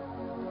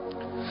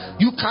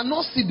 You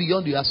cannot see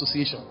beyond your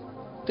association.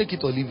 Take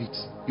it or leave it.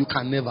 You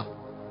can never.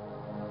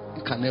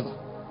 You can never.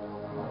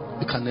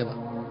 You can never.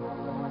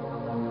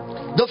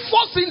 The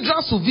first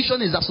hindrance to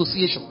vision is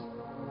association.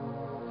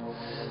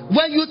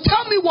 When you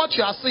tell me what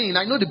you are saying,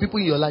 I know the people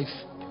in your life.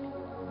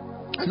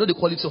 I know the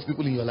quality of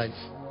people in your life.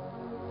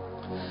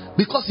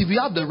 Because if you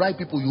have the right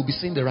people, you'll be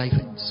saying the right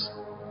things.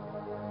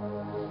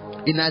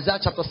 In Isaiah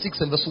chapter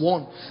 6 and verse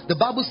 1, the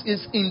Bible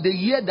says, in the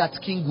year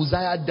that King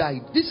Uzziah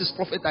died, this is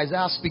Prophet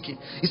Isaiah speaking.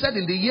 He said,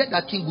 in the year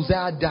that King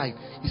Uzziah died,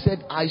 he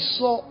said, I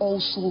saw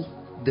also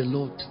the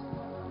Lord.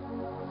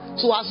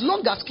 So as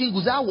long as King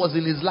Uzziah was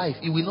in his life,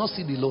 he will not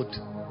see the Lord.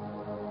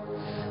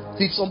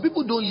 See, some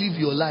people don't live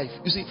your life.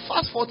 You see,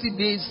 fast 40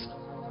 days.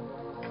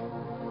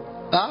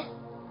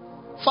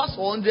 Fast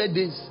for 100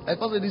 days. I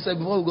first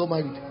said before we got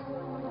married.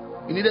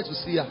 You needed to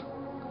see her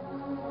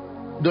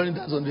during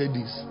that 100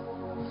 days.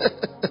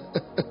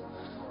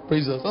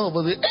 Praise God. Some of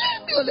us say,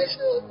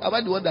 am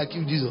I the one that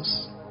killed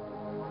Jesus?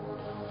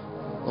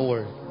 Don't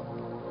worry.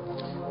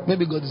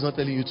 Maybe God is not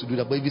telling you to do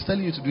that, but if He's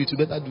telling you to do it, you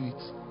better do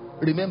it.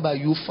 Remember,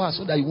 you fast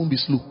so that you won't be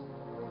slow.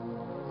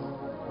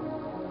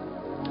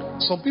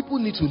 Some people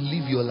need to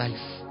live your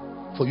life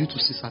for you to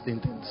see certain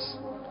things.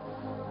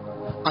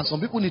 And some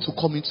people need to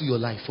come into your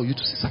life for you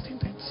to see certain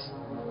things.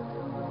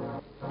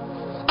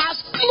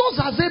 As close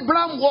as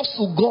Abraham was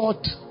to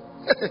God.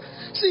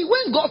 See,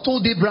 when God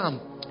told Abraham,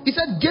 He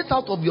said, get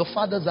out of your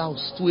father's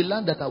house to a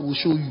land that I will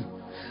show you.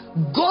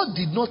 God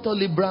did not tell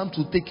Abraham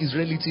to take his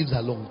relatives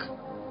along.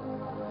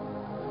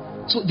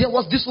 So there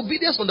was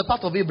disobedience on the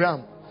part of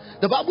Abraham.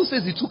 The Bible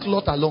says he took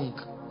Lot along.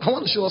 I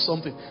want to show us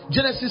something.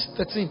 Genesis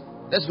 13.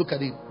 Let's look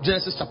at it.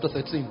 Genesis chapter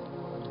 13.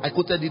 I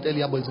quoted it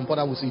earlier, but it's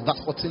important we see.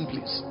 Verse 14,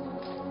 please.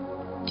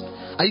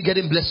 Are you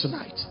getting blessed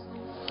tonight?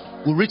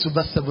 We'll read to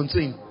verse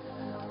 17.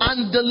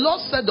 And the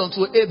Lord said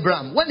unto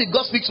Abraham, when did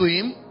God speak to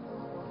him?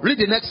 Read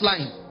the next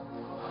line.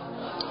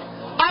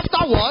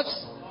 That what?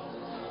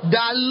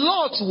 That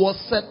Lot was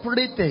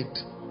separated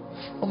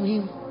from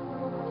him.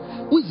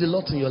 Who is the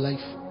Lot in your life?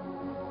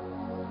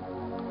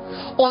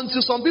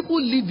 Until some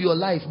people live your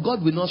life,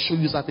 God will not show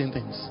you certain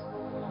things.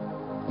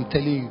 I'm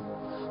telling you.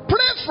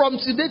 Pray from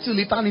today till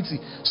eternity.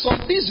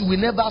 Some things you will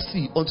never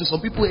see until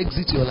some people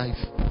exit your life.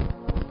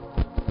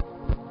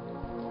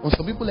 When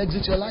some people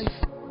exit your life.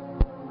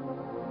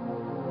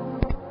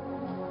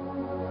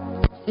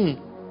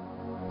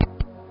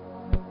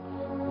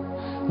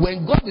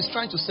 When God is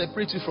trying to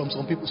separate you from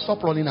some people,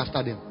 stop running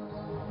after them.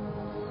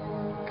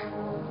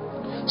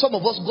 Some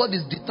of us, God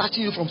is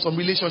detaching you from some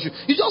relationship.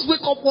 You just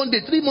wake up one day,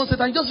 3 months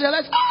later, and you just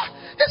realize,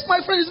 this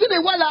my friend, it's been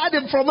a while I had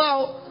him from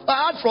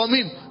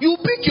him. You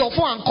pick your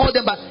phone and call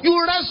them back. You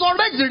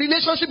resurrect the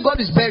relationship God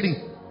is burying.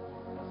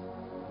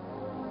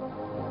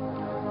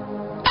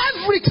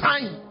 Every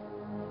time.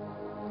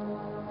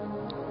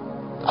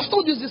 I've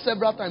told you this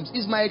several times.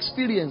 It's my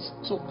experience.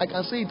 So I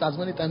can say it as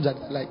many times as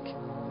I like.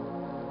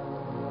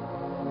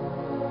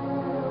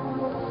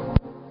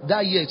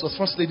 That year, it was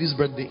First Lady's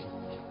birthday.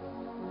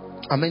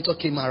 A mentor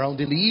came around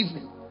in the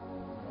evening.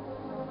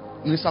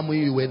 Minister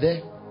Moyo, you were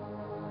there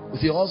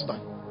with your husband.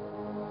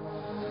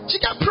 She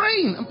kept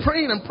praying and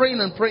praying and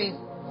praying and praying.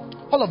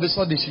 All of a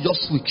sudden, she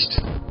just switched.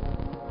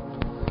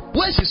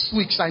 When she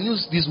switched, I knew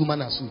this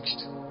woman had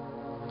switched.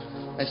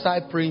 I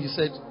started praying. She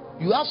said,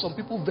 you have some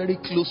people very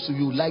close to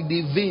you, like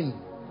the vein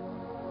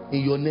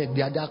in your neck.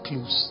 They are that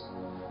close.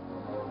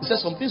 He said,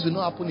 some things will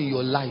not happen in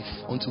your life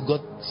until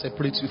God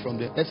separates you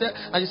from them.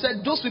 And he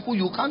said, those people,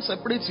 you can't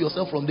separate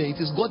yourself from them. It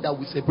is God that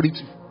will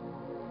separate you.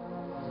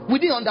 We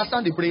didn't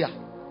understand the prayer,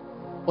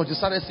 but you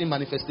started seeing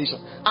manifestation.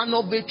 And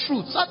of the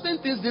truth,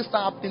 certain things didn't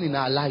start happening in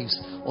our lives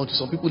until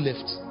some people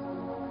left.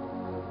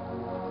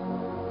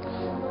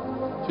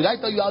 Should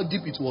I tell you how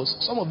deep it was?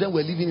 Some of them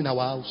were living in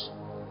our house.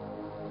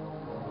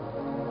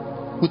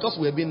 We thought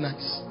we were being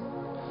nice.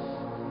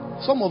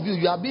 Some of you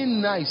are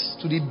being nice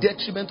to the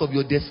detriment of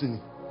your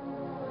destiny.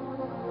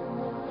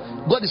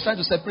 God is trying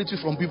to separate you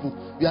from people.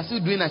 You are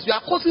still doing nice. You are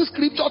quoting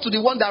scripture to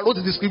the one that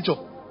wrote the scripture.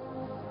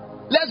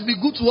 Let's be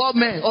good to all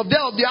men, of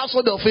them of the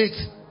household of faith.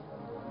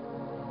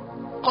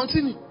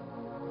 Continue.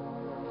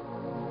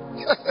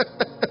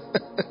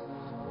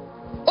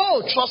 Oh,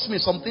 trust me,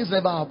 some things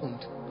never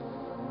happened.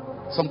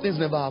 Some things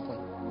never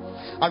happened.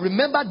 I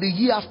remember the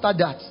year after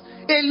that.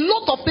 A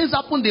lot of things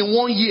happened in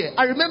 1 year.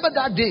 I remember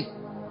that day.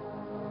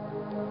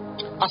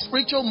 A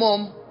spiritual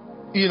mom,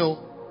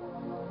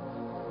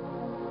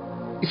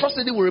 the first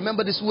lady will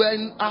remember this. We were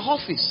in our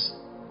office.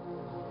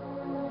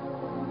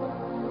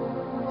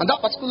 And that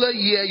particular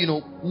year,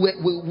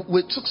 we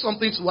took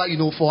something to her,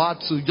 for her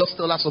to just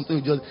tell her something.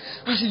 And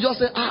she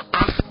just said,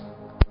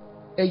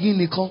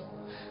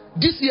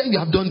 this year you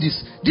have done this.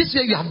 This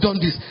year you have done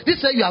this.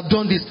 This year you have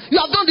done this. You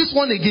have done this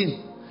one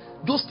again.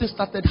 Those things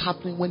started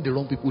happening when the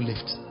wrong people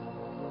left.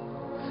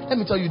 Let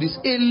me tell you this.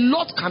 A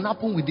lot can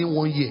happen within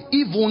 1 year.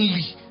 If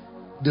only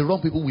the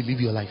wrong people will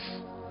leave your life.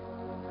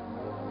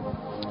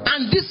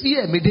 And this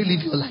year, may they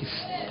live your life.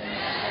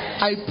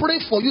 I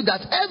pray for you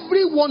that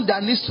everyone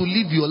that needs to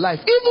live your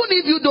life, even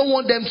if you don't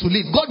want them to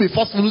live, God will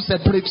forcefully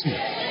separate you.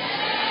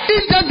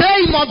 In the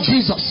name of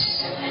Jesus.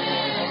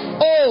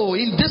 Oh,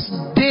 in these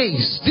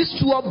days, these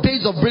 12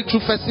 days of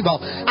Breakthrough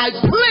Festival, I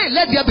pray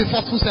let there be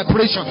forceful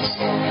separations.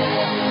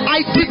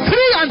 I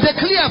decree and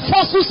declare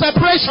forceful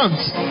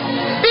separations.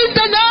 In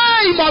the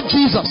name of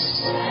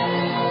Jesus.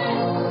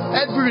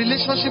 Every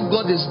relationship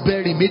God is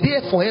burying, may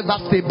they forever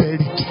stay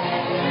buried.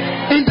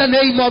 In the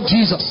name of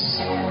Jesus.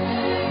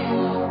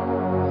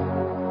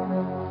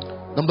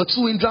 Number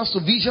 2 hindrance to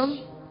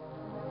vision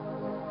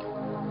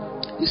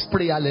is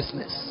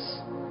prayerlessness.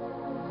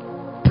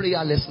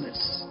 Prayerlessness.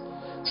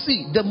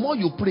 See, the more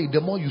you pray,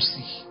 the more you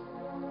see.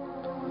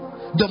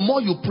 The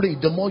more you pray,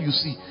 the more you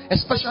see.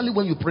 Especially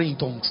when you pray in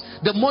tongues.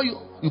 The more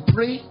you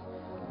pray,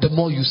 the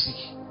more you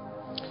see.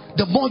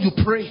 The more you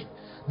pray,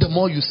 the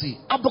more you see.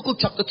 Habakkuk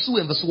chapter 2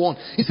 and verse 1.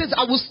 It says,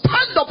 I will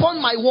stand upon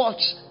my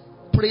watch.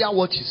 Prayer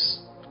watches.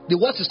 The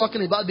watch is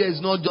talking about there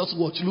is not just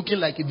watch looking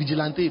like a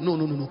vigilante. No.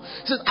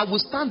 It says, I will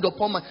stand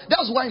upon my...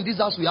 That's why in this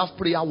house we have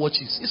prayer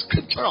watches. It's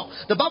scriptural.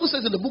 The Bible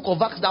says in the book of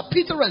Acts that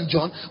Peter and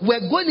John were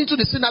going into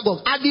the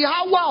synagogue at the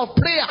hour of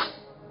prayer.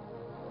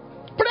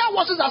 Prayer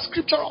watches are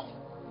scriptural.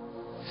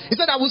 He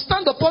said, I will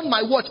stand upon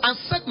my watch and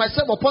set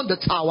myself upon the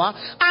tower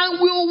and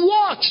will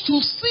watch to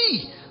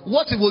see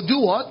what he will do,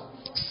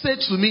 say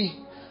to me,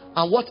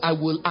 and what I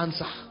will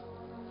answer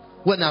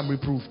when I'm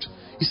reproved.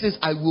 He says,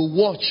 I will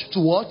watch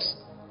to what?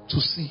 To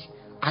see.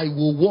 I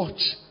will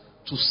watch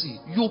to see.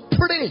 You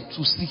pray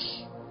to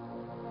see.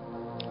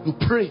 You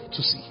pray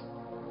to see.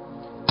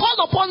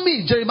 Call upon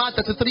me, Jeremiah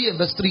 33 and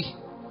verse 3,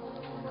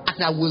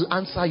 and I will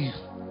answer you.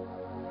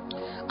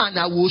 And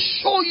I will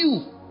show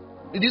you.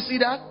 Did you see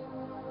that?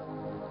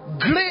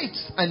 Great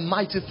and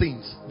mighty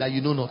things that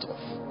you know not of.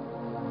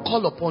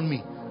 Call upon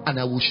me, and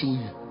I will show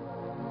you.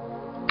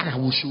 And I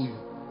will show you.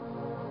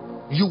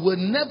 You will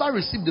never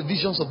receive the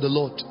visions of the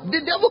Lord.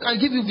 The devil can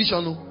give you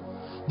vision.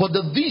 But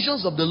the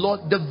visions of the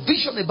Lord, the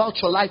vision about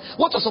your life,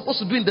 what you're supposed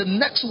to do in the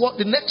next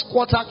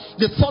quarter,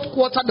 the third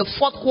quarter, the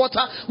fourth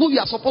quarter, who you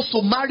are supposed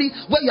to marry,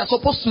 where you are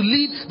supposed to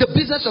live, the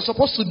business you're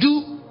supposed to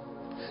do,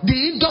 the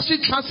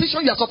industry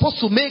transition you are supposed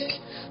to make,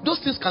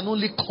 those things can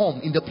only come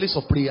in the place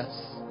of prayers.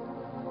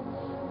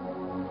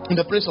 In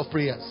the place of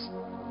prayers.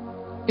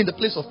 In the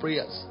place of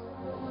prayers.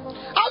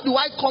 How do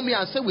I come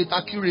here and say with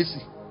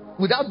accuracy,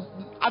 without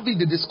having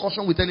the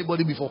discussion with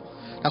anybody before,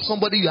 that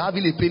somebody you're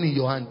having a pain in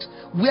your hand?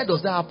 Where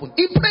does that happen?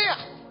 In prayer.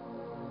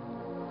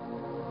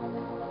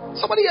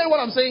 Somebody hear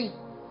what I'm saying?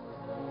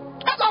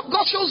 That's how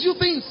God shows you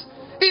things.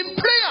 In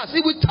prayers,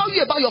 He will tell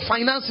you about your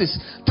finances,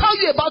 tell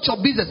you about your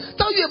business,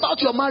 tell you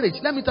about your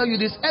marriage. Let me tell you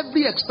this: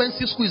 every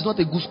expensive school is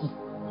not a good school.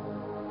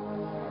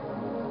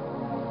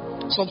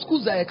 Some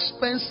schools are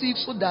expensive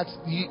so that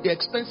the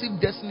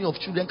expensive destiny of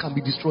children can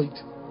be destroyed.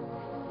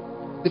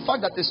 The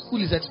fact that a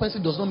school is expensive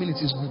does not mean it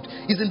is good.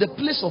 It's in the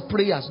place of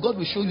prayers. God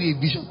will show you a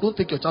vision. Don't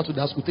take your child to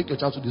that school. Take your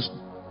child to this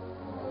school.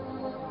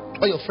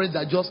 All your friends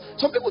are just...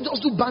 Some people just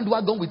do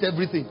bandwagon with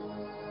everything.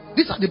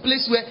 These are the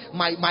place where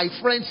my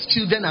friends'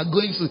 children are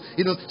going to,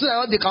 so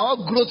that they can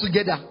all grow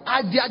together.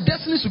 Their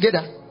destinies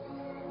together.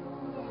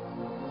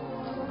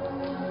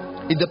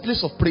 In the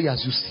place of prayers,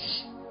 you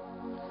see.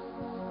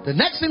 The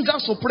next thing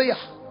comes for prayer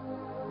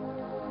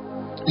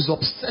is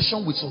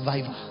obsession with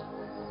survival.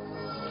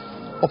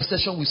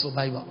 Obsession with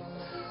survival.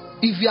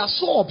 If you are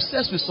so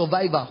obsessed with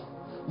survival,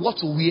 what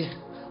to wear,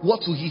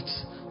 what to eat,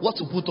 what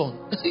to put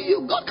on,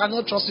 God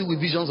cannot trust you with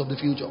visions of the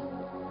future.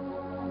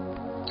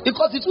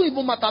 Because it won't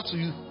even matter to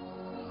you.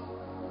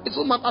 It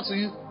won't matter to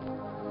you.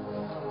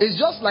 It's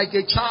just like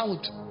a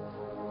child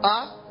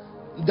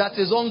that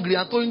is hungry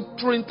and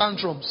throwing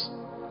tantrums.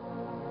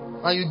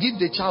 And you give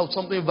the child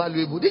something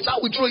valuable. The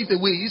child will throw it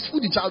away. It's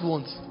food the child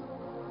wants.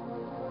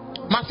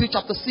 Matthew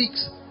chapter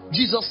 6.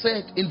 Jesus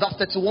said in verse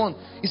 31,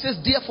 He says,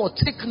 therefore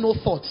take no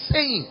thought,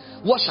 saying,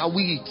 what shall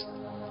we eat?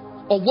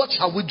 Or what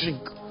shall we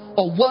drink?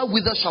 Or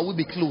whither shall we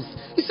be clothed?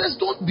 He says,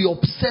 don't be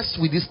obsessed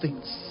with these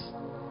things.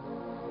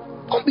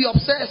 Don't be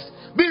obsessed.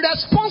 Be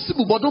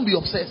responsible, but don't be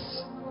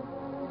obsessed.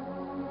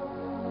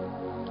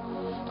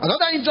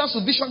 Another hindrance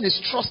to vision is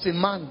trust in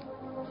man.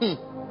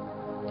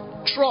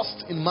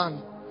 Trust in man.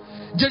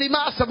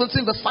 Jeremiah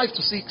 17 verse 5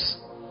 to 6.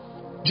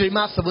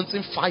 Jeremiah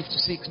 17, 5 to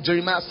 6.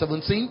 Jeremiah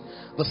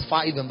 17, verse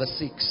 5 and verse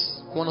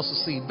 6. I want us to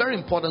see. Very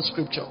important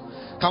scripture.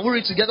 Can we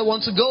read together?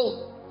 Want to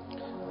go?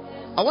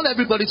 I want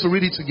everybody to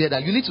read it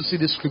together. You need to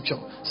see this scripture.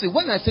 See,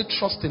 when I say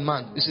trust in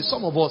man, you see,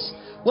 some of us,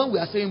 when we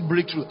are saying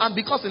breakthrough, and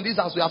because in this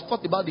house we have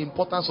thought about the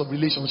importance of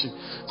relationship,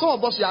 some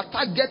of us, we are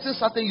targeting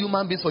certain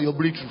human beings for your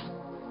breakthrough.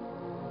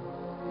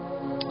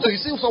 So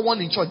you see someone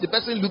in church, the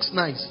person looks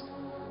nice.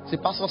 The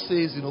pastor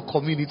says,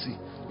 community.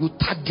 You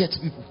target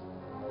people.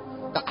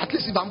 That at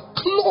least if I'm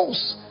close,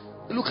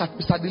 look at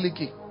Mr.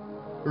 Deleke.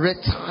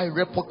 Red tie,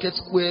 red pocket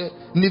square,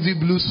 navy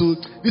blue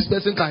suit. This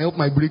person can help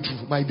my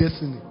breakthrough, my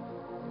destiny.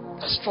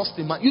 That's trust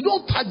in man. You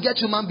don't target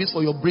human beings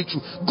for your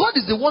breakthrough. God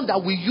is the one that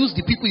will use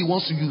the people He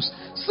wants to use.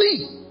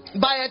 See,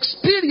 by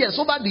experience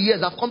over the years,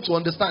 I've come to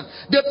understand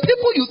the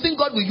people you think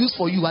God will use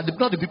for you are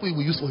not the people He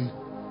will use for you.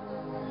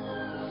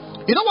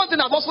 You know one thing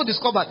I've also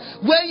discovered?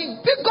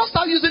 When God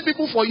starts using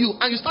people for you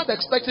and you start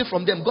expecting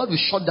from them, God will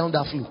shut down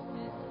that flow.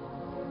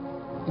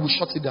 He will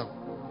shut it down.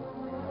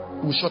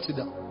 He will shut it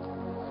down.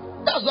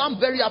 That's why I'm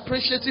very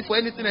appreciative for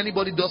anything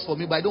anybody does for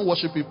me, but I don't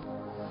worship people.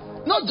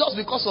 Not just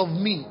because of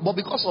me, but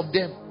because of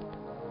them.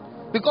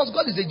 Because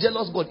God is a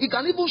jealous God. He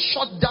can even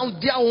shut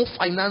down their own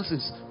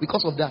finances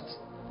because of that.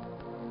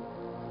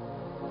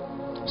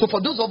 So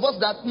for those of us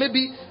that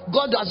maybe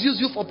God has used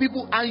you for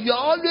people and you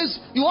always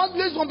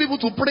want people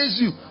to praise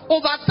you,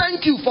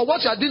 thank you for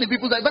what you are doing in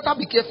people's life, better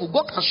be careful.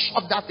 God can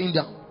shut that thing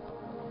down.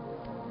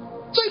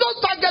 So you don't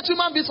target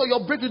human beings for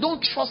your breakthrough.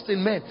 Don't trust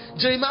in men.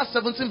 Jeremiah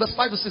 17 verse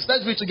 5 to 6.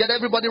 Let's read together.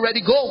 Everybody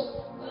ready?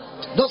 Go.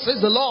 Thus says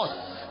the Lord.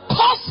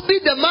 Cursed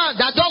be the man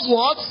that does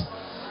what?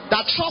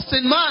 That trusts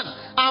in man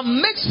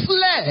and makes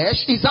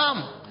flesh his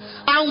arm.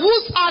 And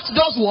whose heart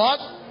does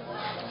what?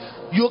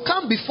 You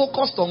can't be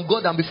focused on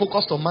God and be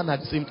focused on man at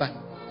the same time.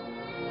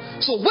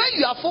 So when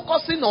you are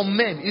focusing on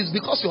men, it's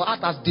because your heart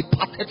has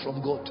departed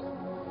from God.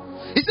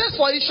 It says,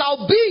 for it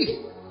shall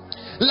be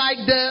like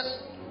the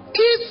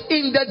heat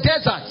in the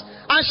desert.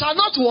 And shall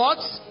not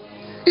what?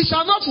 It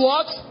shall not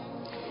what?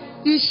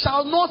 It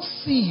shall not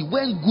see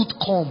when good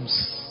comes.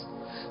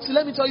 See,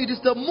 let me tell you this.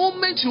 The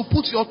moment you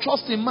put your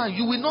trust in man,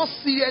 you will not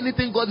see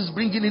anything God is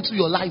bringing into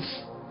your life.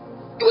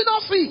 You will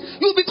not see.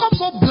 You will become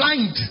so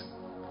blind.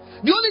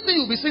 The only thing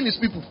you'll be seeing is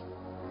people.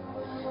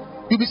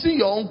 You'll be seeing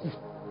your uncle.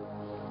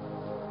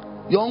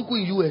 Your uncle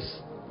in US.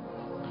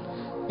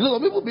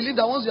 Some people believe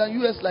that once you are in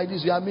US like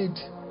this, you are made.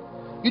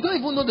 You don't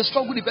even know the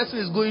struggle the person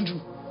is going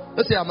through.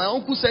 Let's say, my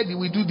uncle said he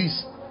will do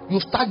this.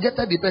 You've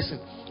targeted the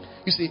person.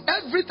 You see,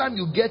 every time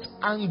you get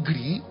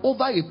angry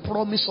over a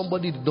promise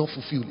somebody did not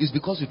fulfill, it's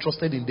because you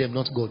trusted in them,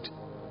 not God.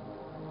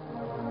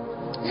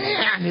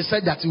 Yeah, and he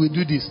said that he will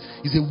do this.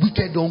 He's a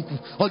wicked uncle.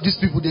 All these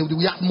people, they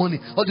will have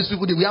money. All these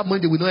people, they will have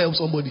money, they will not help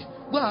somebody.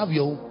 Go and have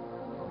your own.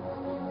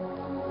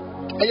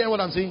 Are you hearing what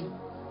I'm saying?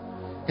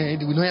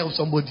 And they will not help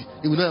somebody.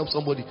 They will not help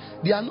somebody.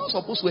 They are not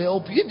supposed to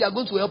help you. If they are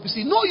going to help you,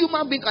 see, no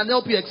human being can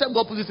help you except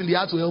God puts it in the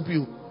heart to help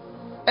you.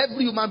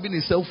 Every human being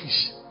is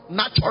selfish.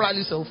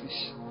 Naturally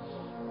selfish.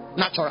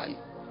 Naturally.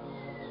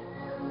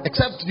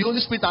 Except the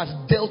Holy Spirit has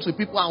dealt with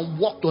people and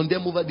worked on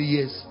them over the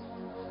years.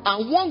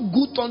 And one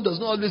good turn does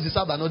not always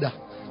deserve another.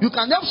 You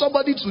can help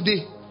somebody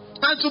today,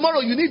 and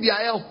tomorrow you need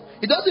their help.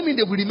 It doesn't mean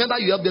they will remember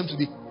you helped them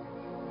today.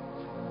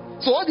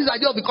 So all this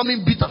idea of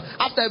becoming bitter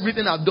after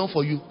everything I've done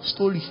for you,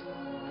 story.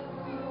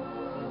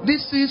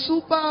 This is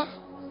super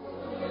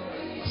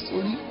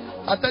story.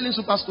 I'm telling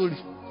super story.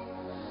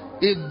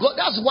 If God,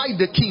 that's why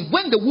the king,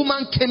 when the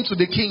woman came to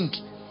the king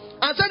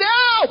and said,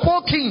 "Oh,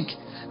 poor king,"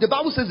 the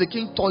Bible says the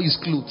king tore his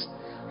clothes.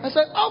 I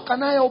said, "How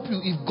can I help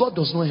you if God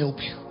does not help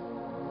you?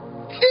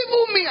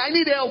 Even me, I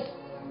need help.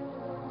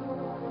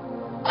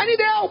 I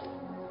need help."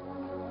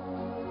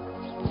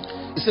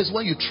 It says,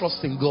 when you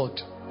trust in God,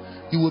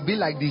 you will be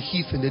like the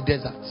heath in the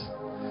desert,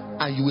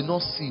 and you will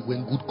not see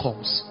when good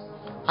comes.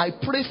 I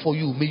pray for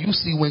you, may you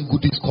see when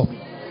good is coming.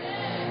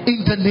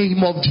 In the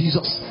name of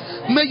Jesus.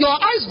 May your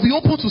eyes be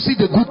open to see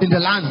the good in the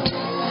land.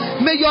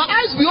 May your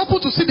eyes be open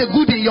to see the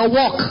good in your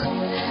work.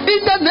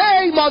 In the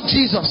name of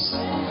Jesus.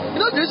 You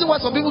know the reason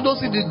why some people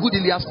don't see the good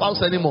in their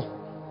spouse anymore?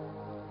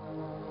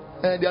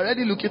 They're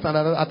already looking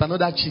at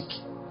another chick.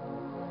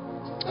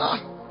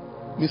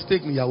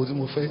 Mistake me, I was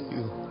offend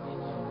you.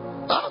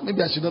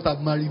 Maybe I should not have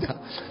married her.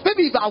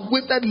 Maybe if I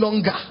waited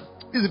longer,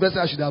 this is the person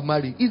I should have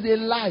married. It's a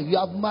lie. You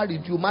have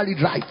married. You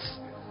married right.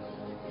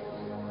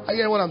 Are you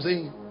hearing what I'm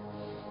saying?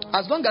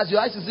 As long as your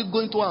eyes is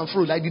going to and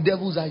fro like the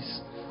devil's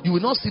eyes, you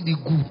will not see the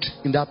good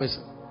in that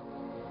person.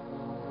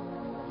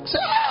 Say,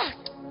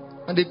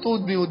 and they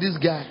told me, this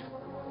guy,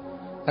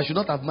 I should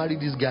not have married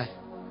this guy.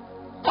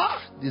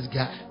 This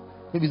guy.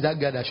 Maybe it's that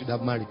guy that I should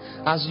have married.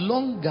 As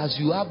long as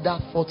you have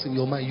that thought in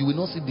your mind, you will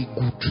not see the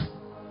good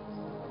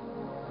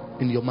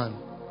in your man.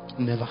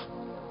 Never.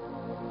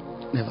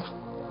 Never.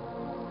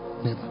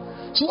 Never.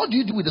 So what do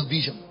you do with the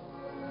vision?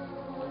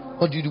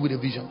 What do you do with the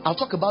vision? I'll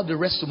talk about the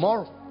rest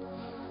tomorrow.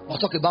 I'll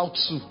talk about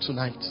 2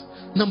 tonight.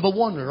 Number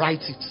 1,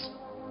 write it.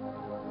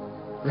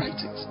 Write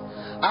it.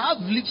 I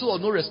have little or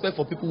no respect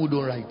for people who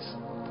don't write.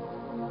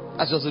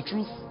 That's just the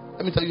truth.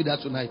 Let me tell you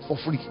that tonight for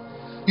free.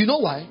 You know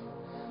why?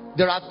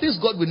 There are things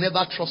God will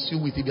never trust you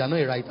with if you are not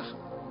a writer.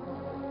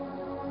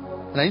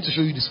 And I need to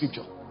show you the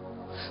scripture.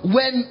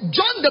 When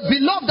John the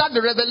Beloved had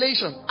the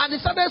revelation and he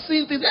started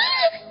seeing things,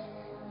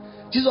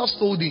 Jesus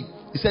told him,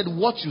 he said,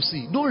 what you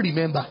see, don't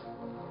remember.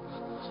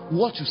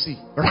 What you see,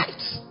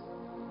 write.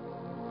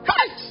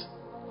 Write.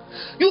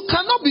 You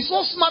cannot be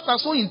so smart and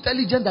so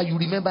intelligent that you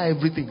remember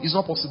everything. It's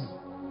not possible.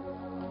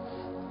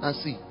 And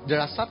see, there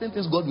are certain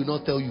things God will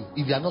not tell you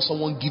if you are not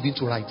someone given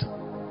to write.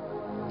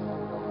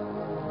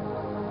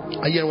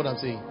 I hear what I'm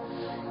saying.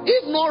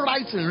 If not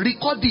writing,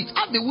 record it.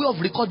 Have the way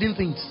of recording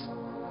things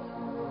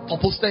for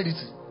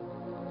posterity.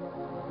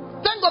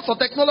 Thank God for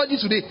technology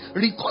today.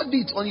 Record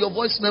it on your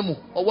voice memo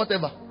or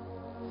whatever,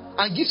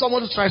 and give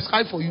someone to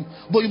transcribe for you.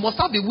 But you must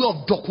have the way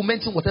of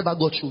documenting whatever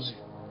God shows you.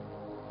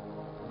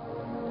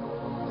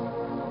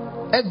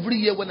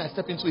 Every year when I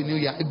step into a new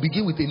year, I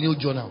begin with a new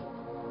journal.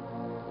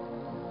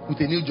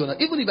 With a new journal.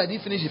 Even if I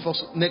didn't finish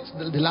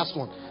the last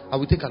one, I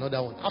will take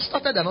another one. I've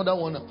started another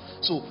one now.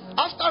 So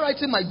after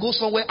writing my goal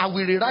somewhere, I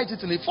will rewrite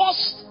it in the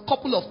first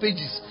couple of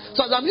pages.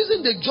 So as I'm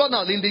using the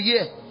journal in the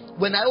year,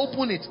 when I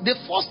open it, the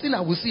first thing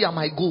I will see are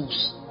my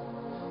goals.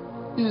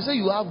 You will say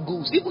you have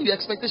goals. Even your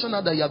expectation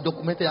now that you have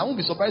documented, I won't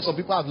be surprised some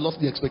people have lost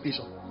the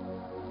expectation.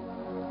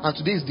 And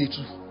today is day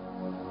 2.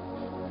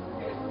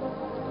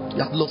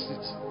 You have lost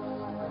it.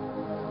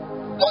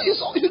 No,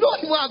 you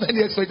don't even have any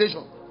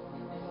expectation.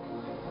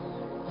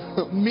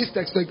 Missed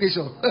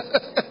expectation.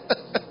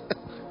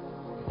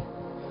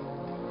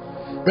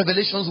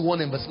 Revelations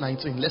 1 and verse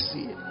 19. Let's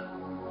see it.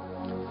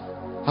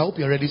 I hope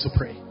you're ready to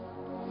pray.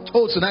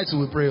 Oh, tonight we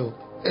will pray.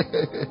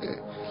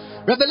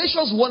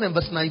 Revelations 1 and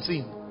verse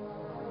 19.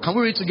 Can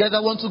we read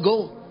together? Want to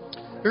go?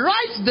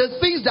 Write the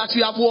things that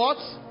you have what?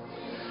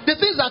 The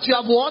things that you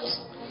have what?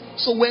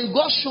 So when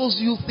God shows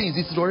you things,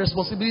 it's your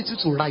responsibility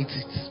to write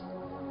it.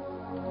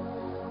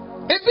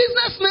 A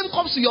business name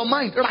comes to your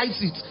mind, write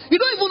it. You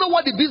don't even know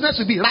what the business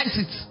will be, write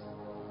it.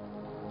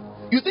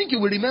 You think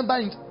you will remember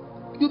it?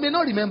 You may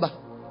not remember.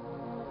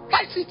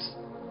 Write it.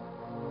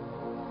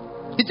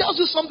 It tells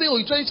you something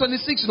in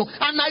 2026,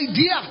 an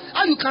idea,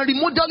 how you can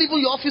remodel even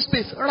your office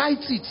space.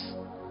 Write it.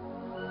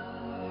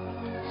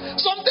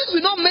 Some things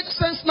will not make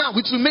sense now,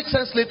 which will make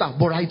sense later,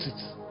 but write it.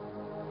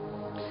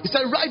 He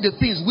said, write the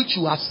things which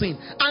you have seen,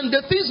 and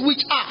the things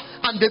which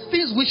are, and the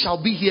things which shall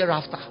be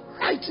hereafter.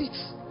 Write it.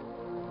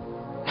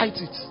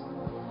 Write it.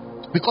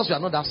 Because you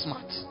are not that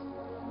smart.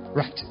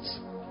 Write it.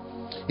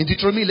 In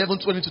Deuteronomy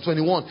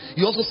 11:20-21,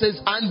 he also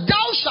says, and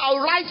thou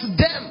shalt write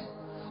them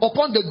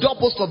upon the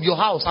doorpost of your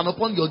house and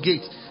upon your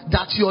gate,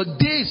 that your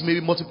days may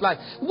be multiplied.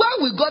 Why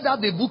will God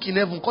have a book in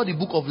heaven called the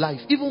book of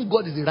life? Even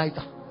God is a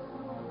writer.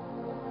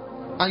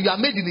 And you are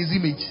made in his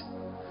image.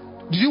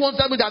 Do you want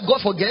to tell me that God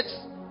forgets?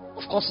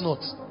 Of course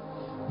not.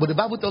 But the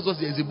Bible tells us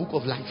there is a book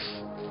of life.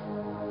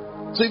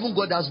 So even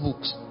God has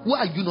books. Who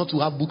are you not to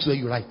have books where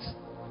you write?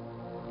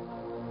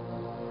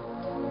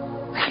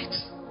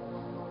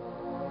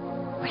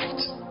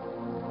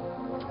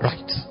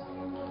 Right.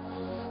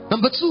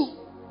 Number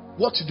 2,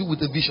 what to do with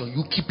the vision?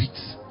 You keep it.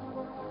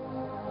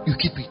 You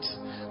keep it.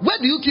 Where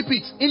do you keep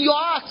it? In your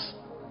heart.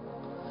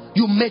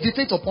 You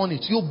meditate upon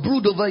it. You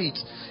brood over it.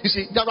 You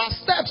see, there are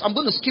steps. I'm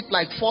going to skip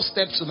like 4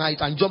 steps tonight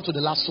and jump to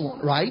the last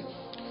one, right?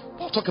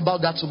 I'll talk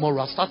about that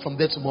tomorrow. I'll start from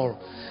there tomorrow.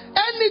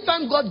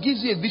 Anytime God gives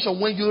you a vision,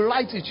 when you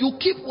write it, you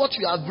keep what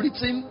you have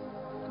written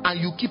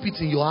and you keep it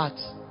in your heart.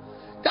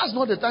 That's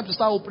not the time to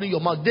start opening your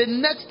mouth. The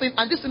next thing,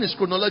 and this thing is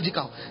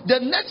chronological, the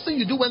next thing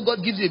you do when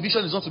God gives you a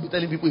vision is not to be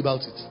telling people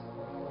about it.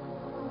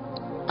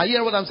 Are you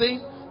hearing what I'm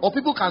saying? Or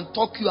people can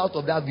talk you out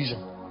of that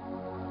vision.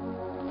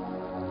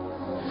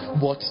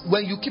 But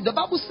when you keep, the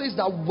Bible says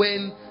that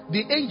when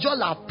the angel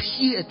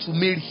appeared to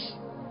Mary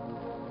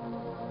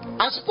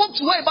and spoke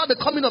to her about the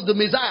coming of the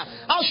Messiah,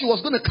 how she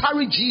was going to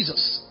carry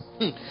Jesus.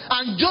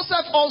 And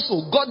Joseph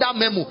also got that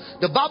memo.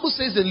 The Bible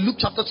says in Luke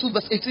chapter 2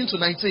 verse 18 to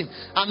 19,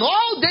 and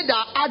all they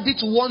that had it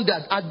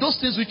wondered at those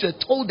things which were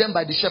told them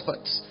by the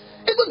shepherds.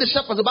 Even the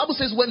shepherds, the Bible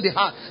says when they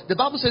had, the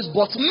Bible says,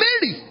 but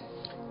Mary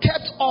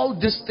kept all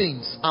these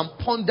things and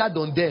pondered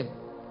on them.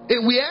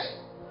 And where?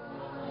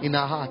 In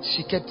her heart.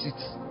 She kept it.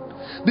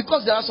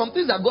 Because there are some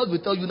things that God will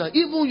tell you now,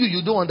 even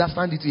you don't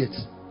understand it yet.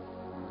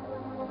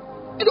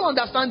 You don't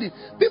understand it.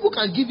 People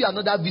can give you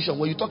another vision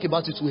when you talk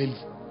about it too early.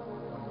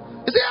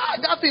 You say,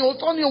 that thing,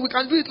 Antonio, we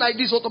can do it like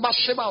this.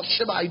 Sheba,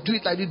 I do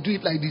it like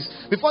this.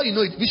 Before you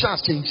know it, vision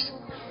has changed.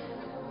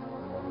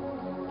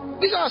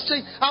 Vision has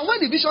changed. And when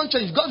the vision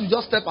changed, God will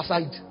just step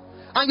aside.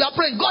 And you are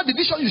praying, God, the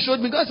vision you showed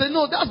me. God said,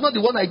 no, that's not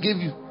the one I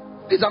gave you.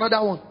 It's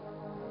another one.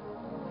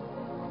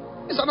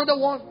 It's another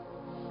one.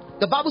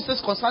 The Bible says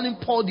concerning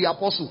Paul the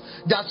apostle,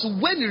 that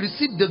when he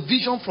received the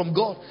vision from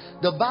God,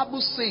 the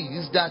Bible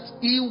says that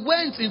he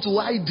went into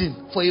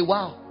hiding for a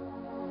while.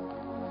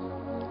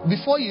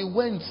 Before he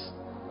went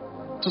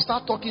to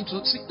start talking to,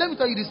 see, let me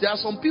tell you this, there are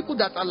some people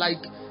that are like,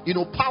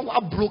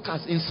 power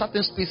brokers in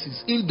certain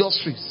spaces,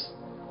 industries.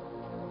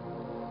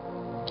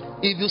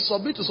 If you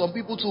submit to some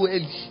people too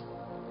early,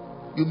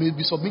 you may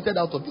be submitted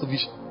out of your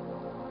vision.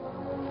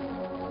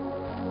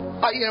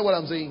 Are you hearing what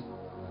I'm saying?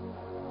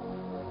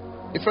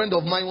 A friend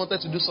of mine wanted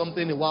to do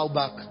something a while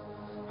back,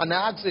 and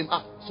I asked him,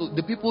 so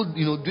the people,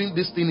 doing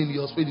this thing in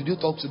your space, did you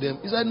talk to them?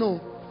 He said, no.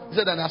 He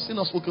said, and I've still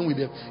not spoken with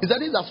them. He said,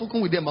 if I've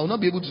spoken with them, I will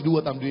not be able to do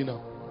what I'm doing now.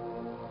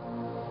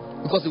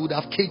 Because it would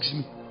have caged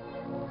me.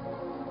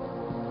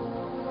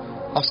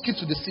 I'll skip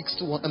to the 6th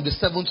one and the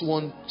 7th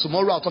one.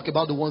 Tomorrow I'll talk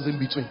about the ones in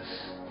between.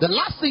 The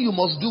last thing you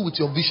must do with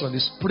your vision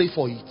is pray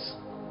for it.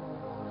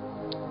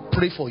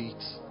 Pray for it.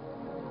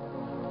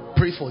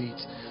 Pray for it.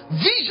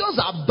 Visions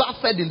are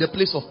birthed in the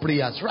place of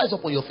prayers. Rise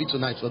up on your feet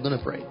tonight. We're going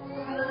to pray.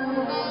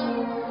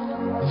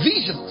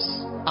 Visions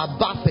are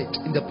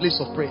birthed in the place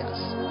of prayers.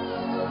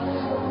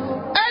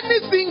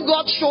 Anything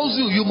God shows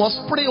you, you must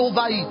pray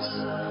over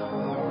it.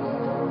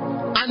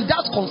 And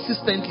that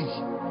consistently.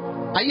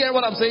 Are you hearing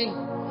what I'm saying?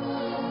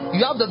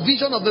 You have the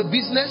vision of a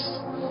business.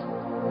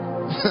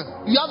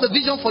 You have the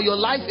vision for your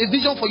life, a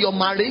vision for your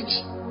marriage.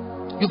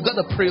 You've got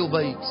to pray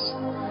over it.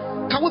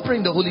 Can we pray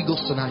in the Holy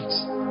Ghost tonight?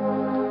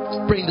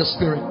 Pray in the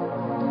Spirit.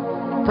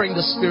 Pray in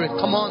the Spirit.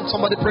 Come on,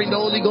 somebody pray in the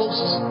Holy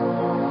Ghost.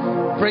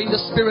 Pray in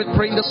the Spirit.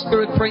 Pray in the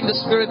Spirit. Pray in the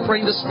Spirit.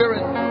 Pray in the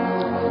Spirit.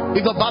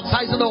 If you're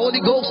baptized in the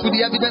Holy Ghost with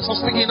the evidence of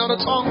speaking in other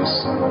tongues,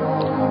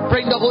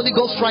 pray in the Holy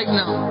Ghost right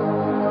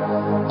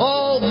now.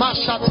 Oh,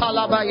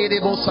 Mashatalaba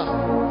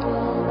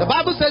Yerebosa. The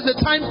Bible says the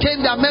time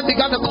came that men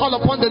began to call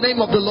upon the name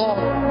of the Lord.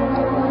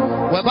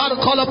 We're about to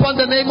call upon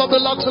the name of the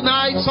Lord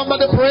tonight.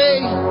 Somebody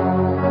pray.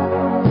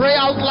 Pray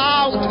out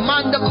loud.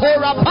 Manda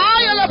Kora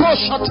Paya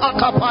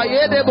Leboshataka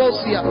Paya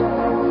Debosia.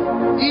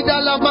 Ida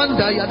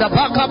Lamanda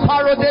Yadabaka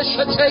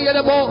Parodeshate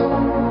Yadabo.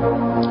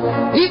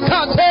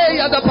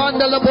 Ikate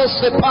Yadabanda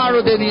Lebose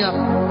Parodenia.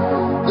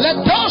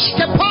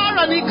 Ledoshke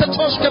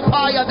Paranikatoshke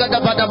Paya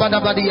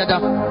Gadabadabadabadiada.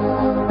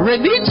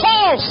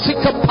 Renito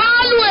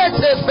Sikapalo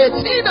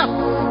Etefetina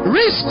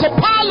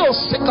Riskopalo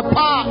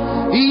Sikapa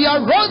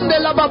Iaronde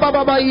la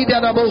Baba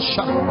Ida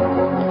Bosha.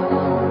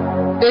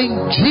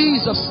 In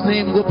Jesus'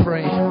 name we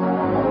pray.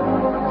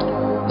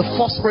 The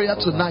first prayer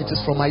tonight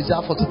is from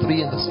Isaiah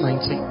 43 and verse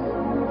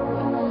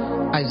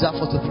 19. Isaiah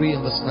 43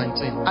 and verse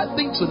 19. I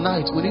think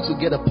tonight we need to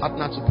get a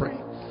partner to pray.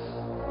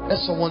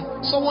 There's someone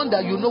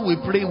that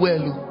will pray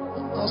well.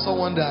 Not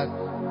someone that,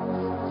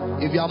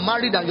 if you are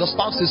married and your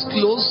spouse is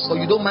close, or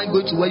you don't mind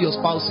going to where your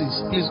spouse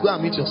is, please go and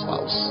meet your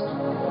spouse.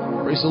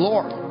 Praise the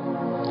Lord.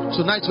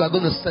 Tonight we are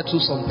going to settle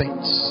some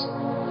things.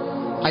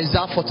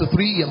 Isaiah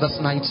 43 and verse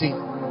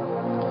 19.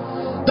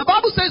 The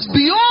Bible says,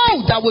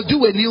 behold, I will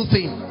do a new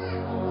thing.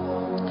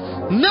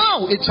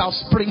 Now it shall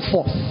spring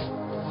forth.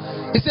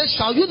 It says,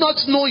 shall you not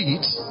know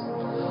it?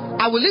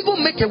 I will even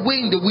make a way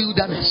in the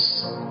wilderness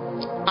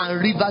and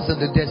rivers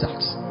in the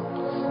desert.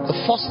 The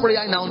first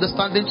prayer in our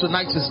understanding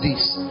tonight is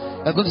this.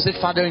 We're going to say,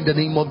 Father, in the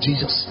name of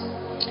Jesus,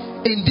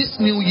 in this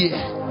new year,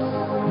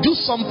 do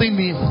something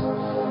new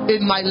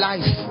in my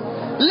life.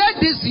 Let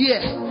this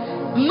year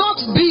not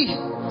be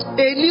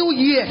a new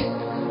year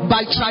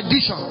by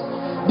tradition,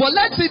 but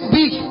let it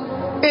be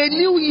a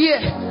new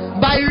year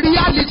by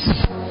reality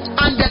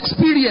and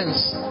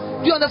experience.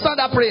 Do you understand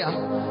that prayer?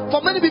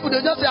 For many people,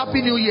 they just say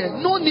Happy New Year.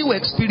 No new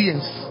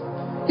experience.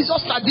 It's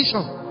just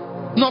tradition.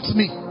 Not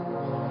me.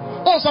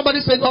 Oh,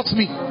 somebody say not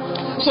me.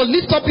 So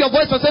lift up your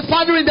voice and say,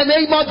 Father, in the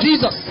name of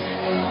Jesus,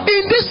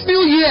 in this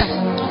new year,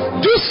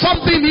 do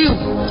something new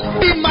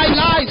in my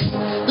life.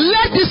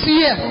 Let this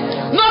year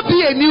not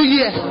be a new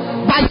year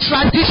by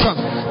tradition,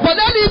 but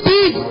let it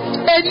be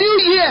a new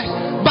year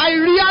by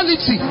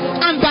reality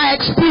and by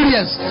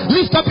experience.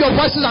 Lift up your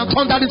voices and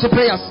turn that into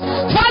prayers.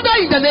 Father,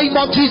 in the name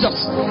of Jesus,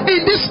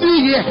 in this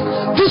new year,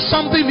 do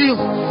something new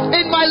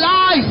in my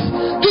life.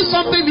 Do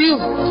something new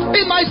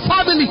in my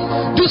family.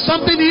 Do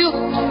something new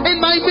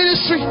in my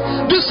ministry.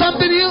 Do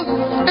something new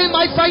in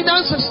my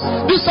finances.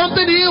 Do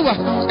something new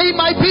in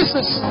my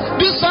business.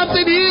 Do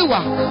something new,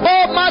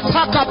 oh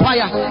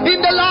Matakapaya,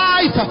 in the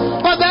life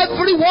of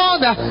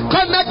everyone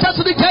connected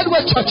to the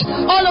Gateway Church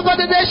all over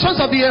the nations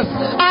of the earth.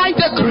 I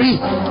decree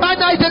and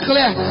I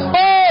declare,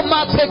 oh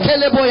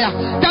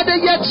Matekeleboya, that the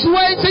year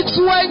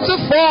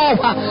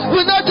 2024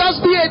 will not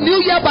just be a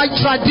new year by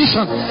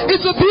tradition.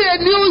 It will be a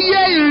new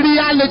year in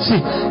reality.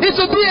 It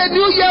will be a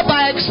new year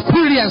by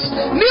experience.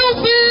 New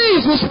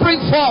things will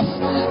spring forth.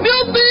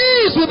 New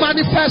things will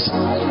manifest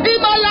in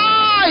my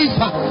life.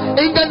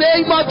 In the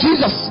name of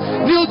Jesus.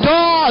 New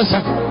doors.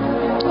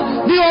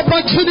 New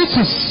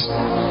opportunities.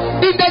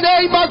 In the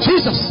name of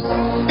Jesus.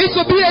 It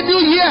will be a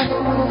new year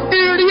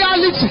in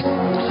reality.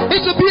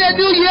 It will be a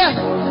new year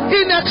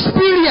in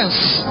experience.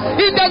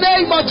 In the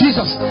name of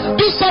Jesus.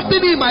 Do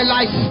something in my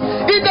life.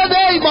 In the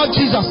name of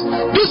Jesus.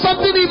 Do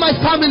something in my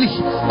family.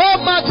 Oh,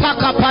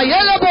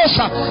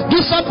 do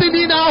something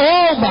in our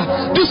home.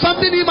 Do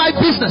something in my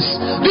business.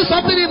 Do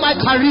something in my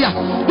career.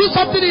 Do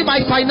something in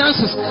my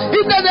finances.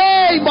 In the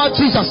name of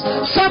Jesus.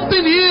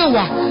 Something new.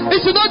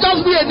 It will not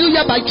just be a new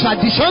year by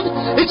tradition.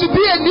 It will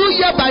be a new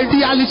year by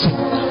reality.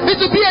 It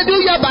will be a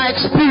new year by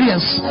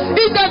experience.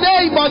 In the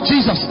name of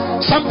Jesus.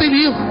 Something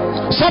new.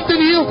 Something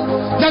new.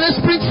 Let it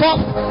spring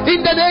forth.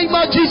 In the name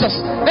of Jesus.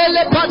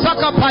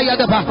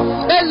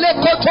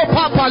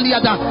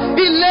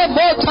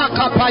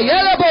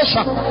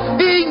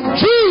 In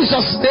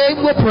Jesus'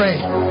 name we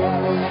pray.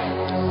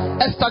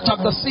 Esther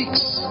chapter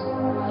 6.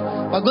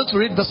 We're going to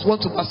read verse 1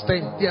 to verse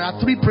 10. There are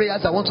 3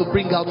 prayers I want to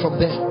bring out from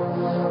there.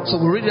 So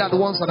we'll read it at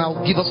once and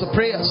I'll give us the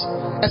prayers.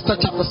 Esther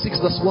chapter 6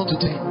 verse 1 to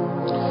 10.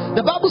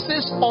 The Bible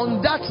says,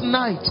 on that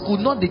night could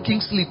not the king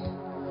sleep.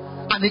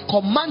 And he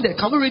commanded,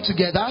 can we read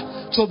together,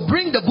 to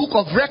bring the book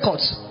of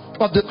records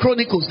of the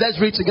Chronicles. Let's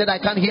read together.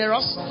 I can't hear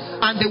us.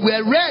 And they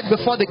were read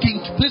before the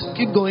king. Please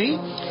keep going.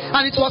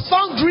 And it was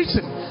found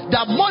written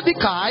that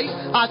Mordecai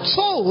had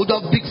told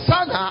of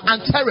Bigthana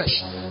and Teresh,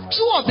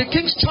 2 of the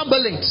king's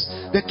chamberlains,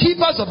 the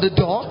keepers of the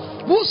door,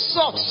 who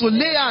sought to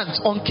lay hands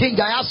on King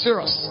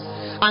Ahasuerus.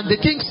 And the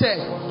king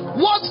said,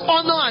 what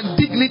honor and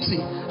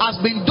dignity has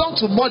been done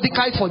to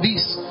Mordecai for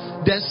this?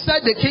 Then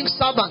said the king's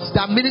servants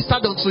that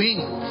ministered unto him,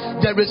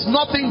 there is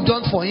nothing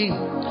done for him.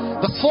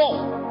 Verse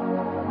 4.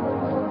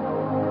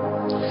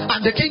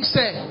 And the king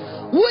said,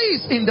 who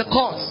is in the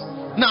court?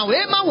 Now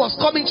Haman was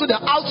coming to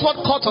the outward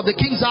court of the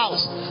king's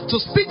house to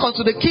speak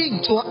unto the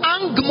king to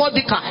hang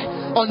Mordecai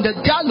on the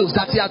gallows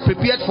that he had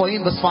prepared for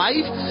him. Verse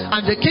 5.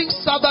 And the king's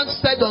servant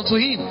said unto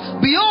him,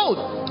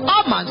 behold,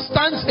 Haman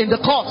stands in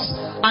the court.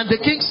 And the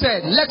king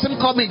said, let him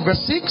come in.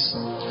 Verse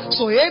 6.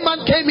 So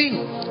Haman came in,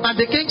 and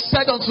the king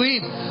said unto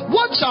him,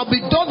 what shall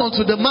be done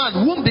unto the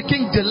man whom the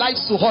king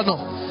delights to honor?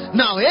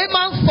 Now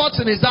Haman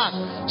thought in his heart,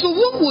 to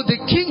whom would the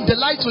king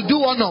delight to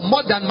do honor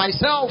more than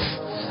myself?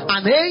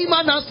 And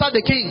Haman answered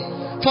the king,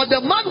 for the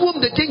man whom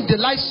the king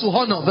delights to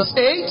honor. Verse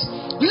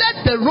 8.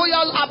 Let the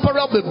royal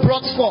apparel be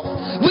brought forth,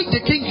 which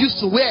the king used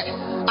to wear,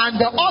 and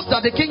the horse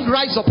that the king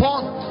rides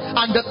upon,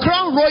 and the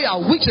crown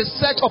royal which is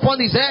set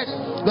upon his head.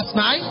 Verse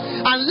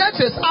 9. And let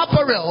his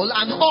apparel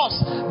and horse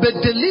be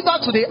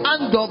delivered to the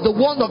hand of the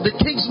one of the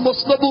king's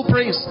most noble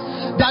prince,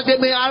 that they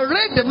may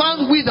array the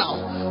man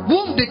withal,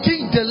 whom the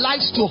king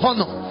delights to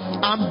honor,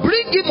 and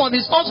bring him on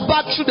his horse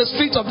back through the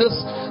street of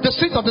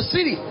the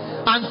city,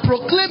 and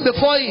proclaim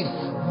before him,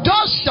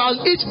 thus shall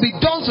it be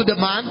done to the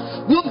man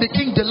whom the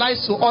king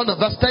delights to honor.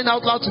 Verse 10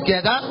 out loud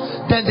together.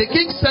 Then the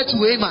king said to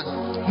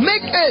Haman,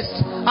 make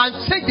haste and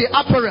take the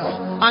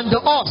apparel and the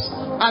horse,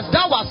 as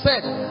thou hast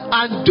said,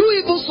 and do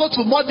even so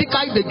to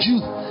Mordecai the Jew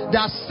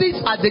that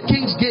sits at the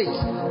king's gate.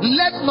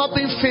 Let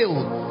nothing fail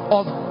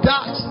of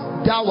that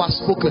thou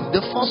hast spoken. The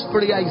first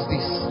prayer is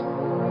this.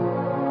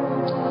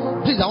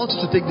 Please, I want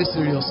you to take this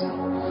seriously.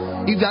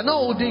 If you are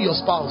not holding your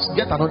spouse,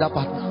 get another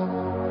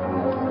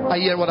partner. I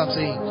hear what I'm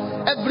saying.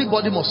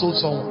 Everybody must hold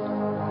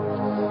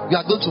someone. You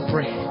are going to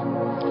pray.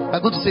 You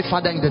are going to say,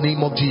 Father, in the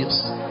name of Jesus,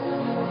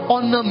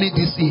 honor me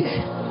this year.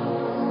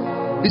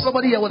 Did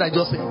somebody hear what I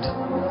just said?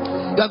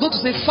 You are going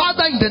to say,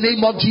 Father, in the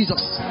name of Jesus,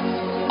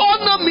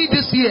 honor me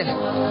this year.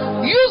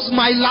 Use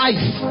my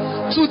life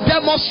to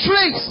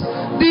demonstrate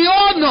the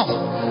honor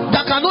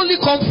that can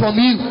only come from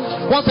you.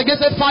 Once again,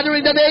 say, Father,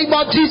 in the name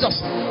of Jesus,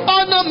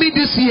 honor me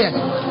this year.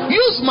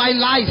 Use my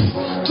life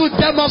to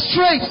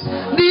demonstrate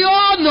the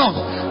honor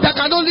that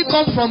can only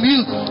come from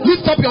you.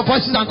 Lift up your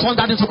voices and turn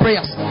that into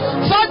prayers.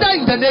 Father,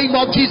 in the name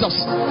of Jesus,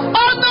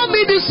 honor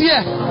me this year.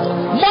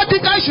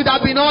 Mordecai should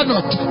have been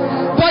honored,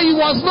 but he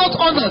was not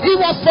honored. He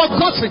was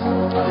forgotten.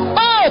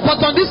 Oh, but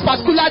on this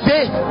particular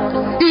day,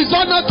 his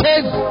honor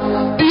came.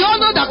 The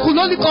honor that could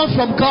only come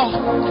from God.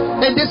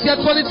 In this year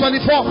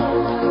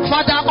 2024,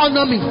 Father,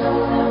 honor me.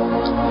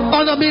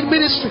 Honor me in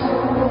ministry.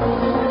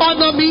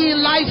 Honor me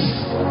in life.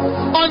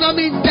 Honor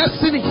me in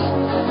destiny.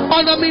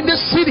 Honor me in this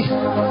city.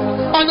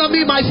 Honor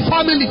me in my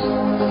family.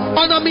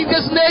 Honor me in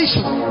this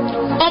nation.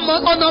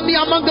 Honor me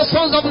among the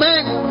sons of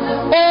men.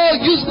 Oh,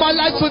 use my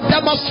life to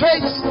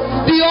demonstrate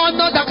the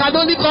honor that can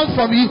only come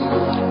from you.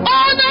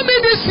 Honor me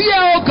this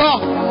year, oh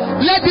God.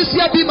 Let this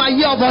year be my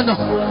year of honor.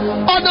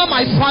 Honor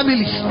my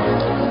family.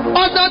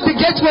 Honor the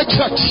Gateway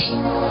Church.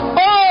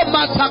 Oh,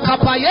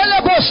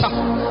 Matakapayele Bosha.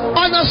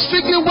 Honor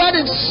strictly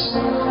weddings.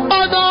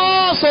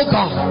 Honor us, oh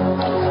God.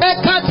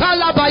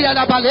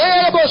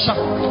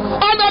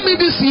 Honor me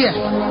this year.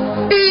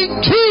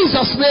 In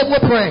Jesus' name we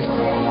pray.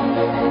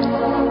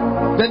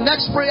 The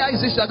next prayer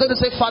is this. You are going to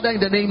say, Father, in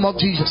the name of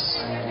Jesus.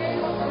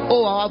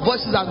 Oh, our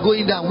voices are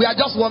going down. We are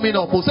just warming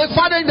up. We'll say,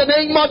 Father, in the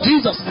name of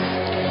Jesus,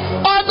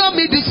 honor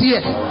me this year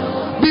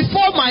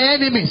before my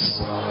enemies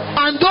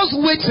and those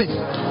waiting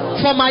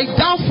for my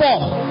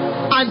downfall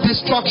and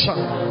destruction.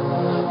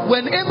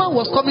 When Haman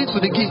was coming to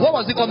the king, what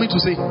was he coming to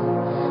say?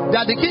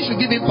 That the king should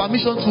give him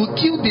permission to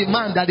kill the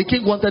man that the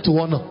king wanted to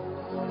honor.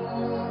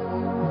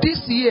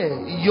 This year,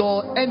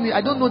 your enemy,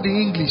 I don't know the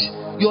English,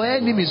 your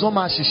enemy is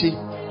Omar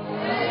Shishi.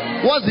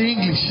 What's the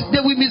English? They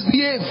will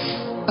misbehave.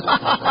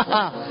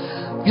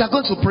 You are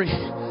going to pray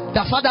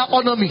that Father,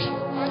 honor me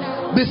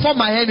before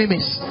my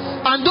enemies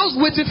and those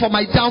waiting for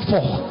my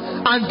downfall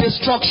and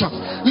destruction.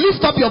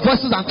 Lift up your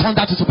voices and turn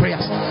that into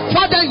prayers.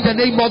 Father, in the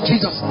name of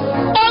Jesus,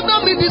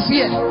 honor me this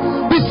year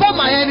before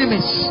my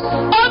enemies.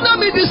 Honor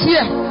me this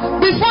year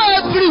before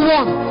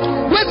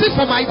everyone waiting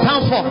for my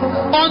downfall.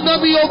 Honor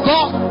me, oh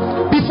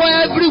God, before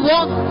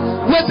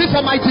everyone waiting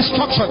for my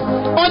destruction.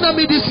 Honor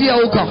me this year,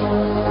 oh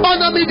God.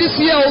 Honor me this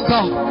year, oh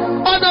God.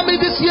 Honor me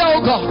this year,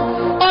 oh God.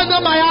 Honor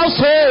my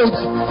household.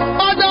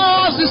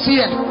 Honor us this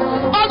year.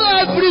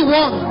 Honor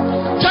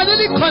everyone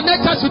genuinely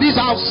connected to this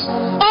house.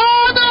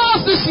 Honor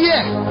us this year.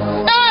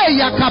 Hey,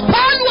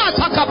 Yakapalu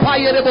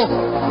Atakapayerebo.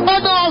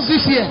 Honor us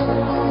this year.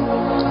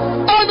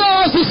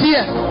 Honor us this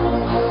year.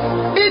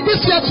 In this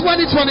year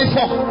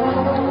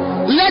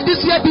 2024, let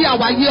this year be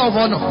our year of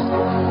honor.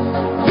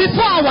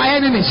 Before our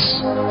enemies,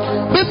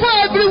 before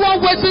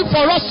everyone waiting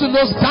for us to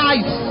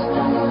nosedive,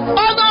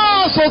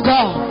 honor us, oh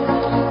God.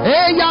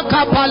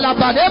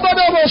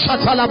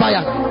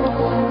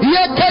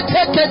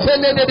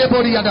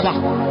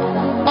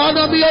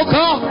 Honor me, oh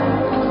God.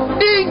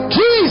 In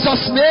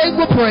Jesus' name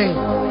we pray.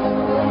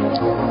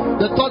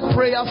 The third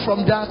prayer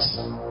from that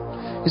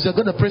is you're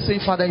going to pray saying,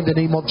 Father, in the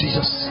name of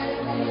Jesus,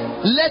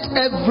 let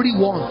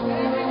everyone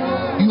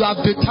you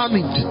have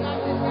determined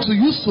to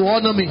use to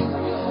honor me,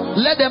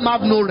 let them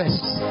have no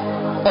rest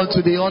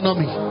until they honor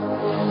me.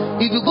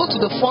 If you go to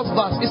the fourth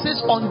verse, it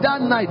says, on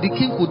that night the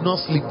king could not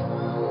sleep.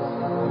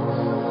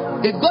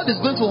 If God is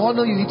going to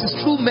honor you, it is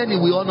true men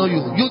will honor you.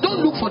 You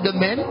don't look for the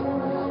men,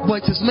 but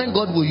it is men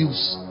God will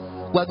use.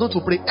 We are going to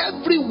pray.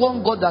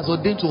 Everyone God has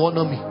ordained to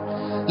honor me,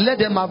 let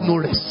them have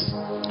no rest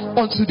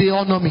until they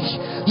honor me.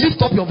 Lift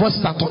up your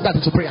voices and turn that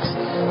into prayers.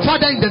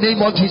 Father, in the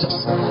name of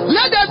Jesus,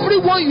 let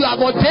everyone you have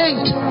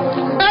ordained,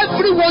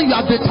 everyone you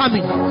have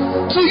determined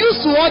to use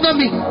to honor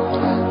me,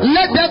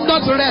 let them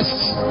not rest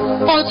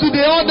until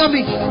they honor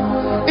me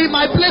in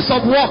my place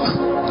of work,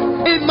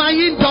 in my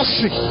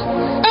industry.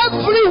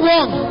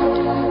 Everyone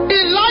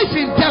in life,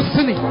 in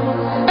destiny,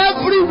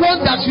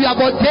 everyone that you have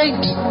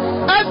ordained,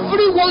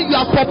 everyone you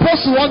have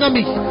proposed to honor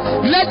me,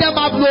 let them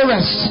have no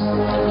rest.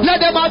 Let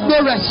them have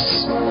no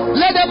rest.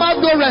 Let them have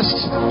no rest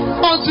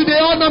until they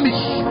honor me.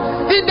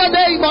 In the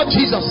name of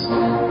Jesus.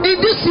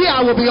 In this year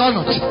I will be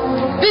honored.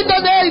 In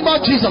the name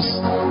of Jesus.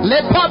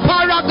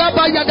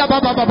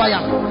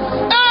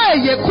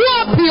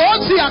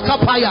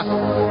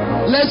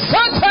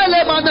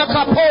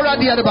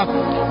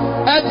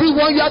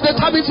 Everyone you have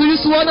determined to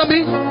use to honor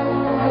me,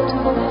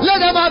 let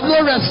them have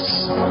no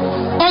rest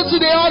until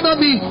they honor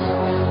me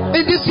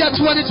in this year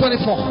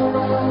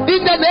 2024.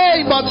 In the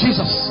name of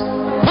Jesus.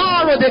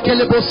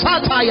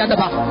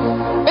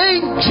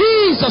 In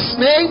Jesus'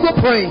 name we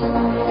pray.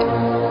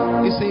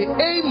 You say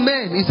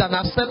amen is an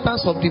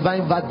acceptance of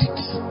divine verdict.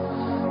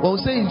 When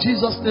we say in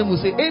Jesus' name, we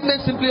say amen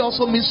simply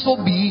also means so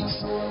be it.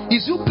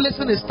 Is you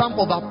placing a stamp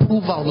of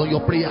approval on your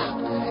prayer.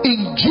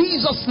 In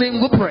Jesus' name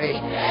we pray.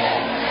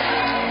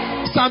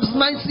 Psalms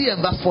 90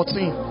 and verse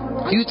 14.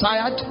 Are you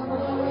tired?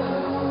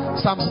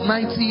 Psalms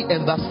 90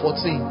 and verse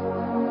 14.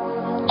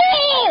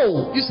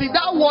 Oh! You see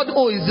that word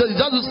oh is just, it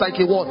just looks like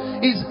a word.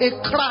 It's a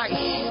cry.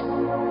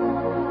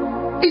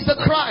 It's a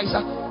cry.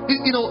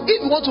 You know,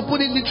 if you want to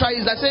put it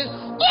literally, it's like saying,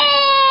 oh!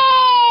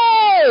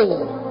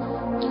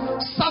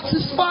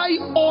 Satisfy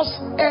us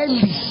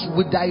early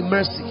with thy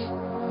mercy,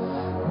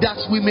 that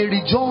we may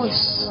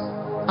rejoice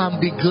and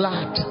be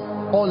glad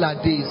all our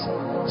days.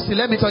 See,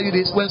 let me tell you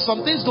this. When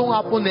some things don't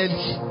happen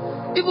early,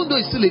 even though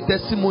it's still a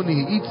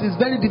testimony, it is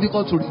very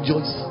difficult to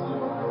rejoice.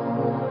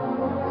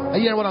 Are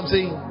you hearing what I'm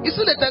saying? It's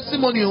still a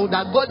testimony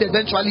that God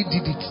eventually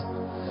did it.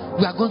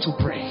 We are going to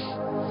pray.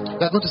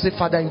 We are going to say,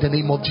 Father, in the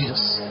name of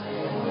Jesus,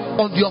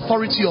 on the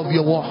authority of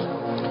your word,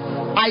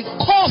 I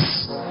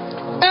curse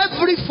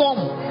every form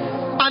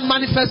and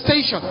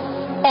manifestation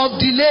of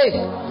delay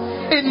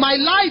in my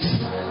life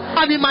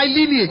and in my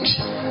lineage.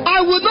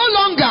 I will no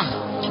longer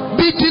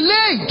be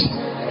delayed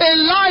in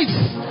life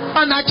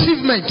and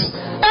achievement.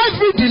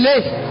 Every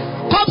delay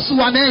comes to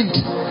an end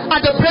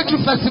at the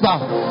Breakthrough Festival.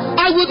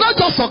 I will not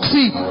just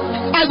succeed,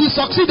 I will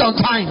succeed on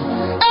time.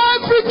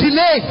 Every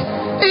delay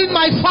in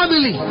my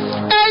family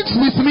ends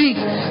with me.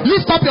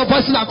 Lift up your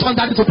voices and turn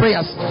that into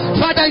prayers.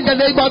 Father, in the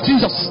name of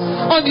Jesus,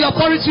 on the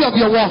authority of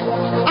your word,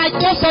 I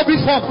curse every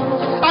form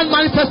and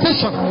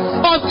manifestation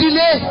of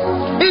delay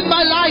in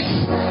my life,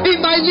 in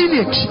my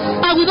lineage.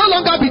 I will no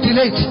longer be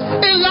delayed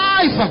in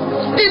life,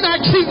 in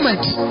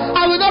achievement.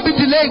 I will not be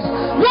delayed.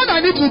 What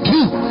I need to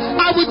do,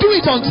 I will do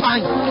it on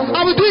time.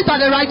 I will do it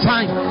at the right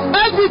time.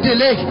 Every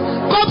delay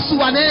comes to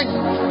an end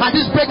at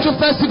this Breakthrough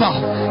Festival.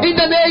 In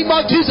the name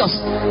of Jesus,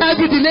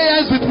 every delay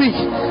ends with me.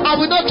 I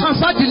will not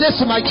transfer delays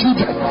to my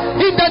children.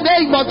 In the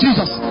name of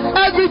Jesus,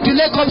 every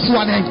delay comes to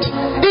an end.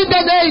 In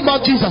the name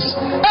of Jesus.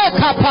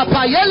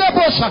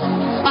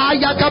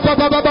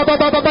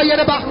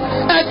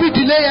 Every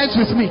delay ends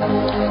with me.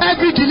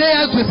 Every delay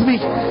ends with me.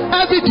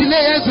 Every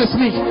delay ends with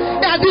me.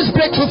 At this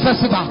Breakthrough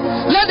Festival,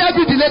 let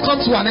every delay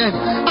come to an end.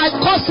 I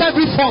curse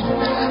every form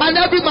and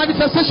every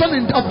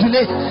manifestation of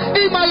delay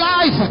in my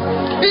life,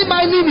 in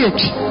my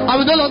lineage. I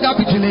will no longer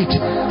be delayed.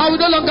 I will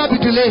no longer be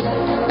delayed.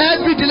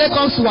 Every delay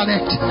comes to an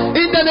end.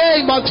 In the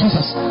name of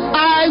Jesus,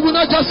 I will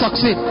not just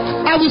succeed.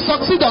 I will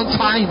succeed on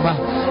time.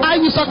 I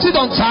will succeed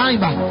on time.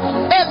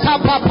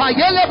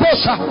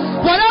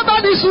 Whatever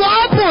needs to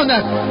happen,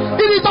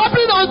 it is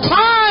happening on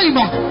time.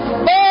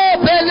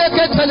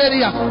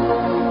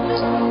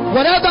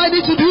 Whatever I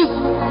need to do,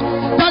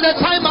 by the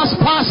time has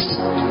passed.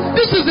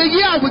 This is the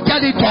year I will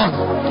get it done.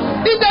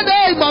 In the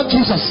name of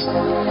Jesus,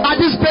 at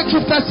this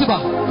Breakthrough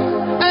Festival,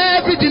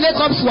 every delay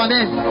comes to an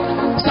end.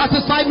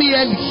 Satisfy me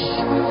early.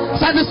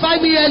 Satisfy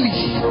me early.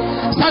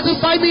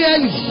 Satisfy me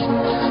early.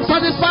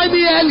 Satisfy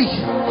me early.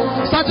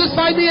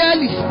 Satisfy me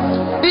early.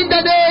 In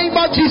the name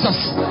of Jesus.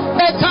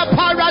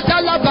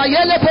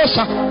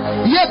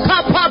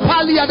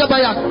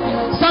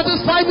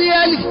 Satisfy me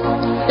early.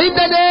 In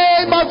the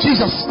name of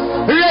Jesus.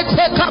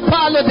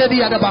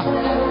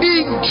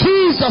 In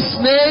Jesus'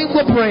 name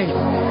we pray.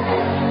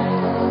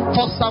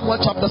 First Samuel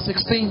chapter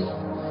 16,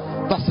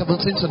 verse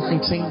 17 to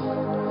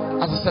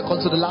 19. As a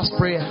second to the last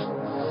prayer.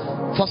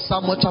 First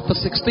Samuel chapter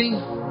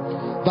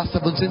 16, verse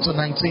 17 to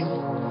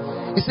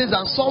 19. It says,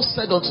 and Saul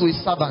said unto his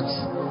servants,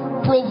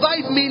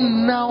 provide me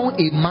now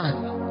a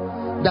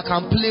man that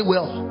can play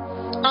well,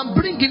 and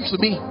bring him to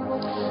me.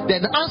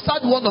 Then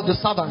answered one of the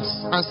servants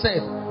and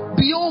said,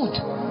 behold,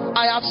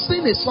 I have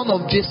seen a son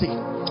of Jesse,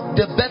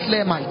 the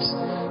Bethlehemite,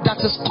 that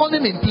is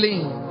cunning in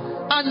playing,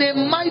 and a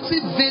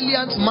mighty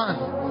valiant man,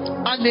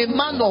 and a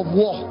man of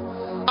war,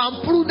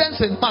 and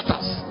prudence in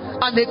matters,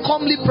 and a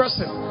comely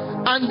person,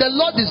 and the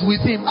Lord is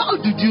with him. How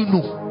did you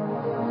know?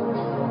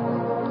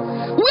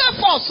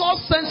 Wherefore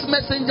Saul sent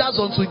messengers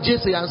unto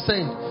Jesse and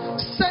said,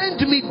 send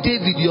me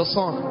David your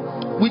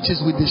son, which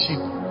is with the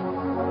sheep.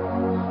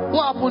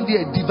 What happened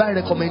there?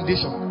 Divine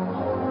recommendation.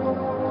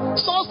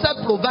 Saul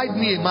said, provide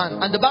me a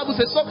man. And the Bible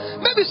says, so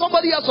maybe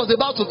somebody else was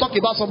about to talk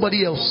about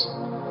somebody else.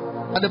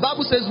 And the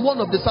Bible says, one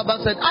of the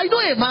servants said, I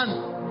know a man.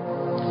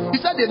 He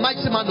said, a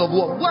mighty man of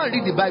war. Go and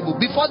read the Bible.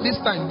 Before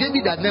this time,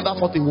 David had never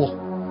fought a war.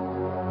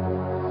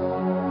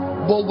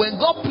 But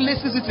when God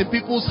places it in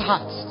people's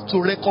hearts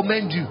to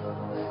recommend you,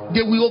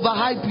 they will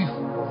overhype you.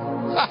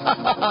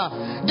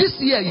 This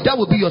year, that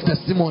will be your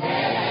testimony.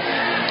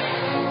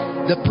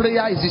 The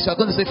prayer is this. You are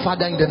going to say,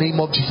 Father, in the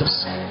name of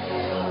Jesus.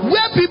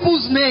 Where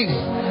people's name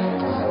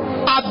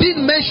are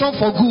being mentioned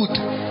for good,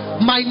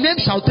 my name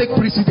shall take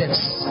precedence.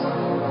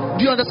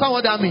 Do you understand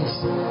what that means?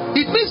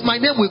 It means my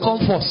name will come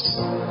first.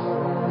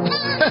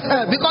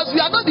 Because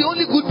we are not the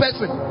only good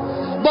person.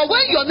 But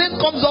when your name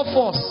comes up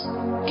first,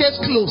 case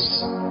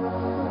closed.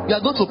 You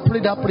are going to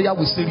pray that prayer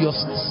with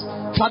seriousness.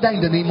 Father,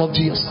 in the name of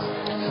Jesus.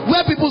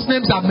 Where people's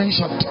names are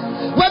mentioned,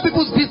 where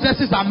people's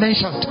businesses are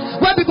mentioned,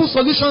 where people's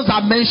solutions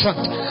are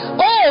mentioned,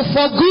 oh,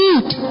 for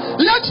good,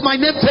 let my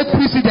name take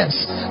precedence.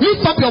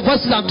 Lift up your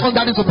voices and turn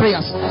that into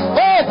prayers.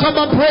 Oh, come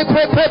on, pray,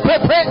 pray, pray, pray,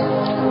 pray.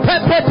 Pray,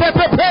 pray, pray,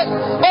 pray, pray.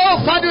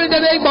 Oh, Father, in the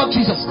name of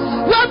Jesus,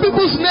 where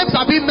people's names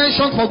are being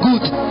mentioned for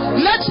good,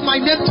 let my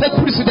name take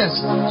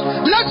precedence.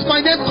 Let my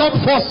name come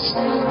first.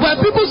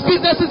 Where people's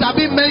businesses are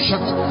being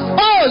mentioned,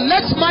 oh,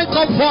 let mine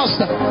come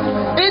first.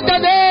 In the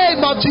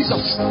name of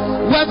Jesus.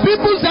 When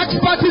people's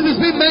expertise is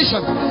being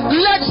mentioned,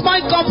 let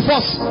mine come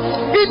first.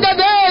 In the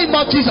name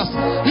of Jesus.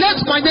 Let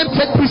my name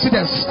take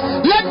precedence.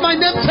 Let my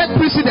name take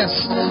precedence.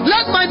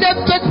 Let my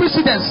name take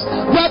precedence.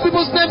 Where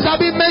people's names are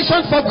being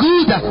mentioned for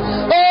good,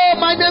 oh,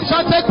 my my name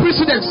shall take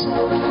precedence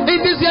in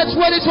this year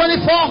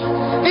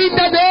 2024. In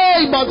the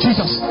name of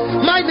Jesus.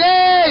 My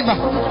name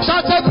shall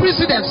take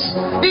precedence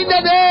in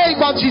the name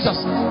of Jesus.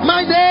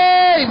 My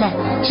name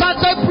shall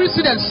take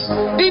precedence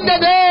in the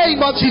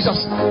name of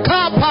Jesus.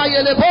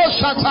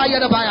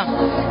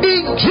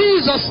 In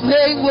Jesus'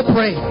 name we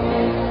pray.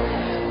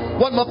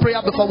 One more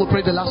prayer before we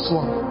pray the last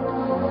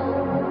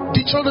one.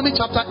 Deuteronomy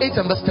chapter 8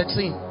 and verse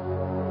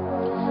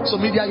 13. So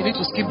media, you need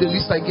to skip the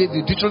list I gave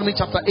you. Deuteronomy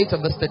chapter 8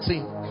 and verse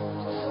 13.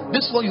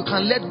 This one you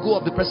can let go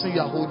of the person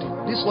you are holding.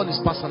 This one is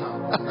personal.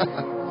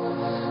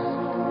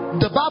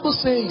 The Bible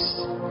says,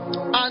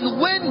 and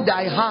when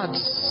thy herds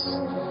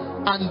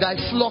and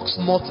thy flocks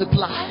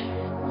multiply,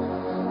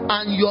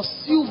 and your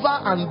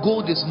silver and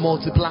gold is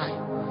multiplied,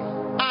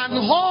 and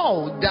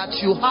all that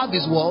you have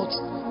is what?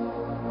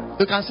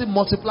 You can say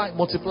multiply,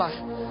 multiply.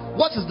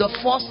 What is the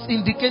first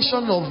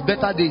indication of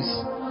better days?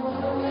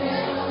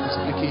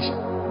 Multiplication.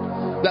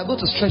 You are going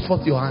to stretch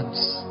forth your hands.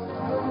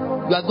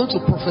 You are going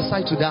to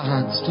prophesy to their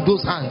hands, to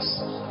those hands.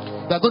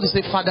 You are going to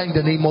say, Father, in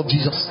the name of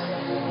Jesus,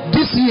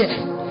 this year,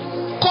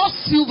 cause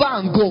silver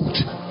and gold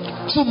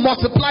to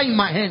multiply in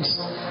my hands.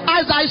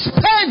 As I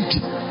spend,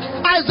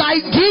 as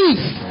I give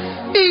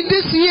in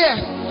this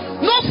year,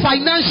 no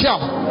financial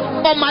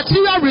or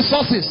material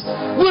resources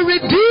will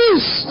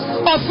reduce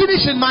or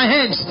finish in my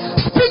hands.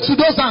 Speak to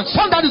those hands.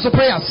 Turn that into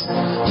prayers.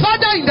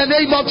 Father, in the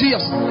name of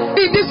Jesus,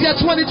 in this year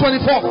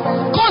 2024,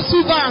 cause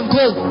silver and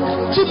gold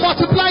to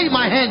multiply in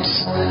my hands.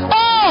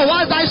 Oh,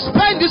 as I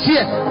spend this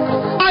year,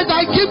 as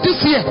I give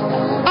this year,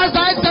 as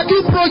I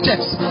execute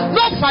projects,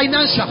 no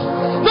financial,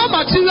 no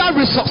material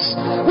resource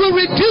will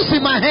reduce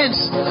in my hands.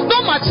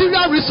 No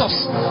material resource,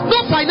 no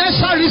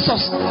financial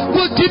resource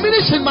will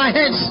diminish in my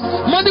hands.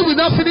 Money will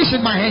not finish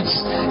in my hands.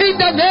 In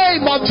the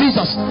name of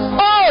Jesus.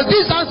 Oh,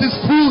 this hands is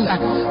full.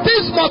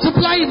 This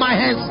multiply in my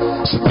hands.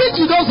 Speak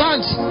to those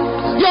hands.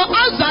 Your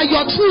hands are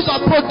your tools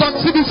of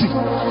productivity.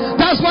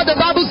 That's what the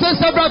Bible says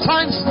several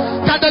times,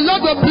 that the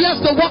Lord will bless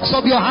the works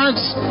of your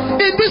hands.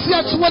 In this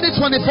year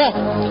 2024,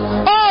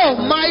 oh,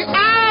 my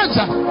hands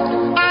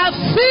are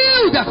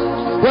filled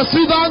with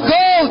silver and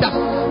gold.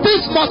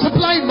 This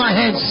multiply in my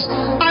hands.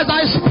 As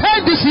I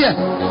spend this year,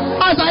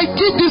 as I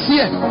give this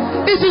year,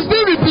 it is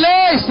being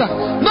replaced.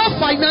 No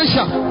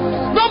financial,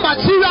 no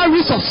material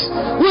resource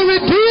will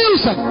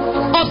reduce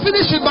or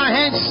finish in my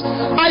hands.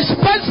 I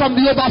spend from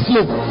the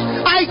overflow.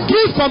 I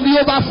give from the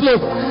overflow.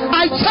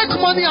 I take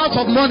money out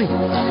of money.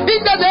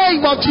 In the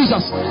name of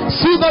Jesus,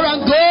 silver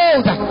and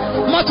gold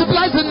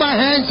multiplies in my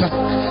hands.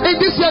 In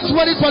this year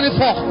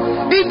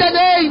 2024, in the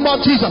name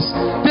of Jesus,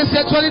 this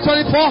year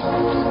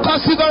 2024,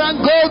 cause silver and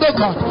gold, oh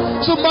God,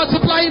 to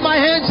multiply in my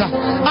hands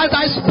as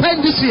I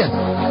spend this year,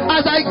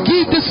 as I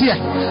give this year.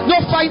 No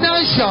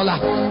financial,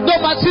 no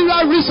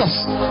material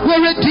resource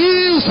will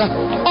reduce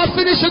or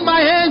finish in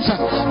my hands.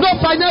 No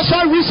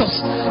financial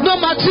resource, no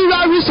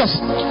material resource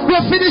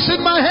will finish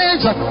in my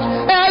hands.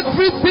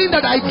 Everything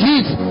that I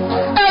give,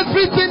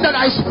 everything that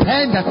I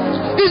spend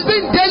is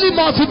being daily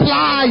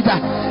multiplied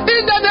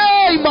in the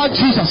name of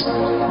Jesus.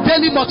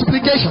 Daily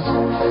multiplication,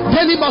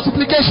 daily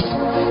multiplication,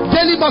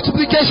 daily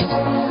multiplication,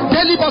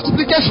 daily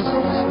multiplication,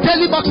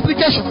 daily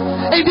multiplication.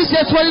 In this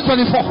year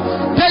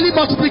 2024, daily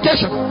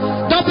multiplication.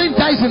 Nothing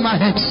dies in my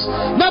hands,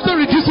 nothing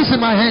reduces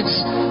in my hands.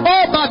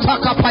 Oh,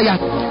 Batakapaya,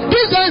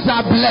 these hands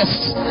are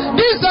blessed.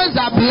 These hands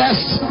are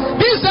blessed.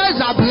 These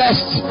hands are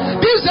blessed.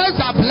 These hands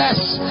are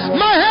blessed.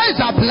 My hands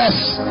are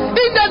blessed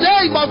in the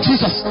name of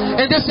Jesus.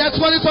 In this year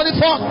 2024,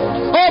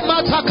 oh,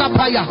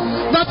 Matakapaya,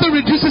 nothing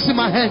reduces in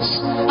my hands.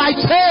 I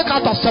take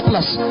out of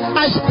surplus.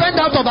 I spend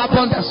out of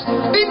abundance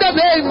in the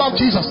name of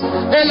Jesus.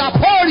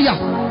 Elaporia.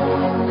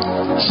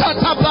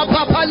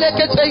 Shatapapa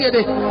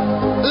leketeyede.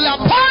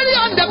 Laparia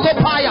and the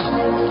Kopaya.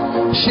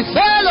 She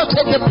fell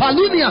to the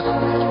Palunia.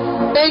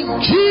 In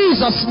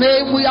Jesus'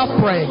 name we are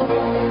praying.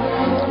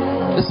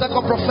 The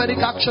second prophetic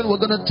action we're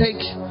going to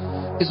take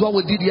is what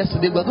we did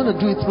yesterday. We're going to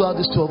do it throughout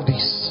these 12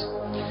 days.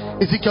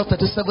 Ezekiel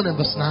 37 and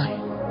verse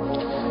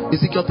 9.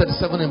 Ezekiel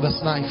 37 and verse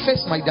 9.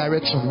 Face my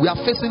direction. We are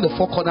facing the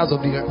four corners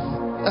of the earth.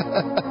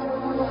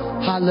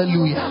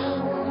 Hallelujah.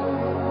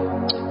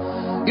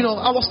 You know,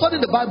 I was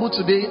studying the Bible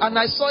today and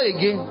I saw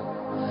again,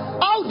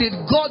 how did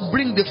God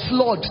bring the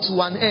flood to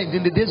an end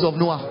in the days of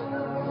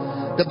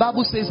Noah? The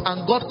Bible says,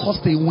 and God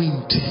caused a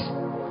wind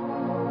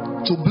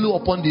to blow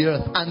upon the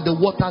earth and the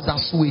waters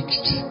are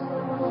swaged.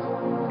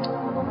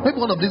 Maybe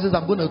one of these days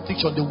I'm going to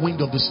teach on the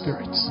wind of the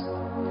Spirit.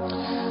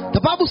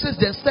 The Bible says,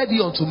 then said he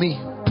unto me,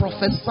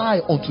 prophesy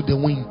unto the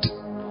wind.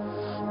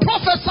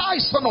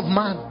 Prophesy, son of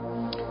man,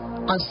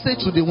 and say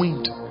to the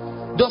wind,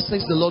 thus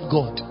says the Lord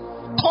God,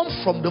 come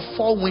from the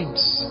four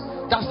winds,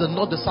 that's the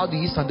north, the south, the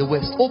east, and the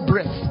west, O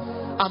breath,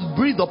 and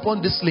breathe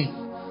upon this slain,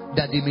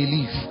 that they may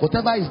live.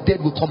 Whatever is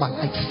dead will come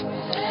alive.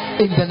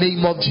 In the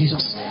name of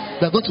Jesus.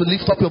 We are going to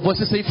lift up your voice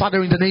and say,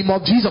 Father, in the name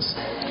of Jesus,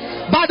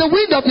 by the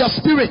wind of your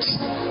Spirit,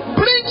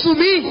 bring to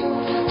me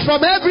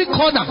from every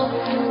corner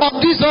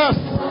of this earth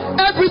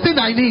everything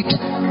I need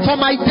for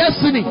my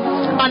destiny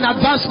and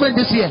advancement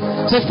this year.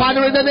 Say,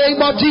 Father, in the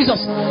name of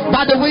Jesus,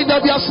 by the wind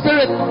of your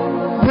Spirit,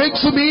 Bring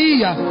to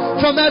me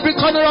from every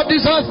corner of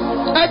this earth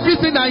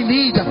everything I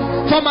need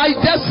for my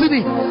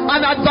destiny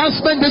and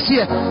advancement this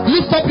year.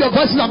 Lift up your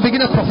voices and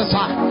begin to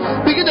prophesy.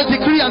 Begin to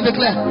decree and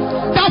declare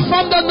that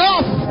from the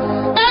north,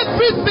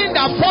 everything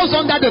that falls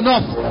under the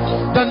north,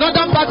 the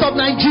northern part of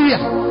Nigeria,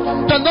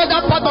 the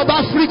northern part of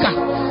Africa,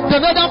 the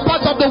northern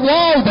part of the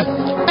world,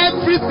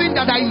 everything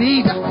that I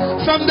need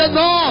from the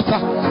north,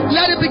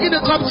 let it begin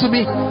to come to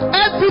me.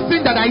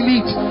 Everything that I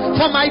need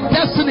for my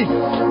destiny,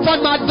 for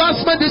my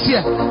advancement this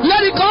year,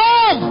 let it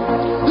come.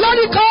 Let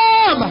it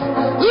come.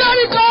 Let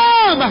it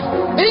come.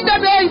 In the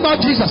name of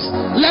Jesus,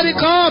 let it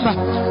come.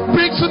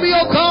 Bring to me,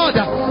 oh God,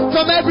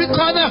 from every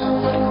corner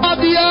of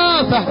the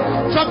earth,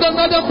 from the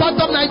northern part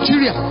of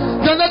Nigeria,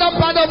 the northern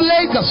part of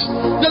Lagos,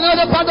 the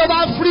northern part of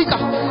Africa,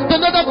 the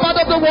northern part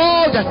of the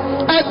world,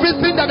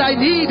 everything that I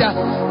need.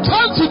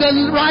 Turn to the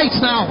right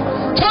now.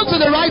 Turn to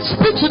the right.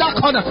 Speak to that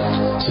corner.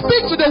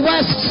 Speak to the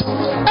west.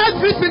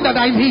 Everything that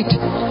I need,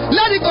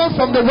 let it go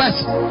from the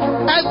west.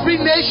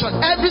 Every nation,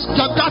 every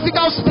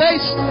geographical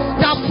space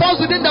that falls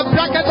within the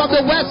bracket of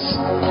the west,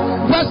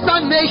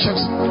 western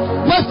nations,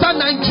 western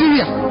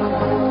Nigeria,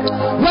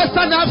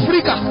 western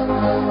Africa,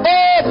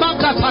 oh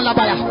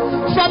Makatalabaya,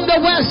 from the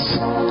west,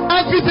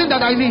 everything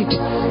that I need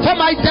for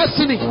my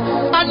destiny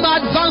and my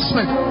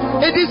advancement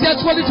in this year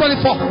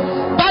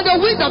 2024, by the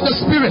wind of the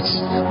Spirit,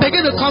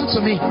 begin to come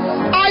to me.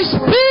 I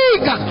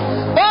speak.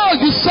 Oh,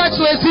 you said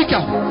to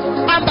Ezekiel,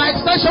 and by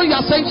extension you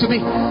are saying to me,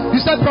 you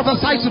said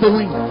prophesy to the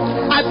wind.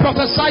 I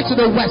prophesy to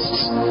the west.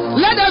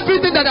 Let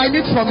everything that I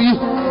need from you,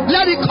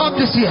 let it come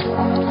this year.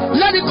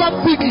 Let it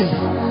come quickly.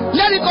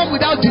 Let it come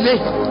without delay.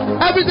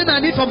 Everything I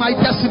need for my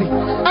destiny,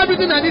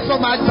 everything I need for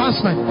my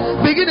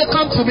advancement, begin to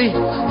come to me.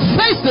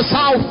 Face the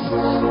south.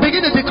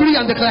 Begin to decree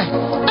and declare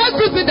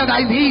everything that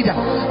I need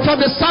from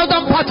the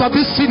southern part of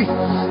this city,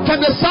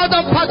 from the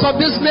southern part of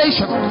this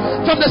nation,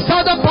 from the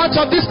southern part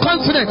of this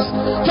continent,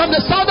 from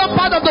the southern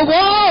part of the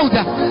world.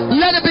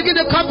 Let it begin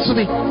to come to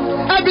me.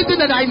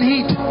 Everything that I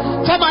need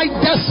for my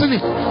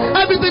destiny,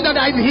 everything that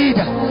I need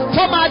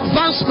for my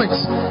advancements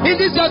in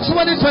this year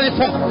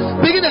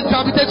 2024, begin to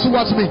gravitate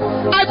towards me.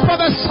 I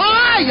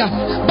prophesy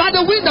by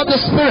the wind of the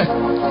Spirit,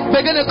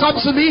 begin to come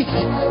to me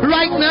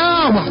right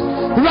now,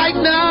 right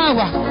now,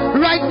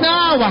 right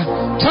now.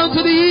 Turn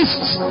to the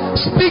east,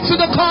 speak to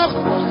the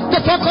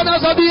four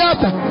corners of the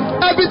earth.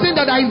 Everything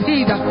that I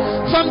need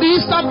from the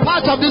eastern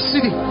part of this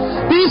city,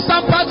 the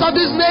eastern part of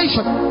this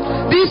nation,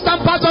 the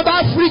eastern part of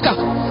Africa,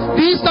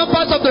 the eastern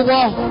part of the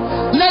world,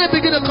 let it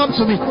begin to come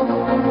to me.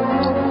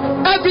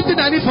 Everything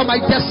I need for my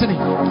destiny,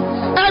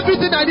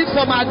 everything I need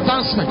for my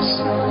advancements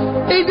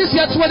in this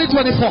year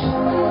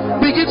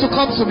 2024, begin to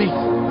come to me.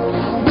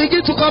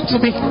 Begin to come to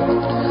me.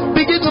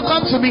 Begin to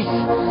come to me.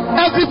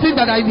 Everything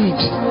that I need,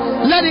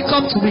 let it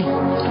come to me.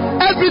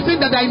 Everything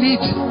that I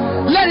need,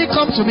 let it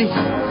come to me.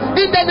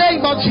 In the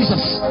name of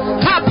Jesus.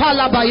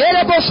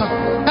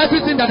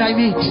 Everything that I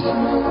need,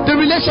 the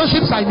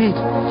relationships I need,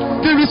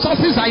 the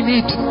resources I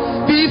need,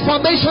 the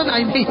information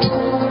I need,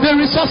 the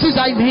resources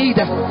I need,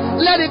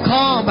 let it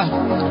come.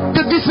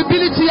 The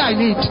visibility I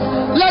need,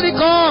 let it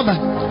come.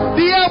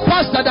 The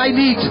helpers that I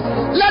need,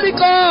 let it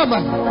come.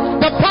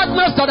 The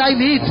partners that I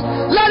need,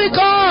 let it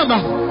come.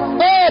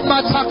 Oh,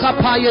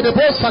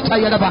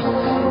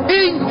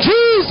 in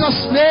Jesus'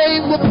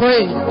 name we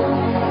pray.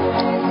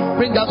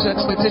 Bring out your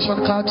expectation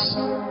cards.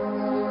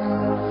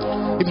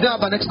 If you don't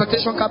have an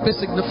expectation card, please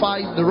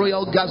signify. The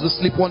royal guards will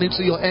slip one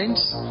into your hands.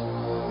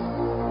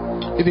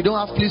 If you don't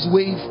have, please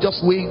wave.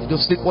 Just wave. They'll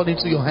slip one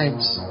into your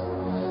hands.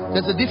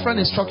 There's a different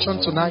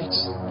instruction tonight.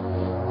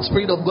 The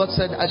Spirit of God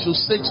said, I should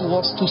say to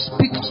us to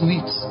speak to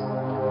it.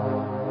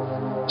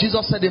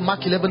 Jesus said in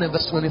Mark 11 and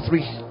verse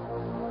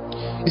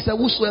 23, He said,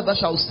 whosoever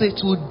shall say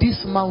to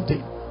this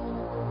mountain,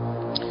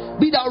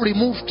 be thou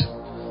removed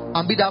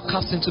and be thou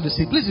cast into the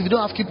sea. Please, if you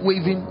don't have, keep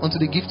waving until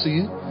they give to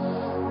you.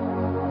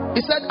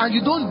 He said, and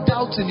you don't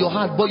doubt in your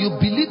heart, but you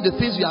believe the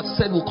things you have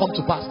said will come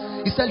to pass.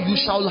 He said, you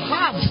shall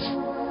have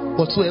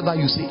whatsoever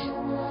you say.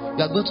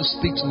 You are going to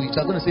speak to it. You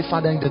are going to say,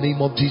 Father, in the name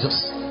of Jesus,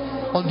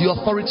 on the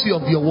authority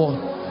of your word,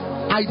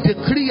 I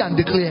decree and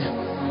declare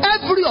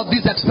every of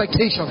these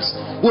expectations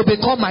will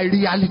become my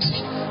reality.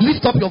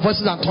 Lift up your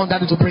voices and turn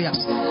that into prayers.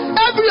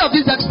 Every of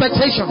these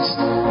expectations,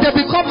 they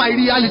become my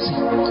reality.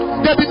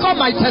 They become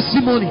my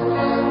testimony.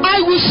 I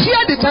will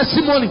share the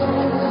testimony.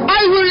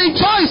 I will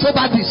rejoice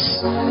over this.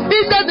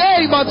 In the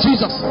name of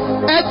Jesus.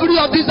 Every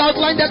of these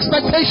outlined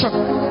expectations,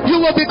 you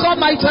will become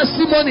my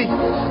testimony.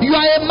 You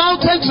are a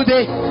mountain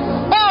today.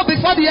 Oh,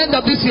 before the end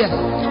of this year,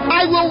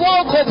 I will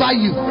walk over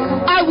you.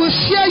 I will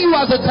share you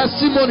as a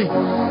testimony.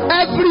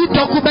 Every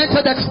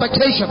documented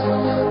expectation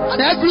and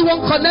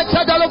everyone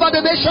connected all over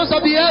the nations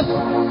of the earth,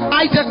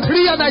 I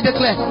decree and I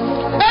declare,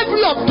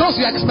 every of those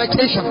your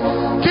expectations,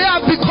 they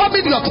are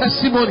becoming your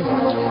testimony.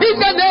 In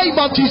the name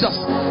of Jesus,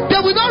 they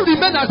will not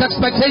remain as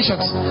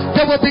expectations.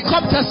 They will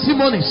become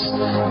testimonies.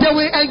 They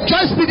will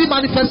enjoy speedy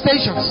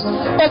manifestations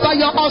over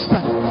your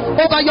husband,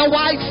 over your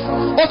wife,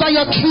 over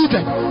your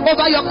children,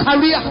 over your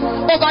career,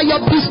 over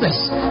your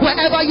business,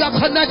 wherever you are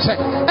connected.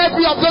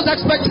 Every of those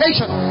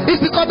expectations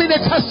is becoming a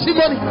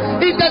testimony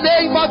in the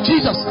name of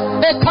Jesus.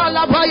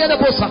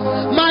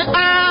 My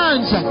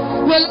hands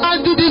will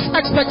undo these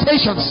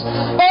expectations.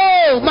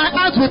 Oh, my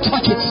hands will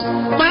touch it.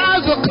 My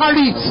hands will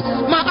carry it.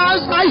 My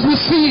eyes will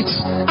see it.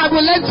 I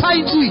will enter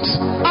into it.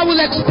 I will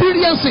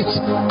experience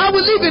it. I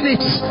will live in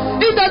it.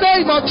 In the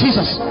name of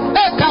Jesus.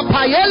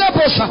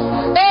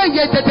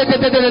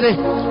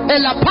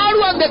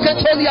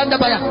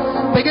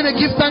 Begin to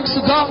give thanks to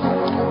God.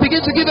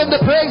 Begin to give Him the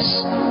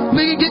praise.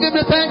 Begin to give Him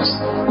the thanks.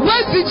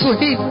 Wait to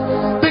Him,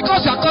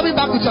 because you are coming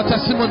back with your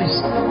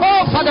testimonies.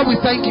 Oh, Father, we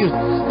thank you,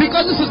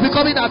 because this is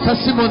becoming our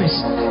testimonies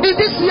in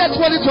this year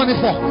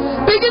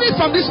 2024. Beginning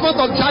from this month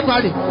of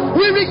January,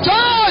 we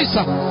rejoice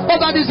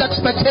over these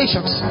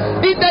expectations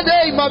in the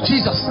name of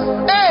Jesus.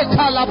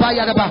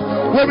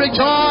 We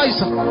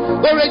rejoice.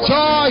 We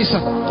rejoice.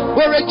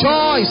 We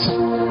rejoice.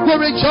 We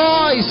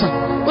rejoice.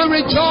 We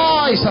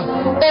rejoice.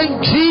 In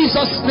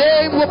Jesus'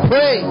 name we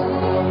pray.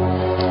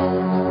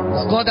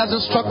 God has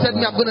instructed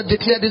me. I'm going to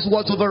declare these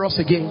words over us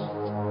again.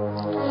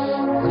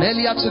 And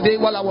earlier today,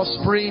 while I was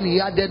praying, He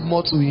added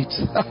more to it.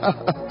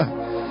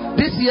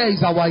 This year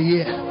is our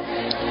year.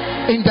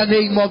 In the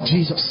name of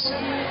Jesus.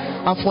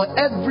 And for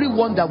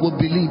everyone that will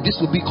believe,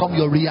 this will become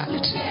your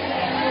reality.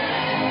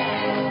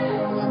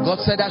 God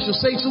said I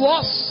should say to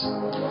us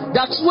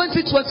that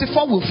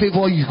 2024 will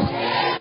favor you.